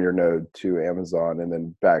from your node to Amazon and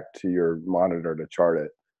then back to your monitor to chart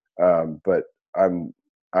it. But I'm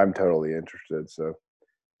totally interested. So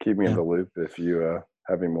keep me in the loop if you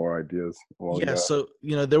have any more ideas. Yeah, so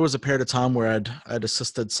you know, there was a period of time where I'd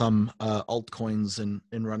assisted some altcoins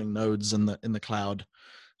in running nodes in the cloud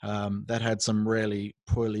that had some really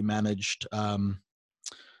poorly managed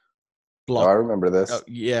block. I remember this.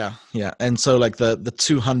 Yeah, and so like the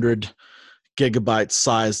 200 gigabyte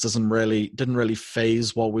size didn't really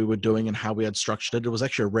phase what we were doing and how we had structured it. It was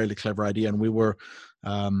actually a really clever idea, and we were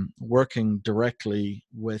working directly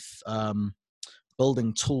with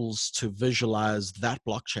building tools to visualize that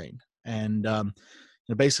blockchain. And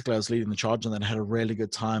you know, basically, I was leading the charge, and then I had a really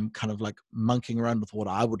good time kind of like monkeying around with what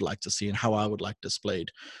I would like to see and how I would like displayed.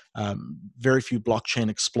 Very few blockchain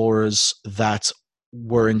explorers that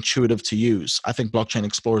were intuitive to use. I think blockchain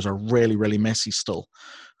explorers are really, really messy still.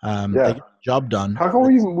 They get the job done. How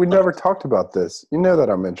come we never talked about this? You know that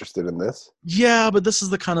I'm interested in this. Yeah, but this is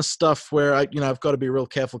the kind of stuff where I've got to be real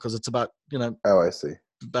careful because it's about, Oh, I see.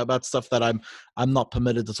 About stuff that I'm not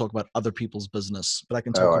permitted to talk about other people's business, but I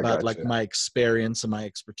can talk about like my experience and my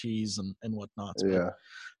expertise and whatnot. Yeah.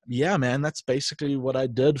 But yeah, man, that's basically what I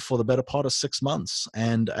did for the better part of 6 months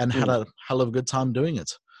and had a hell of a good time doing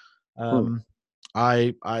it.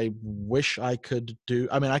 I wish I could do,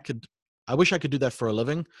 I wish I could do that for a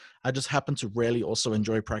living. I just happen to really also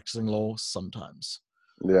enjoy practicing law sometimes.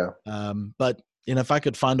 Yeah. But you know, if I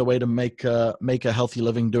could find a way to make a healthy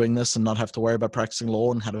living doing this and not have to worry about practicing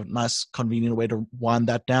law and had a nice, convenient way to wind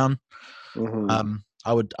that down,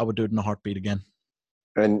 I would do it in a heartbeat again.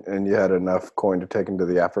 And you had enough coin to take into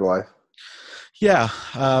the afterlife? Yeah,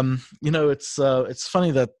 you know, it's funny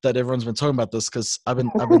that everyone's been talking about this because I've been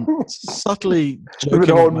subtly joking. You've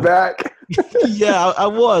been holding back. Yeah, I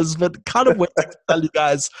was, but kind of waiting to tell you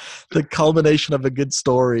guys the culmination of a good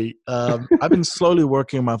story. I've been slowly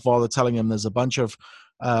working with my father, telling him there's a bunch of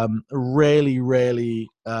really, really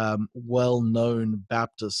well-known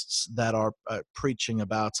Baptists that are preaching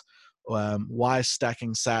about why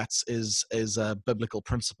stacking sats is a biblical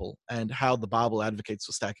principle and how the Bible advocates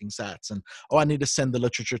for stacking sats. And I need to send the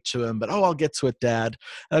literature to him, but I'll get to it, Dad.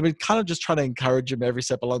 And I've been kind of just trying to encourage him every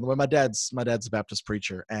step along the way. My dad's a Baptist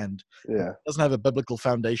preacher, and he doesn't have a biblical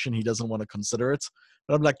foundation. He doesn't want to consider it,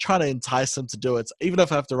 but I'm like trying to entice him to do it. Even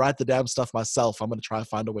if I have to write the damn stuff myself, I'm going to try to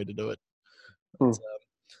find a way to do it. But,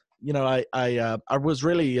 you know, I was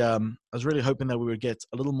really hoping that we would get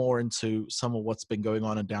a little more into some of what's been going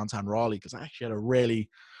on in downtown Raleigh, because I actually had a really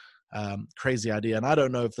crazy idea, and I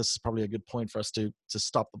don't know if this is probably a good point for us to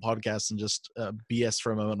stop the podcast and just BS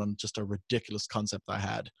for a moment on just a ridiculous concept I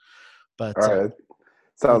had. But all right,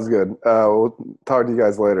 sounds good. We'll talk to you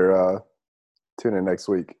guys later. Tune in next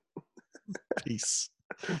week. Peace.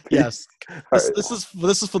 Yes, this is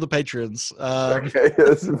for the Patreons. Okay,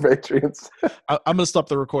 this is Patreons. I'm going to stop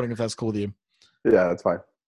the recording if that's cool with you. Yeah, that's fine.